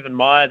had Kevin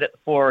Myers at the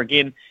 4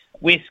 again.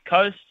 West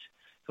Coast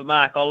for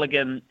Mark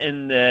Olligan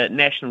in the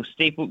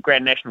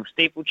Grand National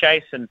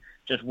Steeplechase, and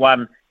just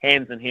won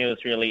hands and heels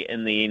really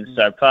in the end.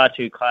 So far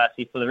too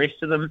classy for the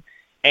rest of them.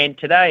 And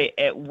today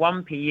at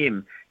 1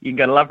 p.m, you can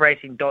go to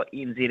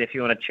loveracing.nz if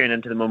you want to tune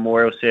into the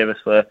memorial service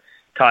for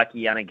Taiki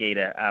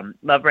Yanagita.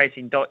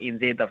 Loveracing.nz,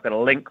 they've got a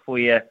link for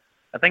you.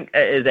 I think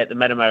it is at the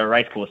Mitamota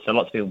Racecourse, so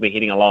lots of people will be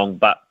heading along.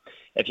 But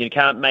if you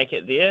can't make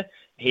it there,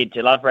 head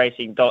to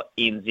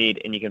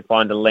loveracing.nz and you can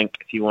find a link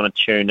if you want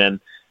to tune in.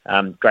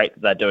 Great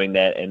that they're doing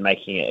that and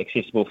making it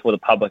accessible for the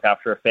public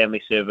after a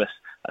family service,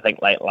 I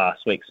think, late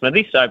last week,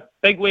 Smithy. So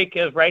big week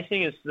of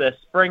racing as the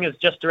spring is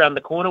just around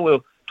the corner.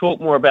 We'll talk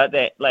more about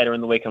that later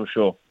in the week, I'm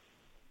sure.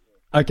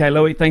 Okay,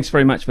 Louis, thanks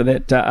very much for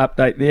that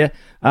update there.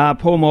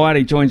 Paul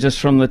Moati joins us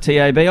from the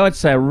TAB. I'd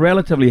say a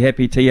relatively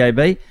happy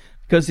TAB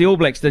because the All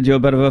Blacks did you a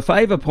bit of a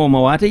favour, Paul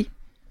Moati.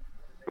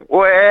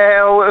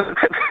 Well,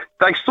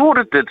 they sort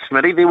of did,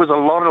 Smitty. There was a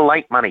lot of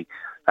late money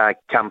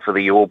come for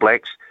the All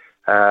Blacks.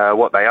 They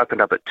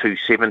opened up at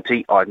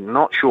 270. I'm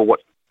not sure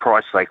what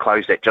price they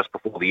closed at just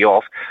before the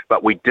off,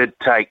 but we did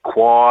take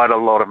quite a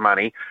lot of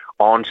money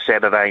on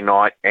Saturday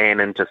night and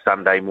into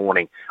Sunday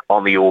morning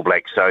on the All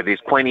Blacks. So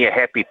there's plenty of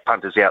happy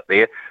punters out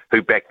there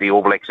who backed the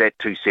All Blacks at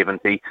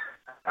 270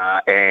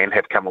 and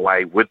have come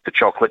away with the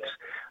chocolates.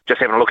 Just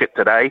having a look at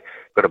today,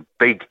 got a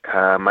big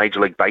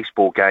Major League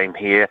Baseball game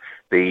here.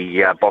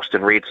 The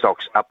Boston Red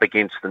Sox up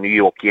against the New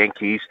York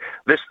Yankees.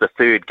 This is the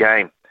third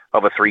game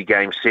of a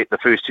 3-game set. The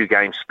first 2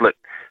 games split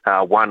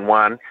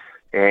 1-1.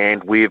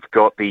 And we've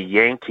got the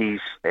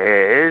Yankees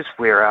as,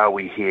 where are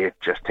we here?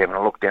 Just having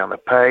a look down the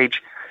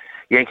page.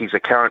 Yankees are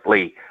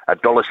currently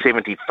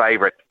 $1.70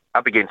 favourite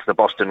up against the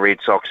Boston Red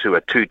Sox, who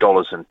are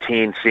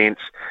 $2.10.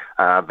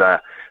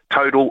 The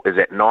total is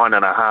at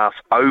 9.5,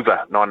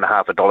 over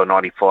 9.5,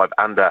 $1.95,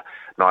 under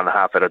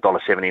 9.5 at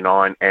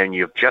 $1.79. And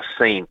you've just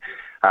seen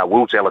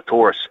Will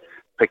Zalatoris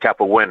pick up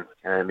a win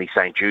in the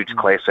St. Jude's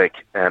Classic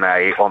and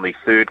on the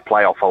third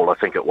playoff hole, I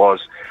think it was,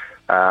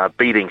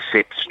 beating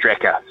Sepp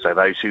Straka. So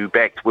those who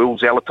backed Will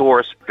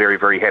Zalatoris, very,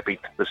 very happy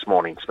this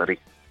morning, Smitty.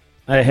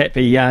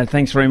 Happy.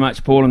 Thanks very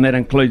much, Paul. And that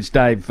includes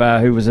Dave,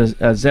 who was a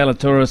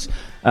Zalatoris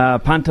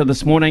punter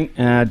this morning.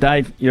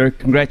 Dave,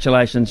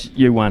 congratulations,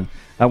 you won.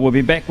 We'll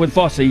be back with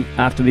Vossi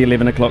after the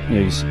 11 o'clock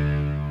news.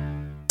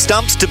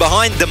 Stumps to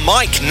behind the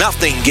mic,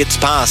 nothing gets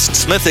past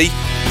Smithy.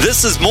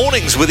 This is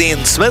Mornings with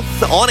Ian Smith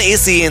on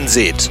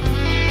SENZ.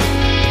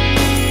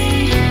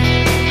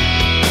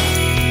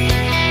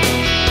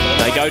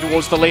 They go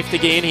towards the left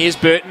again. Here's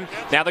Burton.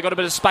 Now they've got a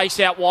bit of space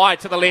out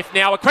wide to the left.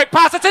 Now a quick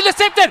pass. It's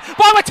intercepted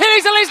by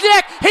Martinez and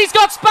Lesniak. He's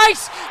got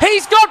space.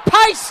 He's got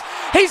pace.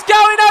 He's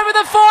going over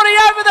the 40,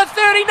 over the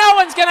 30. No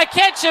one's going to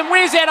catch him.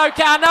 Where's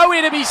Adokar?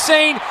 Nowhere to be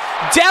seen.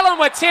 Dallin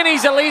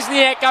Martinez and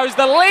Lesniak goes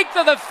the length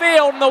of the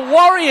field, and the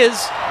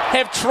Warriors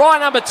have try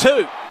number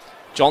 2.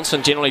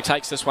 Johnson generally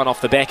takes this one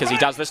off the back as he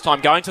does this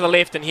time, going to the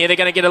left, and here they're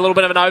going to get a little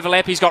bit of an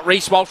overlap. He's got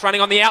Reece Walsh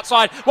running on the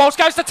outside. Walsh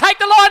goes to take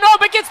the line on,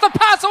 but gets the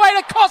pass away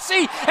to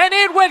Kossi, and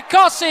Edward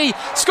Kossi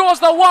scores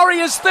the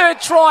Warriors'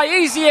 third try,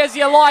 easy as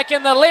you like,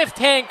 in the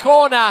left-hand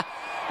corner.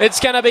 It's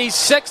going to be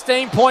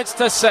 16 points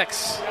to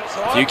 6.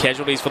 A few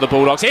casualties for the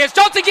Bulldogs. Here's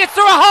Johnson, gets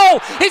through a hole.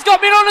 He's got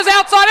men on his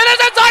outside, and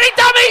it's inside, he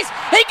dummies!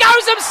 He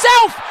goes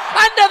himself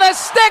under the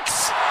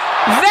sticks.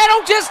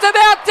 That'll just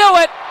about do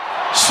it.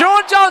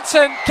 Sean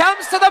Johnson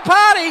comes to the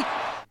party.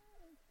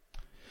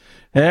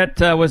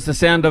 That was the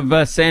sound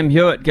of Sam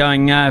Hewitt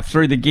going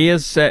through the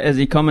gears as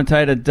he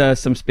commentated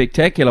some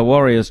spectacular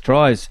Warriors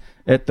tries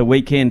at the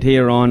weekend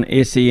here on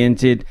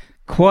SENZ.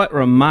 Quite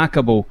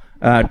remarkable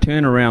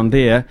turnaround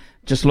there.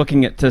 Just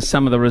looking at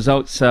some of the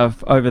results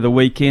over the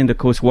weekend, of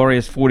course,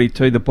 Warriors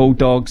 42, the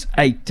Bulldogs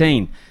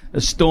 18,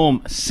 the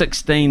Storm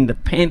 16, the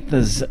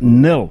Panthers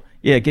 0.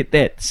 Yeah, get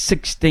that,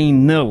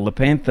 16-0, the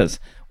Panthers.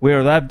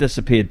 Where they've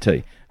disappeared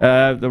to.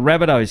 The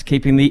Rabbitohs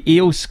keeping the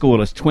Eels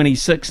scoreless,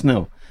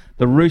 26-0.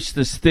 The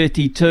Roosters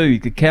 32,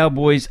 the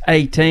Cowboys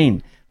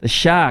 18, the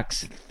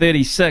Sharks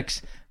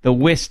 36, the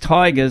West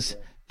Tigers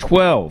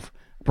 12,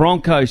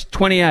 Broncos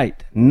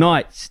 28,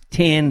 Knights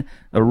 10,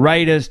 the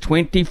Raiders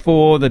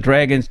 24, the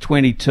Dragons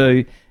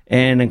 22,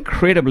 and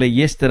incredibly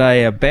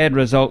yesterday a bad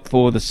result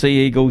for the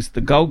Sea Eagles,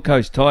 the Gold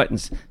Coast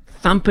Titans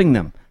thumping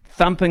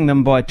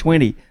them by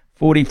 20,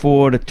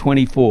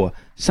 44-24.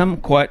 Some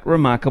quite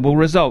remarkable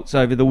results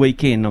over the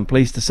weekend. I'm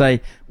pleased to say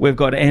we've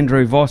got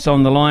Andrew Voss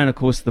on the line, of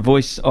course, the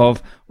voice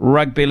of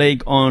rugby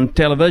league on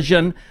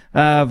television.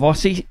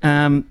 Vossi,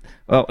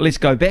 well, let's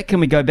go back. Can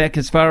we go back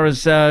as far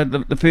as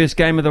the first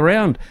game of the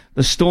round?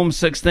 The Storm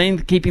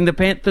 16, keeping the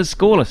Panthers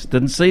scoreless.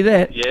 Didn't see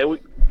that. Yeah,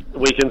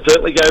 we can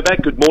certainly go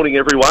back. Good morning,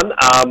 everyone.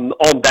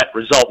 On that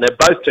result, now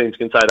both teams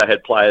can say they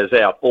had players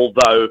out,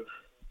 although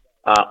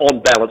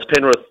on balance,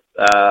 Penrith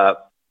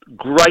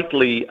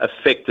greatly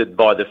affected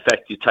by the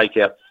fact you take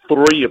out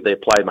 3 of their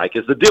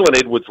playmakers. The Dylan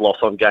Edwards loss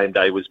on game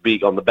day was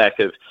big on the back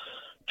of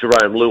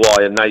Jerome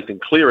Luai and Nathan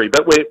Cleary.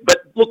 But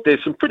look,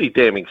 there's some pretty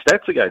damning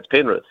stats against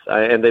Penrith,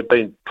 and they've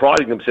been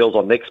priding themselves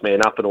on next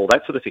man up and all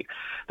that sort of thing.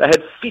 They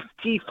had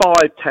 55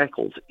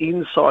 tackles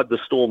inside the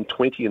Storm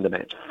 20 in the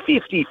match.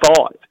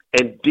 55,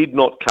 and did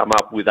not come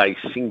up with a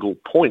single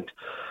point.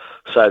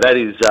 So that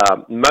is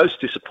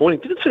most disappointing.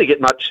 Didn't seem to get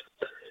much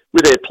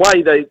with their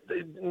play. They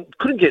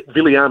couldn't get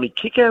Viliami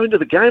Kikau into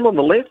the game on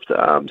the left,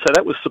 so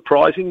that was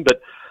surprising.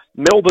 But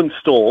Melbourne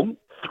Storm,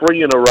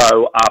 3 in a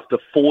row after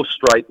 4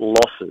 straight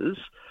losses.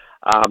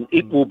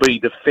 It will be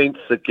defence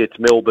that gets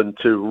Melbourne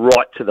to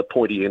right to the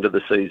pointy end of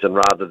the season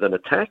rather than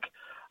attack,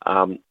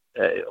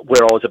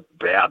 where I was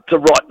about to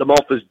write them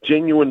off as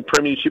genuine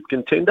premiership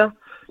contender.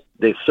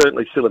 They're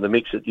certainly still in the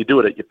mix. You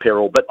do it at your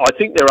peril. But I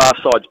think there are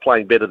sides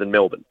playing better than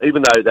Melbourne,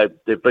 even though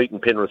they've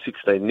beaten Penrith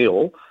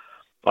 16-0.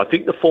 I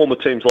think the former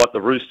teams like the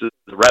Roosters,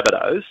 the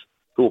Rabbitohs,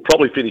 who will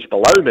probably finish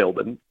below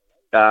Melbourne,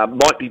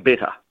 might be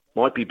better.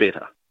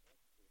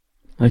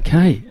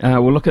 Okay,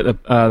 we'll look at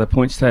the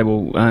points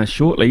table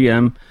shortly.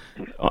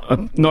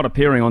 Not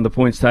appearing on the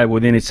points table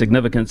with any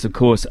significance, of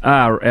course,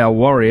 are our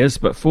Warriors,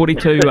 but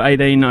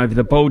 42-18 over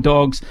the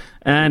Bulldogs,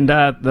 and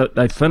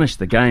they finished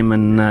the game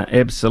in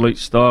absolute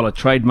style, a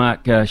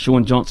trademark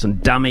Sean Johnson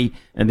dummy,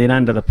 and then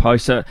under the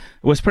post. So it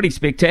was pretty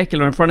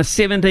spectacular in front of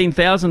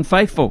 17,000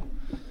 faithful.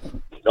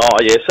 Oh,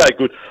 yeah, so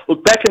good.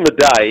 Look, back in the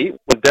day,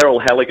 when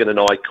Daryl Halligan and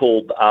I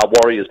called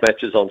Warriors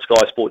matches on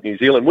Sky Sport New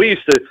Zealand, we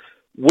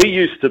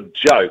used to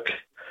joke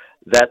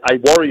that a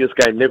Warriors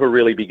game never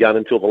really began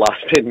until the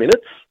last 10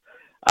 minutes.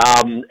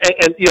 And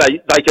you know,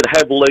 they could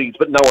have leads,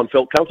 but no one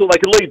felt comfortable. They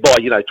could lead by,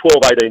 12,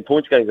 18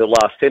 points going to the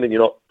last 10 and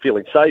you're not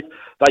feeling safe.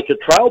 They could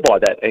trail by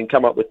that and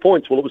come up with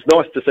points. Well, it was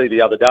nice to see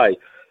the other day.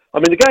 I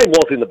mean, the game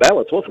was in the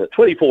balance, wasn't it?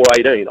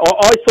 24-18.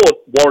 I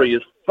thought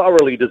Warriors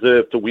thoroughly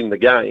deserved to win the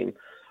game,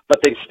 but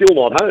they're still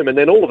not home. And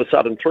then all of a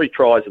sudden, 3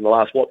 tries in the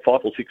last, 5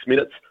 or 6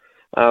 minutes,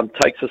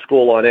 takes the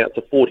scoreline out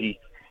to 40.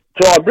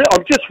 So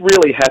I'm just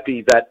really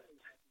happy that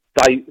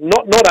they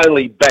not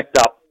only backed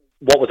up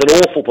what was an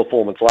awful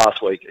performance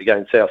last week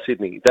against South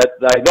Sydney, that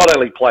they not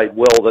only played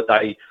well, that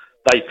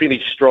they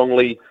finished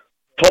strongly,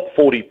 top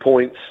 40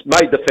 points,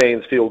 made the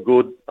fans feel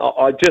good.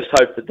 I just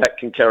hope that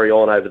can carry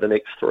on over the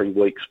next 3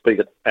 weeks, be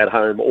it at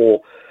home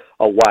or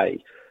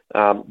away,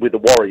 with the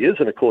Warriors.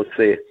 And, of course,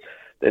 their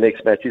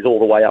next match is all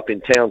the way up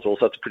in Townsville,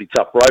 so it's a pretty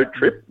tough road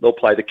trip. They'll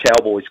play the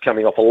Cowboys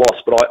coming off a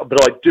loss,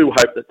 but I do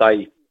hope that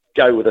they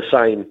go with the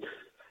same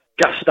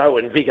gusto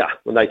and vigour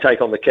when they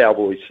take on the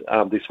Cowboys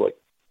this week.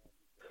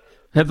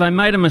 Have they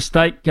made a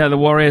mistake, the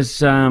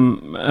Warriors,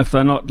 if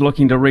they're not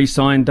looking to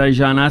re-sign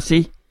Dejan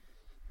Arce?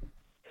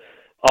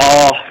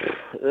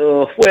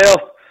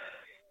 Well,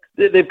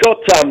 they've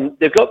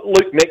got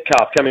Luke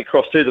Metcalf coming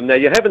across to them. Now,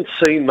 you haven't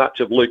seen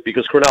much of Luke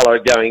because Cronulla are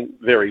going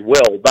very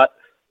well, but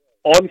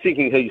I'm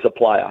thinking he's a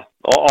player.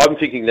 I'm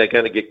thinking they're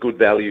going to get good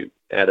value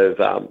out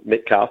of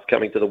Metcalf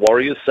coming to the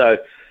Warriors. So,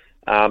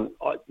 I'd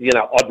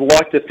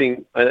like to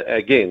think,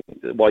 again,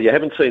 while you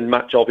haven't seen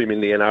much of him in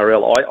the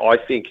NRL, I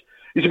think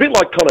he's a bit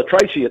like Connor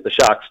Tracy at the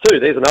Sharks too.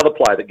 There's another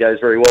player that goes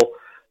very well,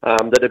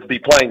 that would be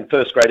playing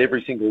first grade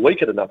every single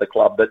week at another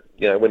club. But,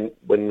 when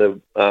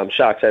the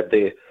Sharks have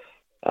their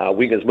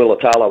wingers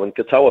Mulatalo and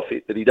Katoa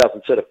fit, that he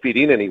doesn't sort of fit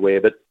in anywhere.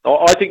 But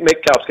I think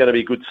Metcalf's going to be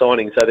a good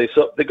signing. So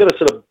they've got to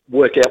sort of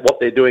work out what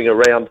they're doing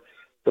around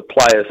the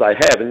players they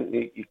have.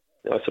 And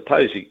I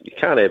suppose you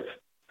can't go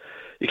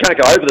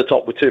over the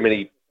top with too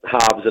many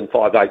halves and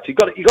 5/8. You've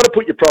got to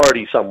put your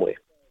priorities somewhere.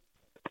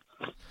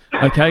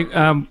 Okay,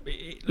 can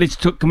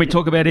we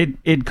talk about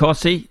Ed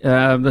Cossey,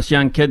 this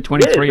young kid,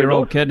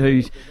 23-year-old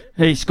kid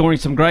he's scoring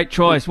some great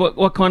tries.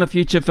 What kind of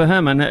future for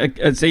him? And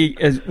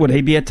would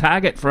he be a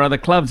target for other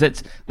clubs?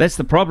 That's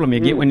the problem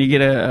you get when you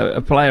get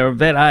a player of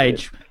that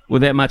age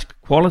with that much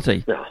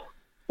quality. No.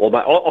 Well,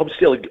 mate,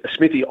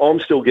 I'm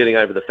still getting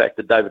over the fact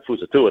that David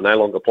Fusatua no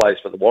longer plays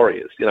for the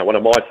Warriors. One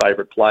of my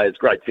favourite players,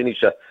 great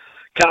finisher.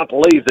 Can't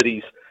believe that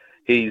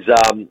he's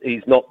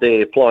not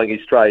there plying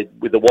his trade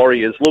with the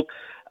Warriors. Look,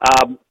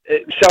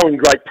 showing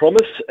great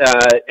promise,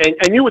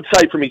 and you would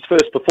say from his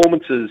first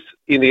performances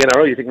in the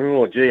NRL, you think,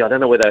 oh gee, I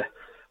don't know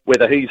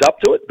whether he's up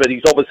to it, but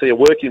he's obviously a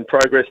work in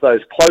progress.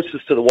 Those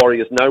closest to the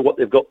Warriors know what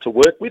they've got to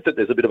work with, that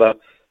there's a bit of a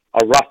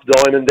rough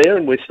diamond there,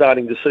 and we're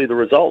starting to see the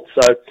results.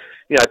 So,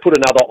 put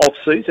another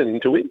off-season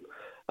into him,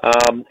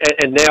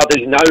 and now that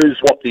he knows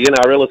what the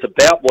NRL is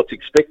about, what's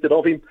expected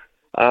of him,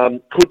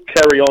 could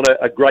carry on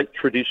a great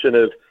tradition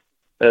of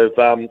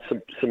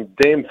some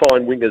damn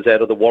fine wingers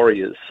out of the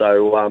Warriors.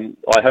 So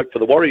I hope for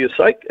the Warriors'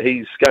 sake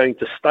he's going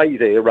to stay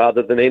there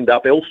rather than end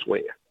up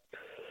elsewhere.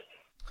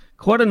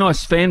 Quite a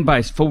nice fan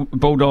base,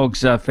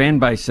 Bulldogs fan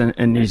base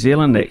in New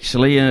Zealand,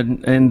 actually,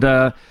 and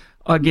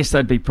I guess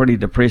they'd be pretty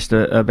depressed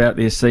about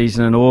their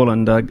season and all,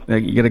 and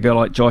you get a guy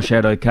like Josh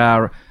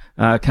Adokar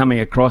coming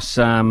across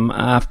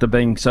after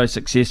being so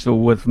successful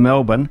with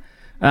Melbourne.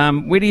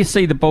 Where do you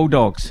see the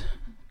Bulldogs?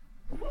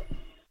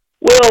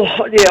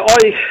 Well, yeah,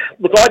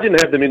 I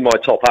didn't have them in my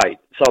top 8,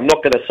 so I'm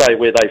not going to say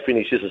where they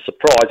finish as a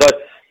surprise.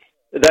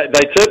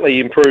 They certainly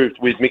improved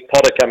with Mick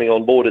Potter coming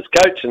on board as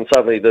coach, and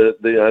suddenly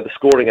the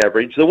scoring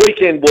average. The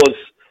weekend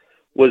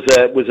was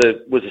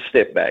a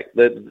step back.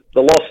 The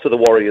loss to the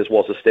Warriors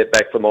was a step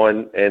back for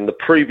mine, and the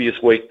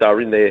previous week they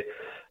were in there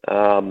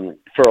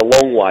for a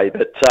long way.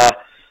 But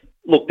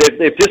look,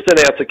 they've just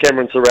announced that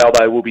Cameron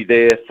Ciraldo will be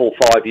there for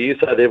 5 years,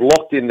 so they've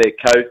locked in their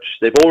coach.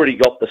 They've already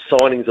got the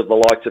signings of the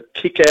likes of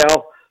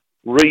Kikau,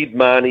 Reed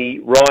Marnie,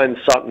 Ryan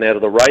Sutton out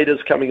of the Raiders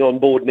coming on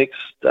board next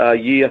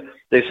year.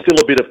 There's still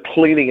a bit of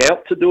cleaning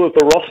out to do of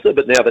the roster,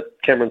 but now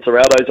that Cameron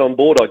Ciraldo's on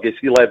board, I guess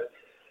he'll have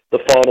the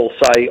final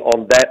say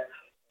on that.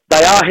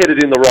 They are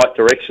headed in the right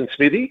direction,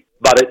 Smithy,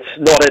 but it's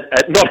not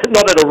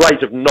at a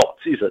rate of knots,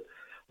 is it?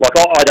 Like,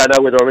 I don't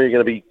know whether I'm even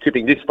going to be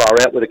tipping this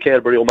far out whether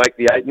Canterbury will make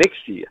the 8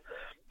 next year,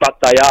 but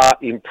they are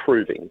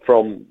improving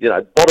from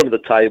bottom of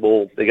the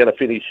table. They're going to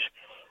finish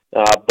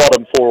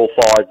bottom 4 or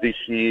 5 this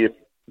year.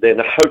 Then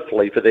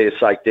hopefully, for their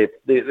sake, they're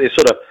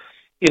sort of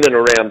in and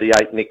around the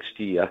 8 next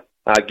year,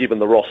 given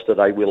the roster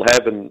they will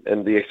have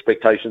and the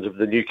expectations of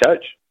the new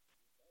coach.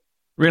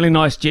 Really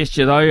nice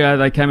gesture, though.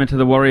 They came into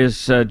the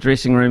Warriors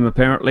dressing room,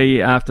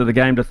 apparently, after the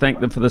game to thank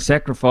them for the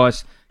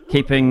sacrifice,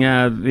 keeping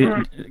on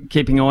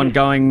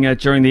going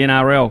during the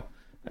NRL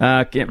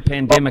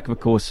pandemic, of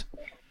course.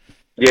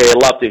 Yeah,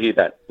 love to hear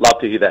that.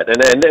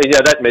 And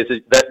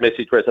that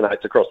message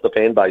resonates across the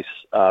fan base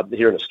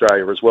here in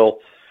Australia as well,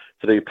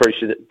 for the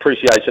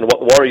appreciation of what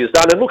the Warriors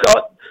done. And look,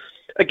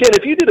 again,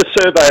 if you did a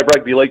survey of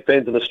rugby league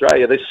fans in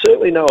Australia, there's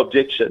certainly no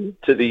objection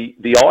to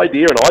the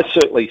idea, and I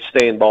certainly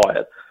stand by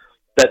it,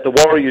 that the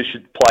Warriors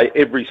should play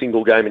every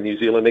single game in New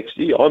Zealand next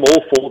year. I'm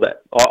all for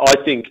that. I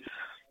think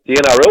the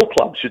NRL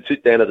club should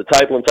sit down at the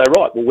table and say,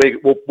 right,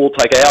 well, we'll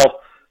take our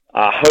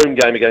home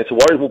game against the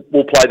Warriors.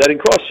 We'll play that in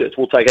Christchurch.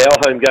 We'll take our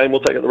home game. We'll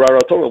take it to the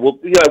Rarotonga. We'll,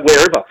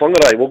 wherever,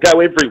 Whangarei. We'll go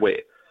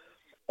everywhere.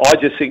 I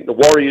just think the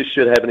Warriors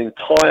should have an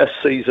entire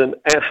season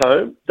at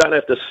home. Don't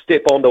have to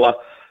step onto a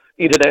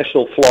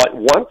international flight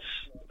once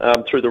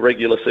through the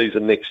regular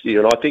season next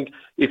year. And I think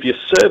if you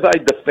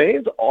surveyed the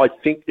fans, I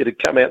think it'd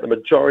come out the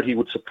majority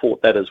would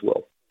support that as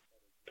well.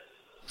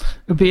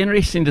 It'd be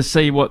interesting to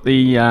see what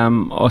the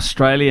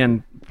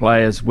Australian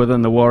players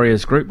within the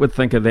Warriors group would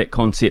think of that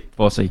concept,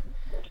 Fossey.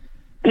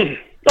 Well,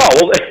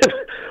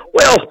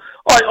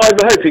 I'm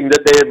hoping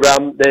that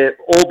they're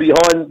all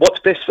behind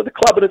what's best for the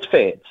club and its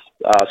fans.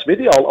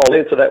 Smithy, I'll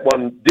answer that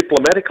one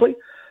diplomatically.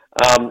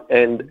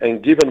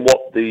 And given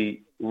what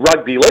the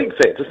rugby league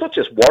fans, it's not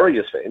just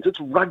Warriors fans, it's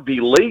rugby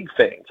league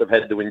fans have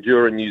had to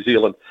endure in New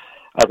Zealand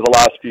over the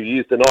last few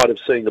years, the night of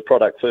seeing the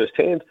product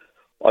firsthand.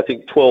 I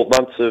think 12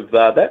 months of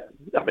that.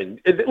 I mean,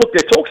 look,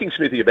 they're talking,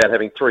 Smithy, about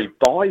having 3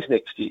 buys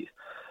next year.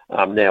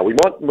 Now, we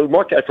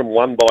might go from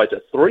 1 buy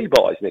to 3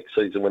 buys next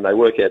season when they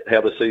work out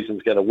how the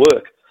season's going to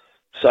work.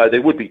 So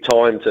there would be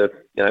time to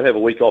have a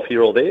week off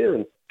here or there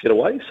and get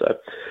away. So,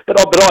 but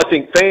I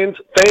think fans,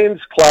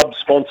 club,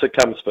 sponsor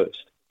comes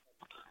first.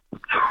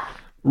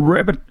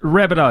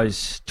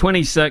 Rabbitohs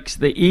 26.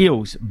 The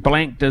Eels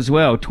blanked as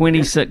well,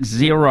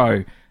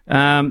 26-0.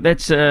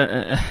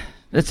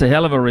 That's a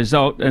hell of a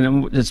result,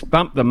 and it's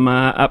bumped them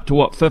up to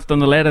 5th on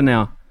the ladder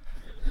now.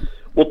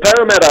 Well,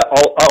 Parramatta,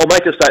 I'll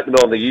make a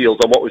statement on the Eels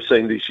on what we've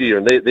seen this year,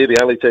 and they're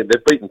the only team.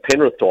 They've beaten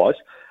Penrith twice.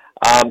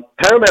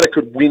 Parramatta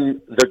could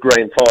win the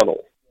grand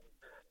final,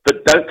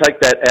 but don't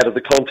take that out of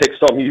the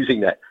context I'm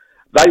using that.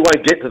 They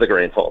won't get to the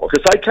grand final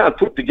because they can't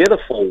put together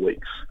 4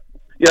 weeks.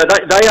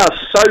 They are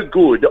so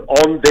good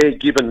on their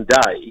given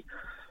day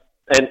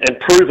and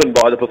proven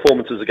by the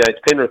performances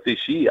against Penrith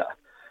this year,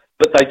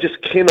 but they just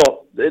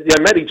cannot.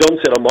 Matty John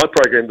said on my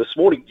program this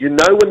morning, when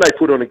they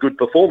put on a good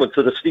performance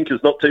that a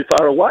stinker's not too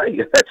far away.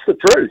 That's the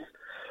truth.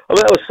 I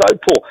mean, that was so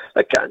poor.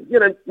 They can't,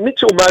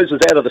 Mitchell Moses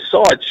out of the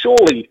side,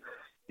 surely,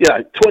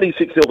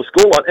 26-0 the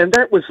scoreline, and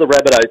that was the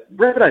Rabbitohs.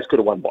 Rabbitohs could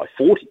have won by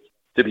 40,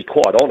 to be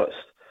quite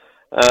honest.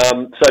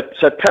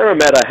 So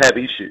Parramatta have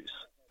issues,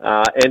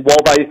 and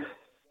while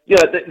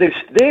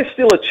there's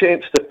still a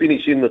chance to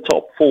finish in the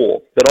top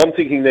 4, but I'm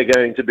thinking they're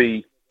going to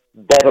be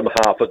bottom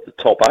half of the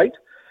top 8.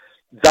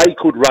 They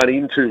could run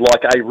into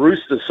like a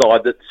Roosters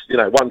side that's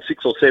won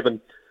 6 or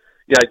 7,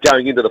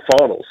 going into the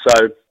finals.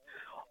 So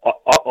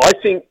I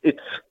think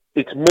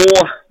it's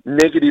more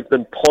negative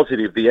than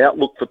positive, the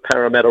outlook for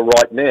Parramatta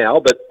right now.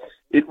 But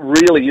it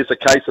really is a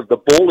case of the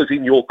ball is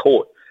in your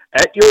court.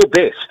 At your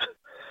best,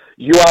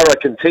 you are a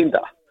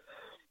contender.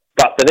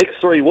 But the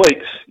next 3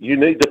 weeks, you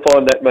need to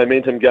find that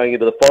momentum going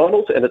into the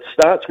finals, and it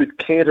starts with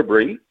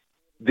Canterbury.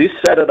 This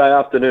Saturday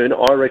afternoon,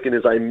 I reckon,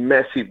 is a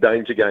massive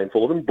danger game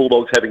for them,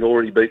 Bulldogs having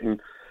already beaten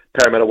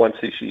Parramatta once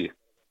this year.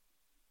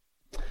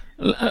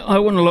 I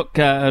want to look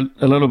a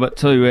little bit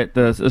too at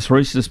this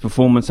Roosters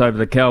performance over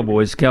the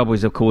Cowboys.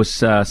 Cowboys, of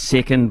course,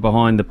 second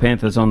behind the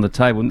Panthers on the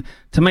table.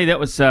 To me, that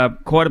was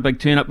quite a big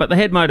turn-up, but they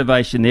had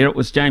motivation there. It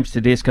was James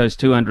Tedesco's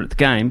 200th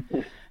game.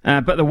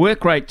 But the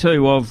work rate,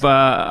 too, of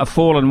a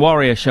fallen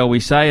warrior, shall we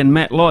say, and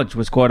Matt Lodge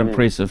was quite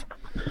impressive.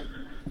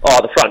 Oh,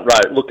 the front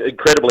row. Look,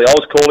 incredibly. I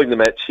was calling the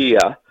match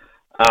here.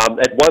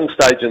 At one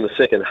stage in the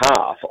second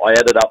half, I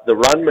added up the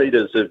run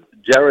meters of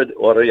Jared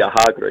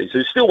Waerea-Hargreaves,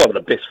 who's still one of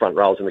the best front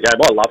rowers in the game.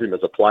 I love him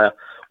as a player.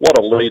 What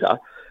a leader.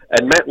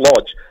 And Matt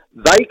Lodge.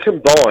 They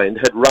combined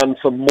had run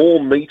for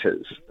more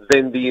meters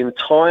than the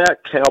entire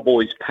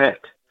Cowboys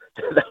pack.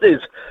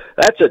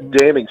 That's a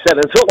damning stat.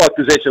 And it's not like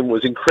possession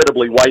was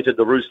incredibly weighted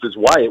the Roosters'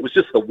 way. It was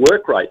just the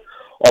work rate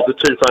of the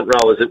 2 front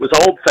rowers. It was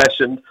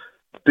old-fashioned,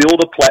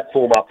 build a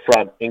platform up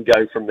front and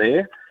go from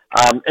there.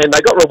 And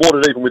they got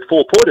rewarded even with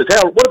 4-pointers.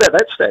 What about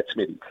that stat,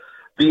 Smitty?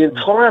 The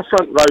entire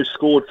front row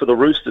scored for the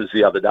Roosters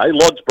the other day.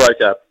 Lodge broke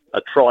a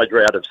try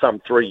drought of some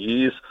 3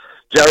 years.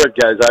 Jared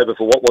goes over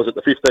for, what was it,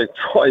 the 15th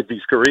try of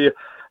his career.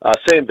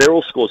 Sam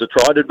Verrill scores a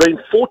try. It had been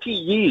 40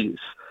 years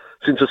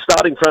since a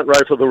starting front row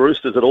for the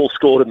Roosters had all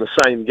scored in the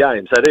same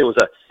game. So there was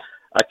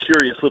a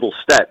curious little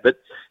stat. But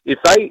if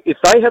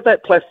they have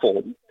that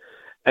platform,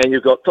 and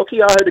you've got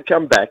Tokiaho to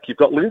come back, you've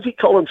got Lindsay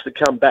Collins to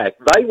come back,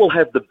 they will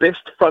have the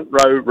best front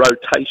row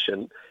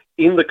rotation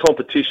in the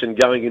competition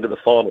going into the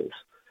finals.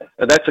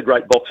 And that's a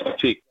great box to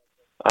tick.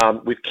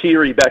 With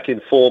Keary back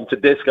in form,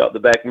 Tedesco at the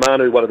back,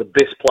 Manu, one of the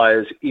best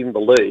players in the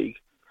league,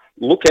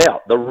 look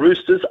out. The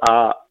Roosters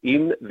are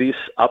in this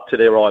up to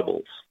their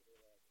eyeballs.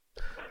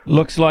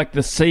 Looks like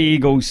the Sea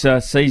Eagles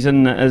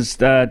season is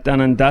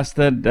done and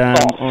dusted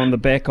on the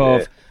back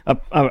of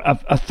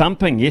a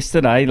thumping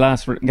yesterday,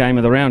 last game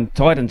of the round.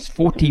 Titans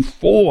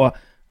 44,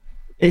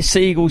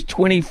 Sea Eagles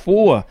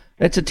 24.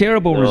 That's a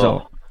terrible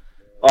result.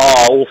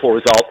 Awful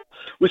result.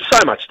 With so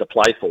much to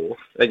play for,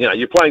 and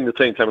you're playing the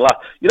team last.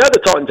 The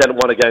Titans hadn't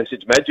won a game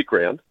since Magic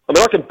Round. I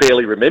mean, I can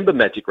barely remember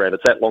Magic Round.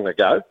 It's that long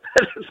ago.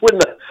 That's when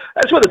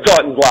the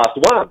Titans last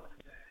won,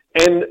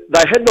 and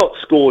they had not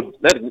scored.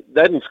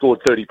 They hadn't scored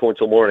 30 points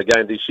or more in a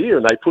game this year,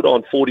 and they put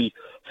on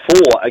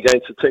 44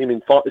 against a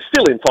team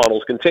still in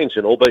finals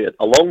contention, albeit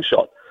a long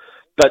shot.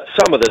 But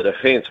some of the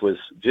defence was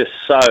just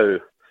so.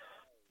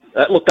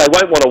 Look, they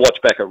won't want to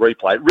watch back a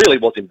replay. It really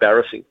was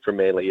embarrassing from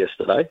Manly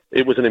yesterday.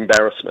 It was an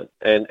embarrassment.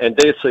 And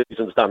their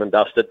season's done and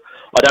dusted.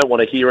 I don't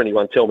want to hear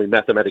anyone tell me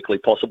mathematically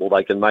possible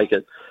they can make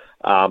it.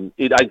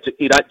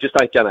 It just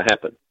ain't going to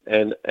happen.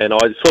 And I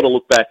sort of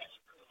look back.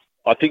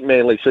 I think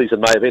Manly's season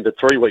may have ended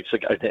 3 weeks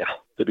ago now,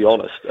 to be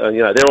honest.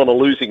 They're on a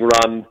losing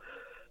run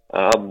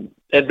and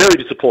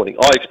very disappointing.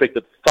 I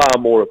expected far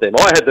more of them.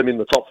 I had them in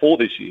the top 4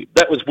 this year.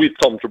 That was with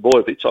Tom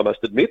Trbojevic, I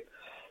must admit.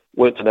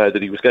 Weren't to know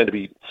that he was going to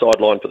be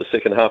sidelined for the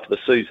second half of the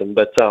season.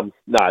 But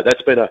no,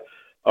 that's been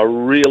a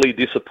really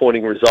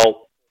disappointing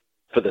result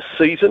for the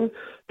season.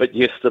 But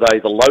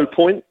yesterday, the low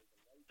point.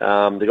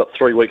 They've got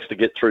 3 weeks to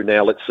get through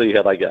now. Let's see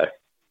how they go.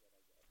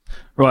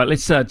 Right,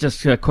 let's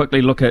just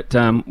quickly look at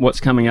what's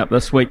coming up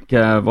this week.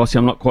 Vossi,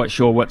 I'm not quite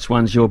sure which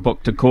one's your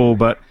book to call,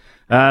 but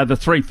the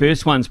 3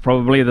 first ones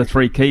probably are the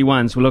 3 key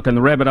ones. We're looking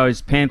the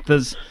Rabbitohs,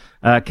 Panthers,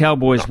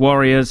 Cowboys,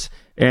 Warriors,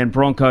 and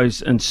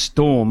Broncos and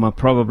Storm are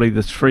probably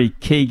the 3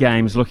 key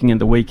games looking at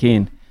the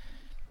weekend.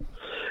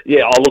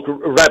 Yeah, look,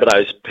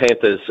 Rabbitohs,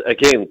 Panthers,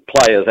 again,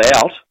 players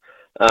out.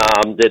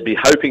 They'd be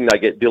hoping they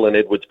get Dylan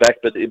Edwards back,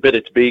 but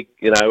it's big.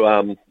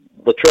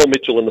 Latrell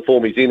Mitchell in the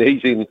form he's in.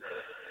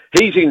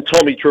 He's in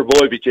Tommy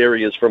Trbojevic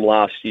areas from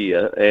last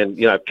year. And,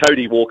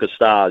 Cody Walker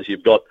stars.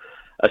 You've got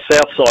a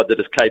South side that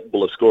is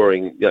capable of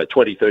scoring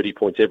 20, 30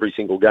 points every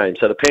single game.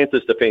 So the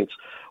Panthers' defence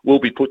will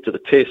be put to the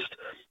test.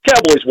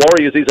 Cowboys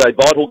Warriors is a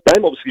vital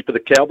game, obviously, for the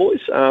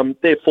Cowboys.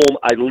 Their form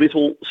a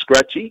little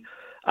scratchy.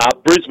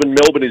 Brisbane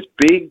Melbourne is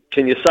big.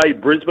 Can you say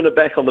Brisbane are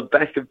back on the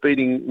back of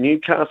beating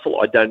Newcastle?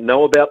 I don't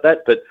know about that,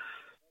 but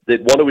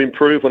they'd want to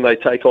improve when they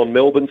take on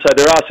Melbourne. So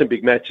there are some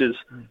big matches.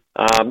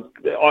 I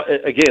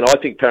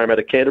think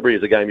Parramatta Canterbury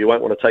is a game you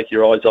won't want to take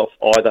your eyes off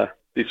either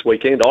this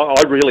weekend.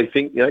 I really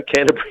think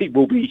Canterbury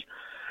will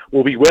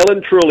be well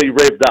and truly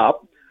revved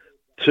up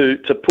to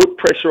put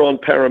pressure on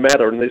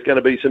Parramatta, and there's going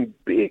to be some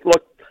big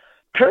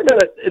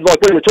Parramatta, when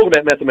we're talking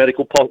about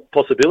mathematical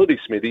possibilities,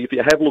 Smithy, if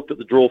you have looked at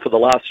the draw for the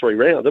last 3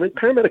 rounds,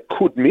 Parramatta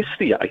could miss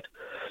the 8.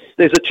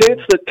 There's a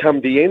chance that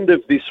come the end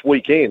of this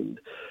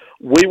weekend,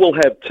 we will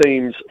have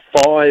teams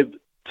 5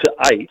 to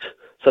 8,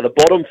 so the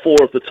bottom 4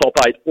 of the top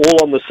 8,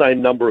 all on the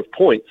same number of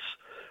points,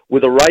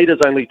 with the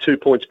Raiders only 2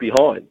 points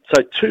behind.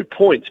 So 2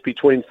 points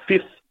between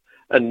 5th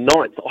and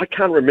 9th. I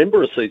can't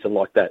remember a season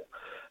like that,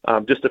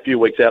 just a few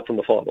weeks out from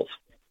the finals.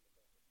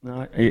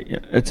 No,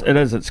 it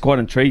is. It's quite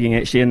intriguing,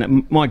 actually,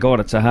 and my God,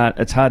 it's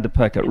hard to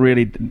pick. It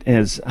really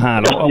is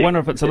hard. I wonder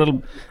if it's a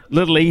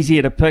little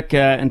easier to pick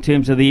in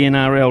terms of the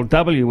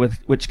NRLW,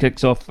 which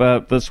kicks off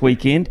this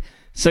weekend.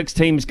 6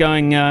 teams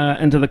going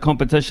into the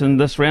competition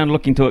this round,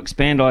 looking to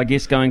expand, I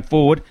guess, going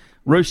forward.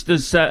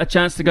 Roosters a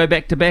chance to go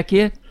back to back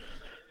here.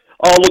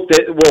 I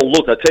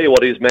tell you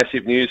what is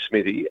massive news,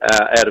 Smithy,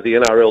 out of the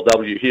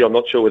NRLW here. I'm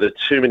not sure whether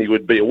too many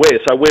would be aware.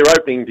 So we're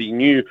opening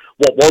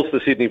what was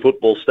the Sydney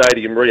Football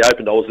Stadium,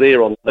 reopened. I was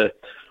there on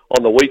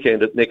the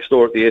weekend next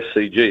door at the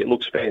SCG. It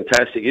looks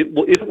fantastic. It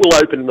will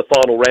open in the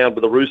final round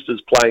with the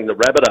Roosters playing the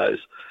Rabbitohs.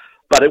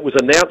 But it was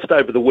announced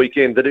over the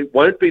weekend that it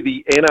won't be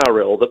the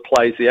NRL that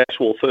plays the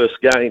actual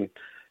first game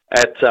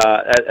at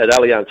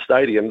Allianz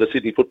Stadium, the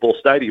Sydney Football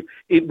Stadium.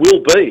 It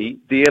will be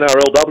the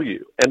NRLW,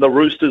 and the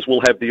Roosters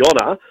will have the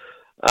honour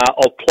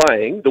of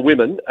playing the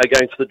women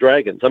against the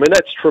Dragons.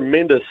 That's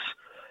tremendous,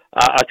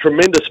 a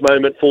tremendous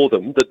moment for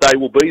them that they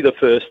will be the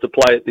first to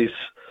play at this.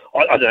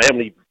 I don't know how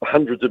many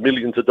hundreds of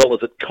millions of dollars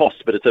it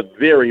costs, but it's a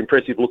very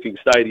impressive looking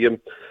stadium,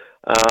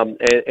 and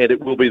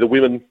it will be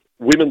the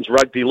Women's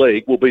Rugby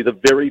League will be the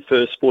very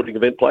first sporting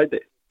event played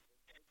there.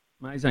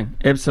 Amazing,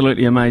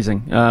 absolutely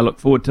amazing. Look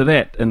forward to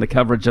that and the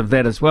coverage of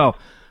that as well.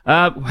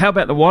 How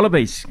about the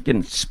Wallabies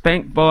getting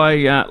spanked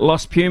by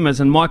Los Pumas,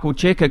 and Michael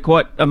Cheika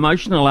quite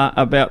emotional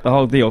about the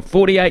whole deal.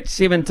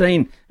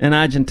 48-17 in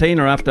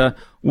Argentina after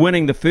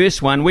winning the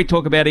first one. We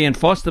talk about Ian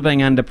Foster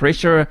being under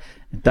pressure.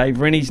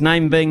 Dave Rennie's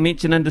name being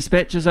mentioned in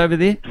dispatches over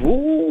there.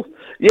 Ooh.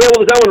 Yeah,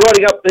 well, there's no one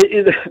writing up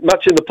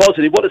much in the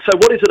positive. What is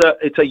it?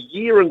 It's a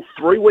year and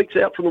 3 weeks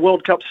out from the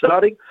World Cup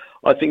starting.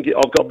 I think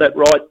I've got that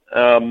right.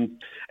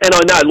 And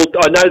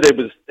I know there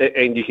was,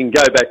 and you can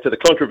go back to the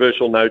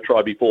controversial no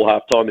try before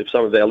halftime if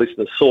some of our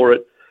listeners saw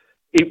it.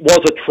 It was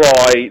a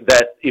try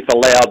that, if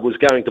allowed, was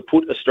going to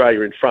put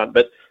Australia in front.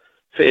 But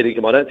fair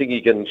dinkum, I don't think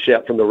you can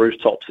shout from the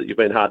rooftops that you've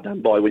been hard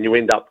done by when you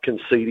end up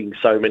conceding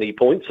so many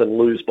points and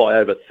lose by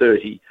over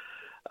 30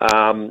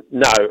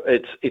 No,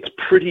 it's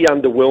pretty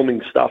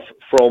underwhelming stuff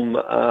from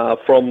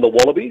the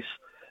Wallabies,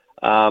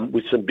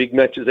 with some big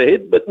matches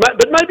ahead. But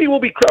maybe we'll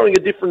be crowing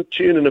a different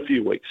tune in a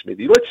few weeks,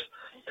 Smithy.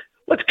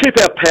 Let's keep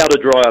our powder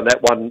dry on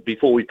that one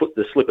before we put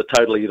the slipper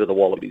totally into the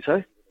Wallabies,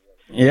 eh?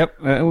 Yep,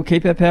 we'll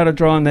keep our powder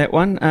dry on that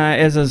one,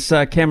 as is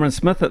Cameron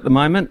Smith at the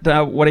moment.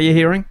 What are you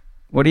hearing?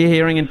 What are you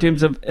hearing in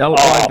terms of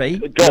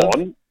LIV?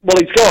 Gone. Well,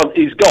 he's gone.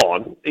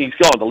 He's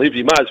gone to live.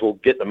 You may as well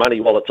get the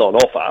money while it's on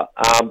offer.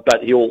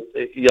 But he's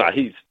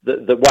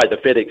the way the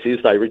FedEx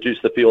is, they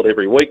reduce the field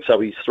every week, so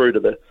he's through to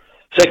the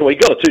second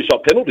week. He got a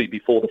 2-shot penalty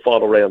before the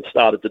final round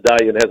started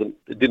today, and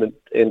didn't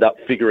end up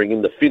figuring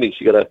in the finish.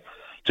 He got a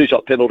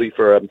 2-shot penalty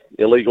for an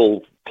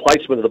illegal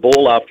placement of the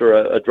ball after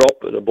a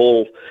drop and a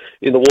ball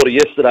in the water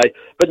yesterday.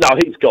 But no,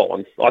 he's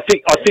gone. I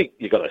think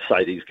you've got to say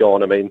that he's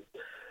gone. I mean,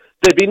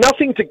 there'd be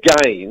nothing to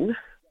gain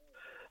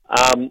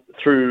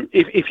through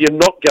if you're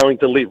not going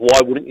to live.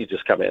 Why wouldn't you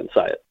just come out and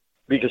say it?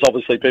 Because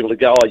obviously people would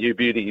go, "Oh, you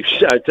beauty!"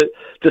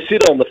 To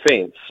sit on the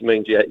fence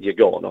means you're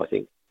gone. I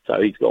think so.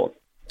 He's gone.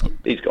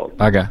 He's gone.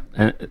 Bugger.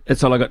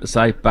 That's all I got to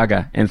say.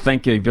 Bugger. And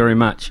thank you very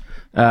much,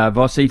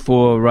 Vossi,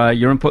 for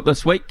your input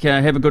this week.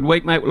 Have a good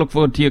week, mate. We look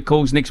forward to your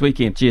calls next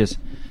weekend. Cheers.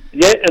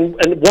 Yeah, and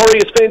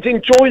Warriors fans,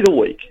 enjoy the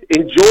week.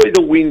 Enjoy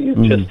the win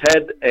you've just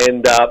had,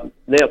 and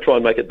now try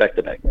and make it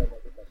back-to-back.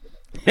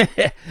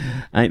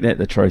 Ain't that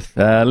the truth?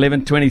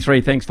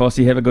 11:23. Thanks,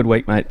 Vossi. Have a good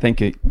week, mate.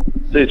 Thank you.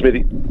 See you,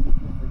 Smithy.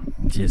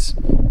 Cheers.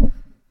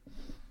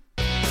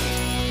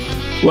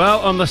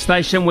 Well, on the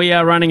station, we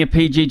are running a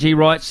PGG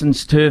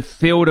Wrightson's Turf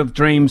Field of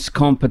Dreams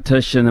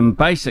competition, and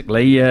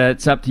basically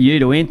it's up to you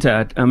to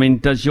enter. I mean,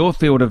 does your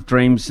Field of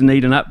Dreams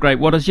need an upgrade?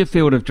 What is your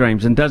Field of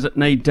Dreams, and does it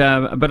need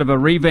a bit of a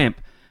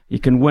revamp? You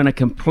can win a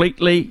complete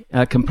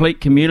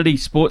community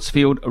sports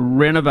field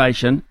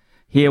renovation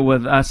here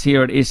with us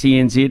here at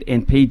SENZ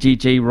and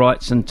PGG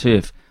Wrightson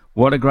Turf.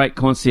 What a great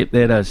concept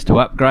that is, to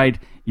upgrade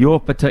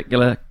your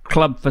particular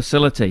club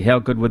facility. How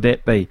good would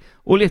that be?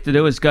 All you have to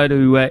do is go to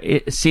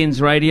SENZ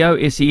Radio,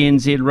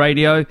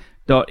 senzradio.nz,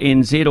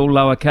 all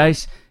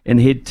lowercase, and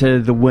head to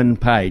the win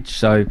page.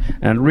 So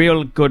a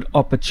real good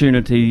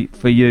opportunity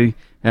for you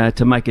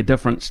to make a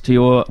difference to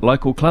your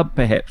local club,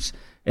 perhaps.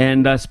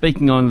 And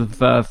speaking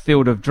of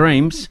Field of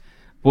Dreams,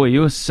 boy,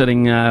 you were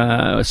sitting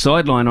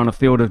sideline on a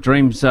Field of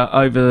Dreams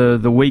over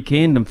the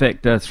weekend. In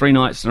fact, 3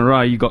 nights in a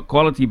row, you got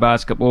quality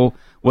basketball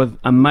with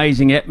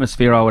amazing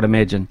atmosphere, I would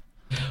imagine.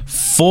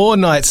 4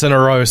 nights in a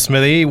row,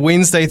 Smithy.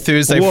 Wednesday,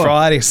 Thursday,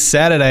 Friday,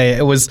 Saturday.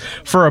 It was,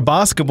 for a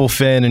basketball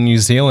fan in New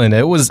Zealand,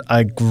 it was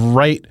a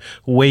great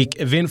week.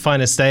 Event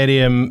Finder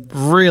Stadium,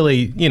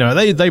 really,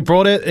 they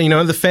brought it.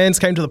 The fans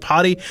came to the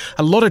party.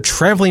 A lot of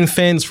travelling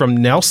fans from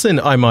Nelson,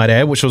 I might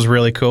add, which was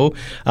really cool.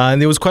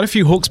 And there was quite a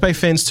few Hawke's Bay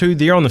fans too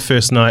there on the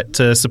first night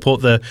to support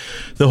the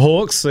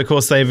Hawks. Of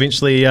course, they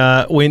eventually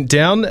went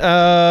down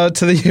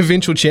to the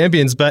eventual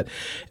champions, but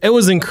it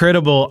was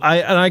incredible.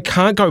 I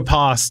can't go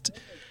past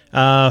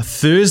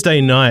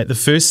Thursday night, the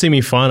first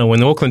semi-final, when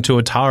the Auckland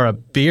Tuatara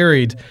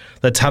buried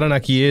the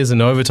Taranaki Airs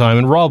in overtime,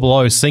 and Rob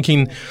Lowe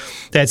sinking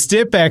that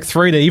step back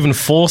 3 to even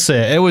force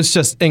it. It was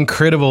just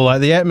incredible.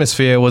 Like, the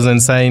atmosphere was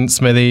insane,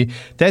 Smithy.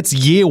 That's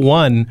year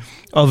 1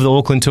 of the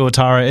Auckland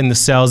Tuatara in the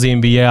Sal's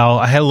NBL.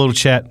 I had a little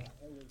chat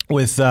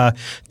with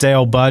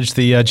Dale Budge,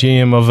 the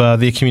GM of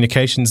their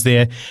communications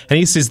there, and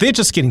he says they're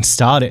just getting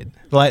started.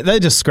 Like, they're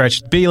just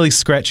barely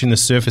scratching the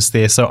surface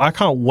there. So I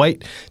can't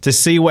wait to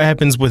see what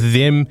happens with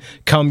them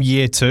come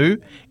year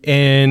 2.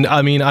 And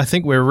I mean, I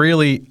think we're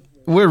really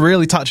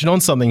touching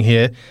on something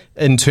here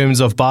in terms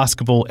of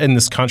basketball in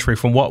this country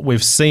from what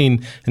we've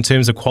seen in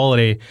terms of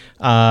quality.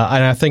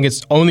 And I think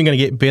it's only going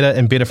to get better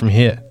and better from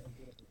here.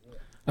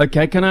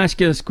 Okay, can I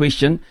ask you this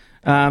question?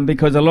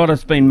 Because a lot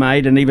has been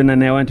made, and even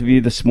in our interview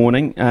this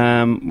morning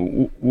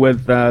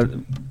with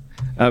Brent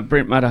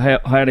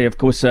Matahaere, of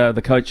course,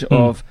 the coach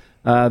of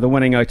the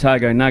winning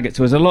Otago Nuggets,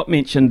 there was a lot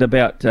mentioned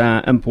about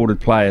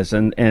imported players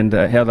and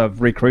how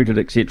they've recruited,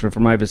 etc.,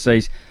 from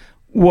overseas.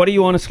 What do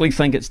you honestly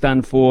think it's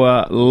done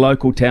for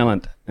local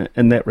talent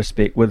in that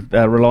respect, with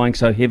relying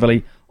so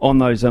heavily on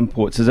those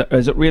imports?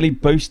 Has it really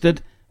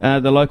boosted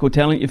the local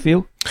talent, you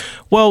feel?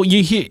 Well,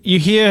 you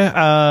hear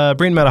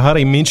Brent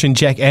Matahaere mention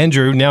Jack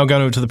Andrew now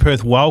going over to the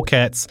Perth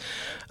Wildcats.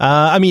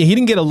 I mean, he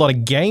didn't get a lot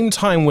of game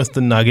time with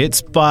the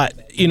Nuggets, but,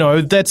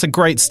 that's a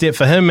great step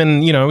for him.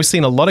 And, we've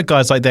seen a lot of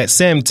guys like that.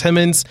 Sam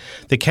Timmins,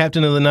 the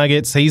captain of the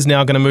Nuggets, he's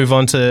now going to move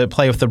on to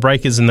play with the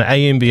Breakers in the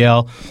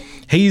ANBL.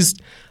 He's...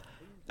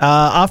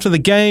 after the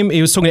game,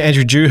 he was talking to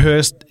Andrew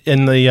Dewhurst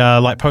in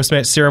the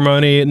post-match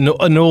ceremony and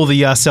all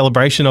the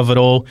celebration of it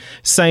all,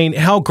 saying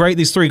how great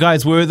these 3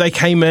 guys were. They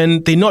came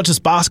in, they're not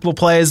just basketball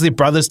players, they're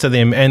brothers to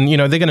them, and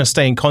they're going to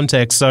stay in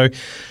contact. So,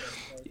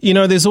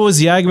 there's always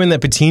the argument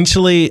that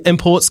potentially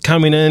imports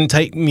coming in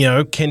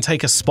can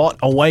take a spot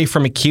away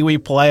from a Kiwi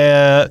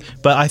player,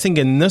 but I think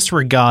in this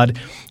regard,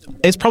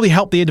 it's probably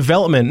helped their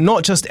development,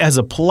 not just as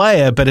a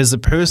player, but as a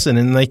person.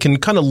 And they can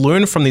kind of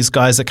learn from these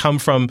guys that come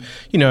from,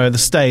 the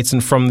States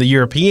and from the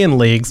European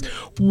leagues,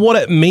 what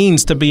it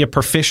means to be a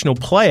professional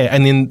player.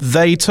 And then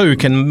they too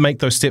can make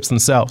those steps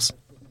themselves.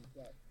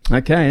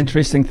 Okay,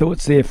 interesting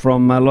thoughts there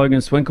from Logan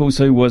Swinkles,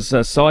 who was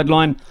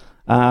sidelined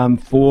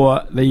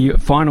for the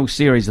final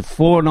series of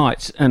 4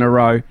 nights in a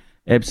row.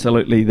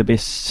 Absolutely the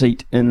best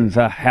seat in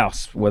the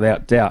house,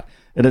 without doubt.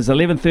 It is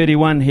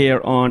 11:31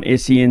 here on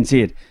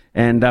SENZ,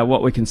 and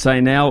what we can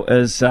say now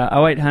is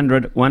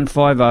 0800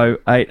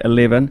 150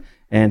 811,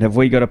 and have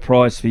we got a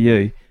prize for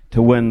you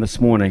to win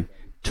this morning?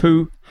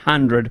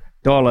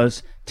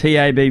 $200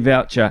 TAB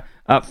voucher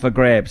up for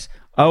grabs.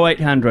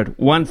 0800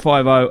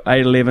 150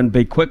 811.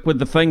 Be quick with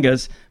the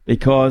fingers,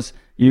 because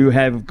you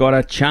have got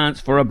a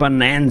chance for a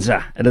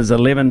bonanza. It is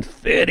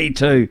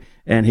 11:32,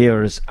 and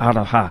here is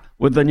Araha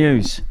with the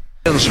news.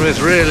 Ian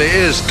Smith really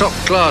is top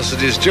class at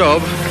his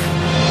job.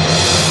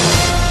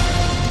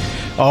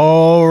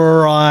 All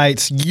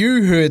right,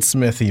 you heard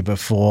Smithy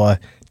before.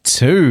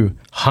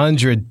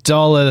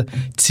 $200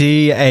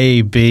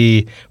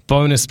 TAB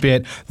bonus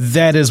bet.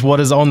 That is what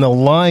is on the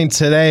line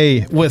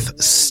today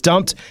with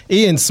Stumped.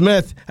 Ian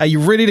Smith, are you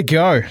ready to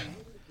go?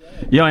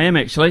 Yeah, I am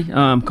actually.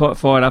 I'm quite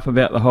fired up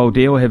about the whole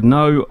deal. I have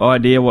no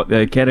idea what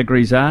the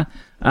categories are.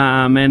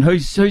 And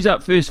who's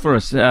up first for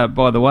us,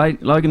 by the way?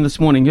 Logan, this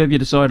morning, who have you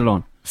decided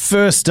on?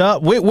 First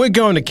up, we're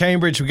going to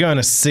Cambridge. We're going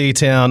to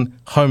Seatown,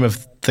 home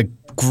of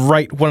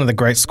one of the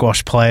great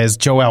squash players,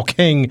 Joel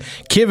King.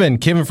 Kevin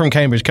from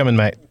Cambridge, come in,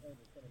 mate.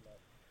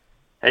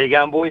 How you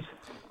going, boys?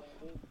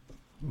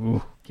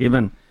 Ooh,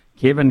 Kevin.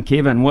 What are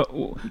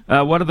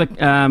the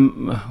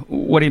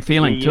what are you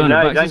feeling?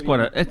 $200 is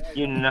quite a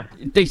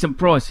decent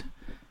price.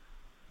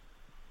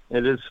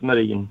 It is,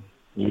 Smitty, and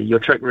your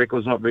track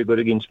record's not very good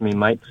against me,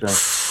 mate. So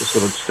just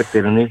sort of stick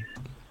that in there.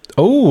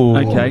 Oh,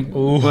 okay.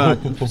 Ooh. Well,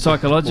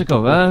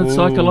 psychological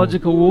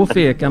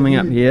warfare coming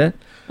up here.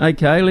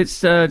 Okay,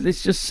 let's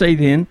just see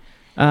then.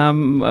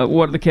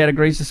 What are the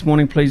categories this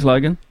morning, please,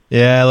 Logan?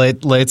 Yeah,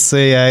 let's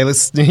see.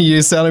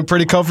 You're sounding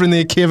pretty confident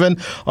there, Kevin.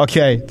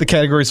 Okay, the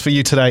categories for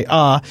you today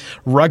are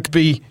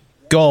rugby,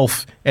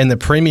 golf, and the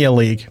Premier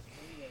League.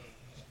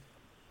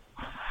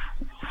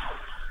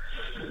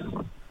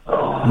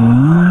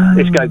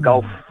 Let's go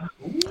golf.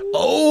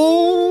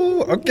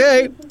 Oh,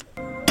 okay.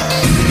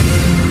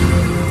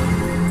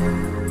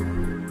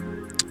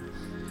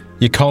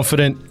 You're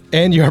confident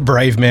and you're a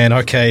brave man.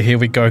 Okay, here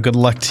we go. Good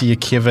luck to you,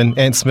 Kevin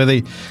and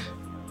Smithy.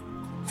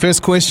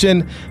 First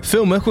question.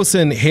 Phil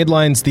Mickelson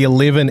headlines the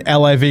 11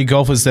 LIV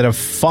golfers that have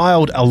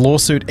filed a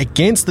lawsuit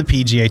against the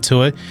PGA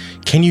Tour.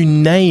 Can you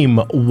name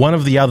one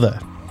of the other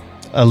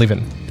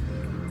 11?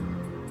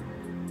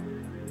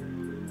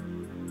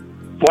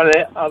 One of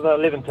the other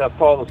 11 to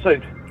file the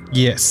suit?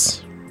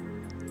 Yes.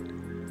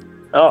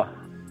 It's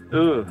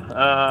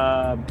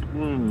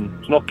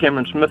not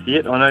Cameron Smith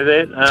yet, I know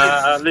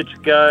that. Let's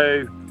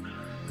go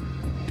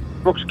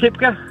Brooks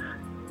Koepka.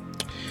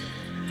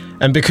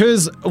 And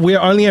because we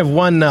only have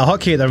one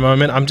hockey at the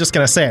moment, I'm just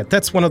going to say it.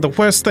 That's one of the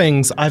worst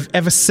things I've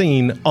ever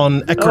seen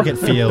on a cricket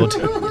field.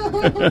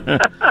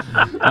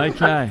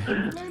 Okay.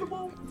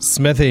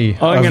 Smithy,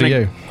 over to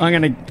you. I'm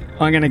going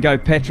to go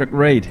Patrick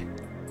Reed.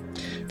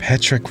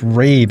 Patrick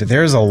Reed.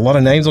 There's a lot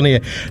of names on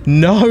here.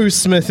 No,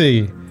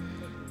 Smithy.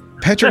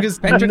 Patrick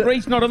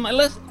Reed's not on my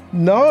list?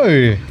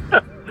 No.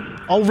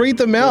 I'll read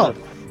them out.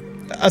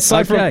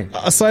 Aside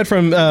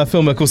from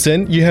Phil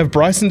Mickelson, you have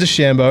Bryson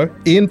DeChambeau,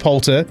 Ian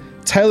Poulter,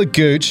 Taylor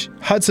Gooch,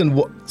 Hudson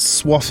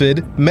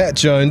Swafford, Matt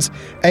Jones,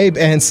 Abe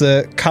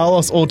Anser,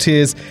 Carlos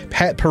Ortiz,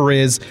 Pat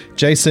Perez,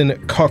 Jason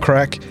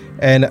Kokrak,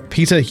 and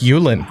Peter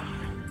Hewlin.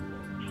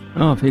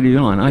 Oh, Peter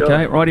Hewlin.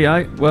 Okay,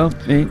 rightio. Well,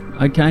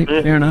 okay,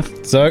 fair enough.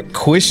 So,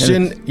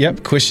 question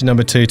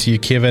number 2 to you,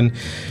 Kevin.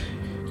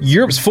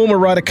 Europe's former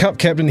Ryder Cup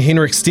captain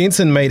Henrik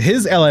Stenson made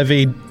his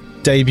LIV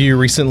debut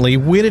recently.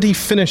 Where did he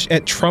finish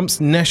at Trump's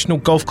National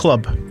Golf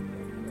Club?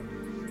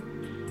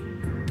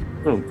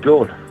 Oh,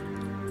 God.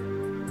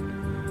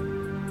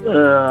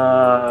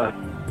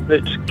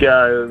 Let's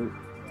go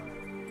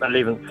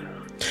 11th.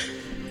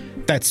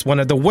 That's one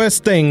of the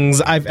worst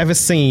things I've ever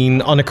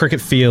seen on a cricket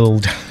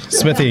field.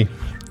 Smithy.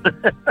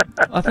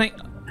 I think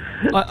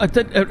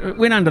it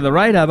went under the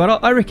radar,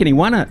 but I reckon he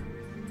won it.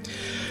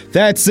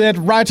 That's it,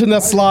 right in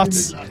the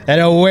slots, and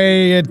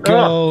away it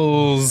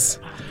goes.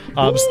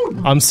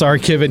 I'm sorry,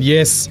 Kevin.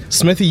 Yes,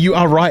 Smithy, you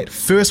are right.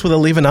 First with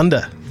 11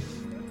 under.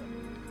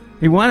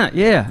 He won it,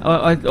 yeah.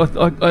 I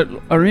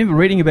remember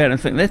reading about it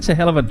and thinking that's a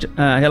hell of a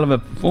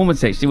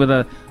performance, actually, with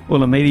all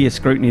the media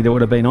scrutiny that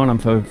would have been on him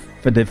for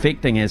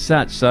defecting as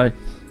such. So,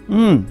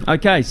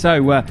 okay,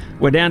 so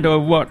we're down to a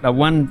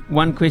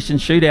one question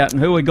shootout,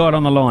 and who we got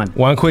on the line?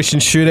 One question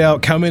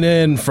shootout coming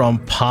in from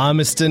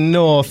Palmerston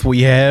North.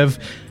 We have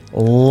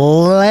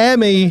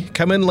Lammy.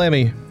 Come in,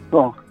 Lammy.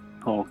 Oh,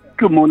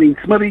 good morning,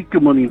 Smitty.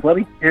 Good morning,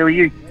 buddy. How are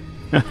you?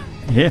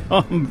 Yeah,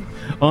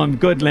 I'm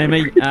good,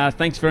 Lammy.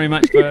 Thanks very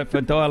much for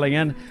dialing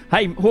in.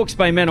 Hey, Hawke's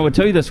Bay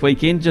Manawatu this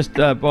weekend, just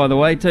by the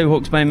way, too.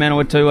 Hawke's Bay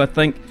Manawatu, I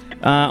think,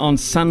 on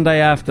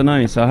Sunday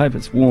afternoon, so I hope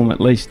it's warm at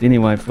least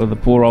anyway for the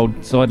poor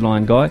old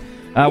sideline guy.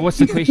 What's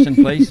the question,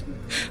 please?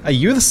 Are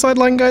you the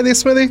sideline guy there,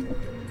 Smithy?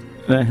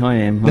 I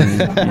am.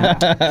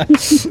 Yeah.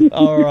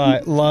 All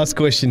right, last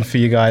question for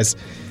you guys.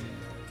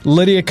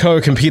 Lydia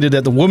Ko competed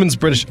at the Women's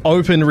British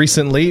Open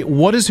recently.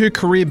 What is her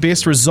career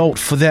best result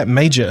for that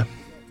major?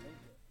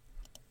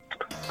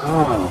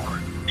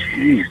 Oh,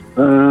 jeez.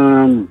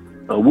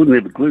 I wouldn't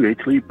have a clue,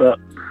 actually, but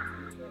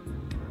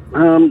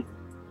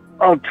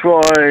I'll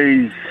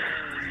try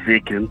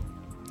second.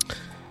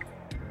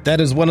 That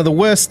is one of the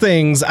worst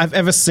things I've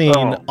ever seen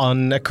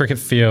on a cricket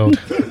field.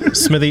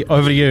 Smithy,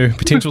 over to you.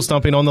 Potential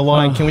stumping on the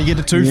line. Can we get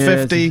to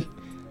 250?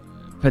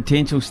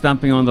 Potential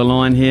stumping on the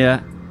line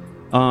here.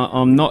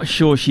 I'm not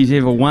sure she's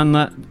ever won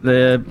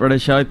the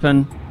British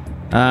Open.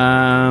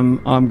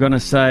 I'm going to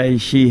say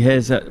she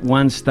has at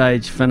one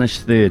stage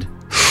finished third.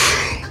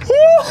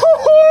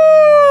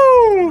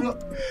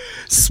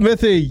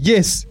 Smithy,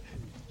 yes,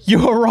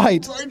 you're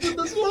right. Right into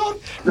the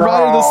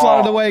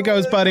slot, away it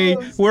goes, buddy.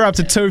 We're up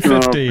to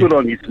 250. Good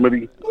on you,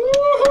 Smithy.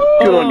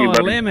 Good on you,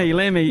 buddy.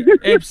 Lemmy,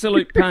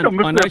 absolute punt.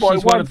 I know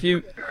she's won a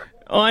few.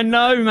 I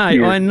know, mate.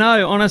 Yeah. I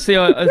know. Honestly,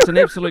 it's an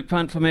absolute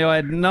punt for me. I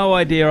had no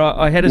idea.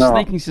 I had a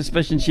sneaking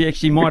suspicion she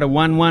actually might have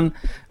won one.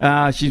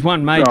 She's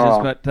won majors,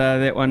 but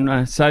that one.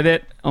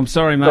 I'm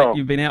sorry, mate.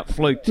 You've been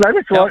out-fluked. No,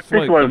 that's right.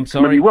 That's right. I'm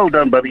sorry. Well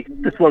done, buddy.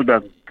 That's well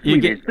done.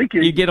 Thank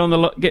you. You get on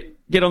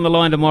the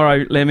line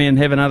tomorrow, Lemmy, and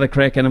have another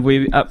crack, and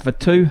we're up for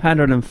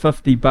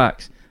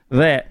 $250.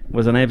 That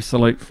was an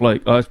absolute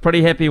fluke. I was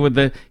pretty happy with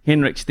the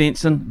Henrik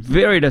Stenson.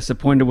 Very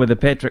disappointed with the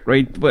Patrick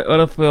Reed. But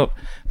I felt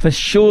for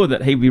sure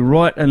that he'd be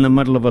right in the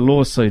middle of a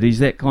lawsuit. He's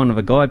that kind of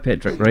a guy,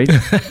 Patrick Reed.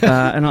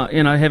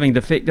 And having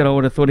defected, I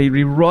would have thought he'd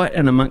be right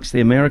in amongst the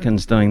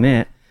Americans doing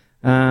that.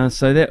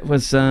 So that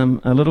was a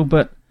little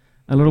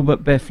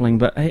bit baffling.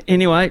 But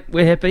anyway,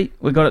 we're happy.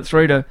 We got it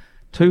through to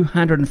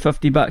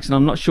 $250, and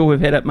I'm not sure we've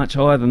had it much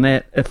higher than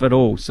that, if at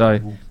all. So,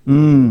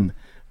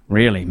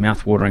 really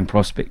mouth-watering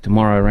prospect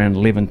tomorrow around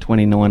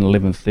 11:29,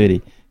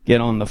 11:30. Get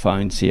on the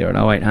phones here at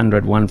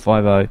 0800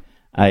 150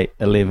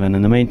 811.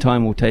 In the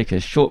meantime, we'll take a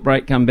short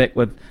break, come back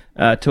with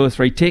 2 or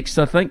 3 texts,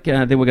 I think.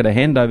 Then we're going to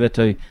hand over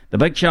to The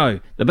Big Show.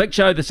 The Big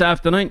Show this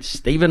afternoon,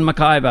 Stephen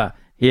McIver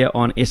here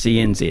on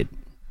SENZ.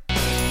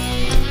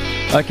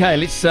 Okay,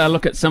 let's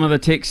look at some of the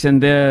texts,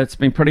 and it's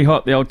been pretty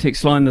hot, the old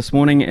text line this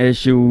morning,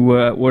 as you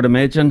would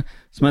imagine.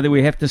 Smithy,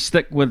 we have to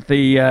stick with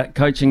the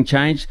coaching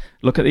change.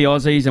 Look at the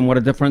Aussies and what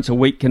a difference a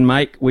week can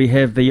make. We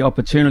have the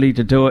opportunity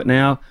to do it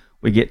now.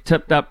 We get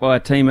tipped up by a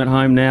team at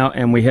home now,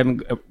 and we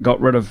haven't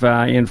got rid of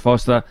Ian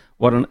Foster.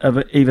 What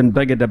an even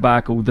bigger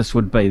debacle this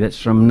would be.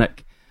 That's from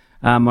Nick.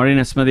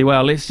 Marina Smithy,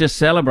 well, let's just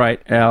celebrate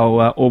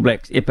our All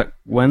Blacks epic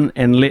win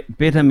and let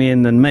better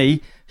men than me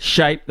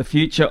shape the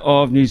future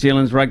of New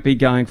Zealand's rugby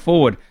going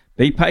forward.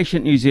 Be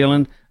patient, New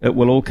Zealand. It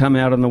will all come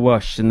out in the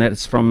wash. And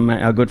that's from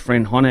our good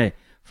friend Hone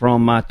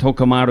from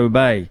Tokomaru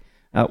Bay.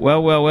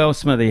 Well,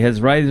 Smithy.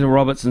 Has Razor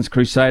Robertson's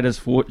Crusaders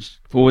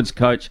forwards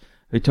coach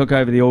who took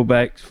over the All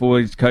Blacks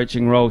forwards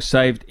coaching role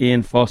saved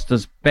Ian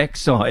Foster's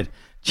backside?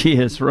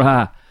 Cheers,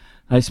 rah.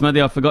 Hey,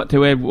 Smithy, I forgot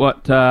to add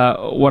what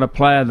a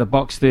player the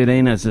Box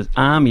 13 is. His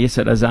arm, yes,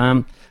 it is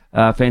arm.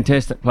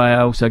 Fantastic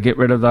player. Also get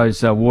rid of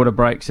those water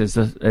breaks as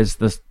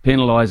this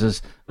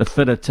penalises the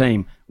fitter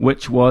team,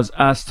 which was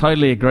us.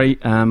 Totally agree,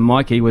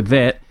 Mikey, with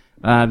that.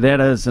 That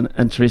is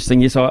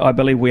interesting. Yes, I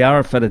believe we are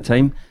a fitter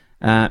team,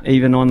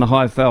 even on the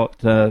high felt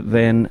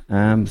than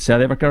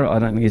South Africa. I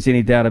don't think there's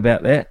any doubt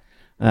about that.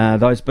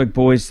 Those big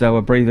boys, they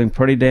were breathing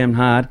pretty damned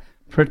hard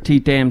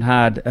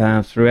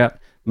throughout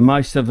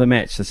most of the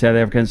match, the South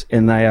Africans,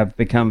 and they have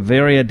become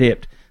very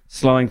adept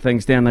slowing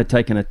things down. They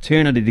take an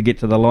eternity to get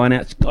to the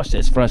line-outs. Gosh,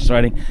 that's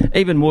frustrating.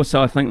 Even more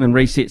so, I think, than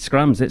reset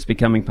scrums. That's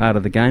becoming part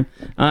of the game.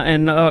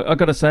 And I've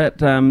got to say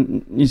it,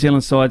 New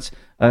Zealand sides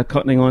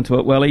cottoning onto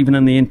it well, even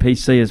in the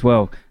NPC as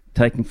well,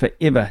 taking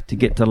forever to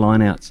get to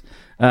line-outs.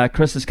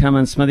 Chris has come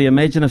in. Smithy,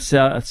 imagine if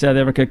South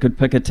Africa could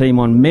pick a team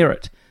on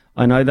merit.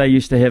 I know they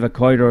used to have a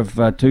quota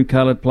of 2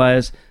 coloured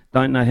players.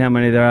 Don't know how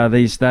many there are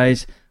these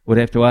days. Would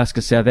have to ask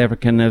a South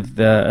African if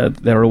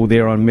they're all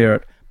there on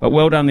merit. But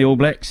well done, the All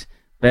Blacks.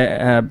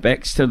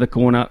 Backs to the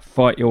corner,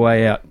 fight your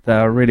way out.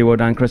 Really well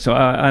done, Chris. So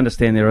I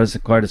understand there is a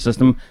quota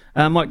system.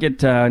 Might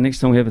get next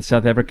time we have a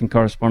South African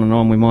correspondent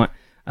on, we might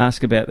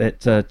ask about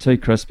that too,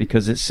 Chris,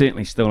 because it's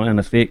certainly still in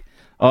effect.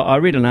 I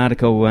read an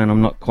article, and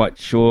I'm not quite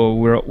sure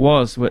where it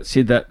was, where it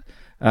said that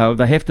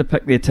they have to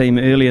pick their team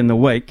early in the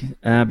week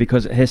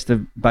because it has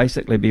to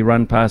basically be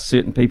run past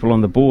certain people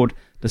on the board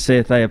to see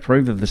if they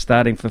approve of the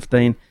starting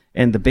 15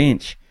 and the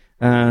bench.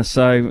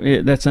 So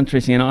that's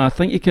interesting, and I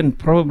think you can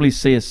probably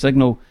see a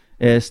signal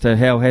as to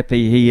how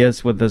happy he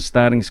is with the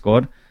starting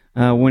squad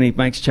when he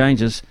makes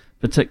changes,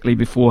 particularly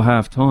before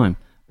half-time.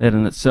 That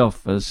in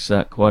itself is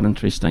quite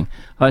interesting.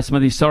 Hi,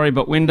 Smithy. Sorry,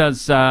 but when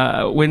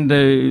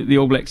do the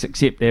All Blacks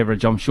accept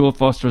average? I'm sure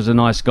Foster is a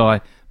nice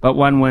guy, but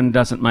one win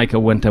doesn't make a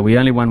winter. We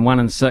only won 1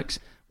 and 6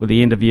 with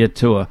the end-of-year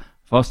tour.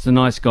 Foster,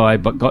 nice guy,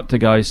 but got to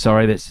go.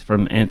 Sorry, that's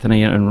from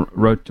Anthony and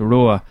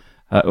Rotorua,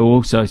 who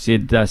also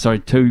said,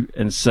 2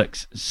 and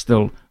 6,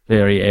 still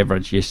very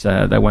average. Yes,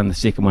 they won the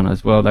second one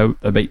as well.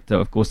 They beat,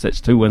 of course, that's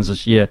 2 wins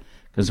this year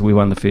because we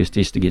won the first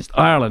test against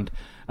Ireland.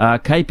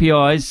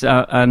 KPIs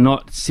are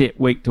not set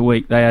week to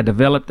week. They are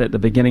developed at the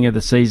beginning of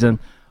the season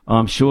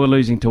I'm sure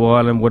losing to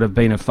Ireland would have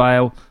been a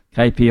fail.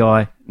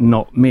 KPI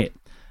not met.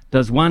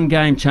 Does one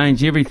game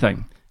change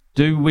everything?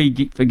 Do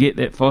we forget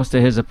that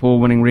Foster has a poor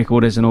winning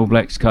record as an All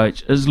Blacks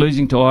coach? Is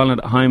losing to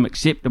Ireland at home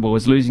acceptable?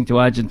 Is losing to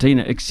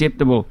Argentina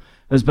acceptable?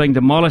 Is being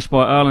demolished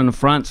by Ireland and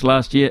France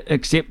last year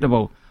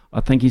acceptable?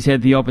 I think he's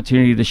had the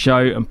opportunity to show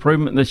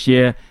improvement this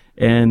year,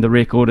 and the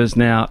record is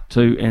now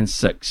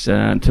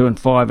 2-6,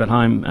 2-5 at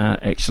home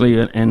actually,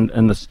 and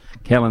in this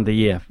calendar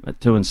year,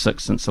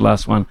 2-6 since the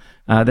last one.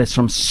 That's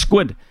from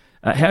Squid.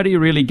 How do you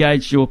really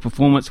gauge your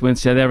performance when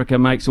South Africa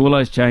makes all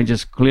those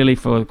changes clearly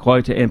for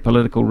quota and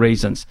political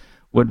reasons?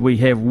 Would we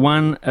have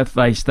won if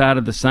they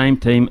started the same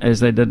team as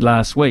they did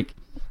last week?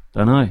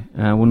 Don't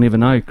know. We'll never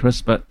know,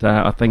 Chris, but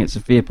I think it's a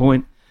fair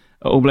point.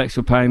 All Blacks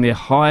were paying their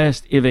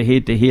highest ever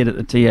head-to-head at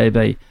the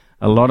TAB.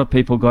 A lot of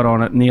people got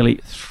on at nearly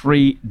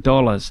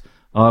 $3.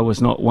 I was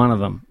not one of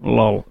them.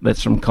 Lol.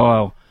 That's from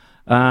Kyle.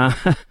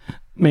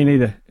 Me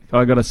neither,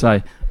 I got to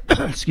say.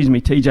 Excuse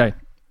me, TJ.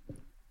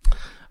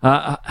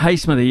 Hey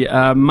Smithy,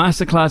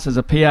 Masterclass is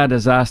a PR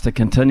disaster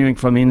continuing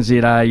from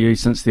NZRU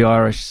since the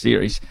Irish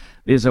series.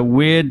 There's a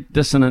weird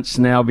dissonance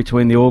now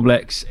between the All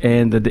Blacks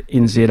and the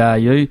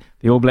NZRU.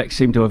 The All Blacks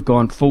seem to have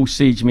gone full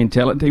siege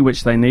mentality,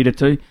 which they needed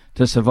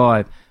to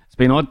survive. It's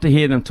been odd to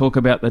hear them talk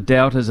about the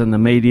doubters in the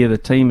media. The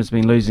team has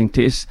been losing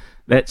tests.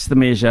 That's the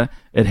measure.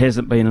 It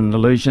hasn't been an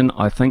illusion.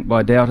 I think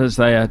by doubters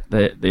they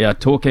are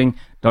talking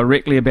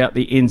directly about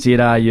the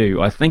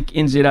NZRU. I think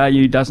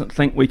NZRU doesn't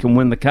think we can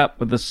win the cup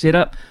with this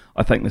setup.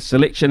 I think the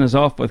selection is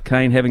off with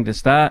Kane having to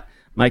start,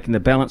 making the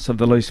balance of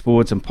the loose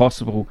forwards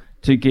impossible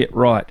to get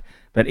right.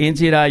 But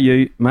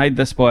NZRU made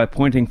this by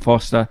appointing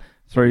Foster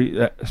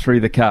through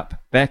the cup.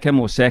 Back him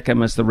or sack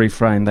him is the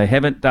refrain. They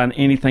haven't done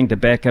anything to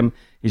back him.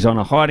 He's on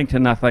a hiding to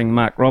nothing.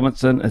 Mark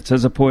Robinson, it's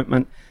his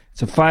appointment.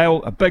 It's a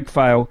fail, a big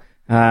fail,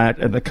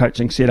 at the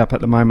coaching setup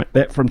at the moment.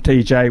 That from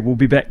TJ. We'll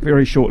be back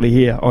very shortly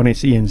here on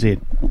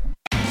SENZ.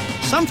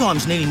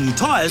 Sometimes needing new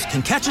tyres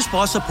can catch us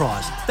by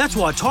surprise. That's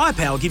why Tyre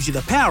Power gives you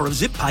the power of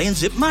Zip Pay and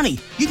Zip Money.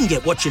 You can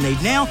get what you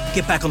need now,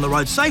 get back on the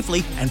road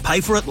safely and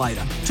pay for it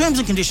later. Terms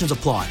and conditions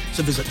apply.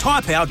 So visit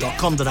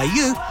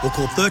tyrepower.com.au or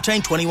call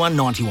 13 21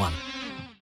 91.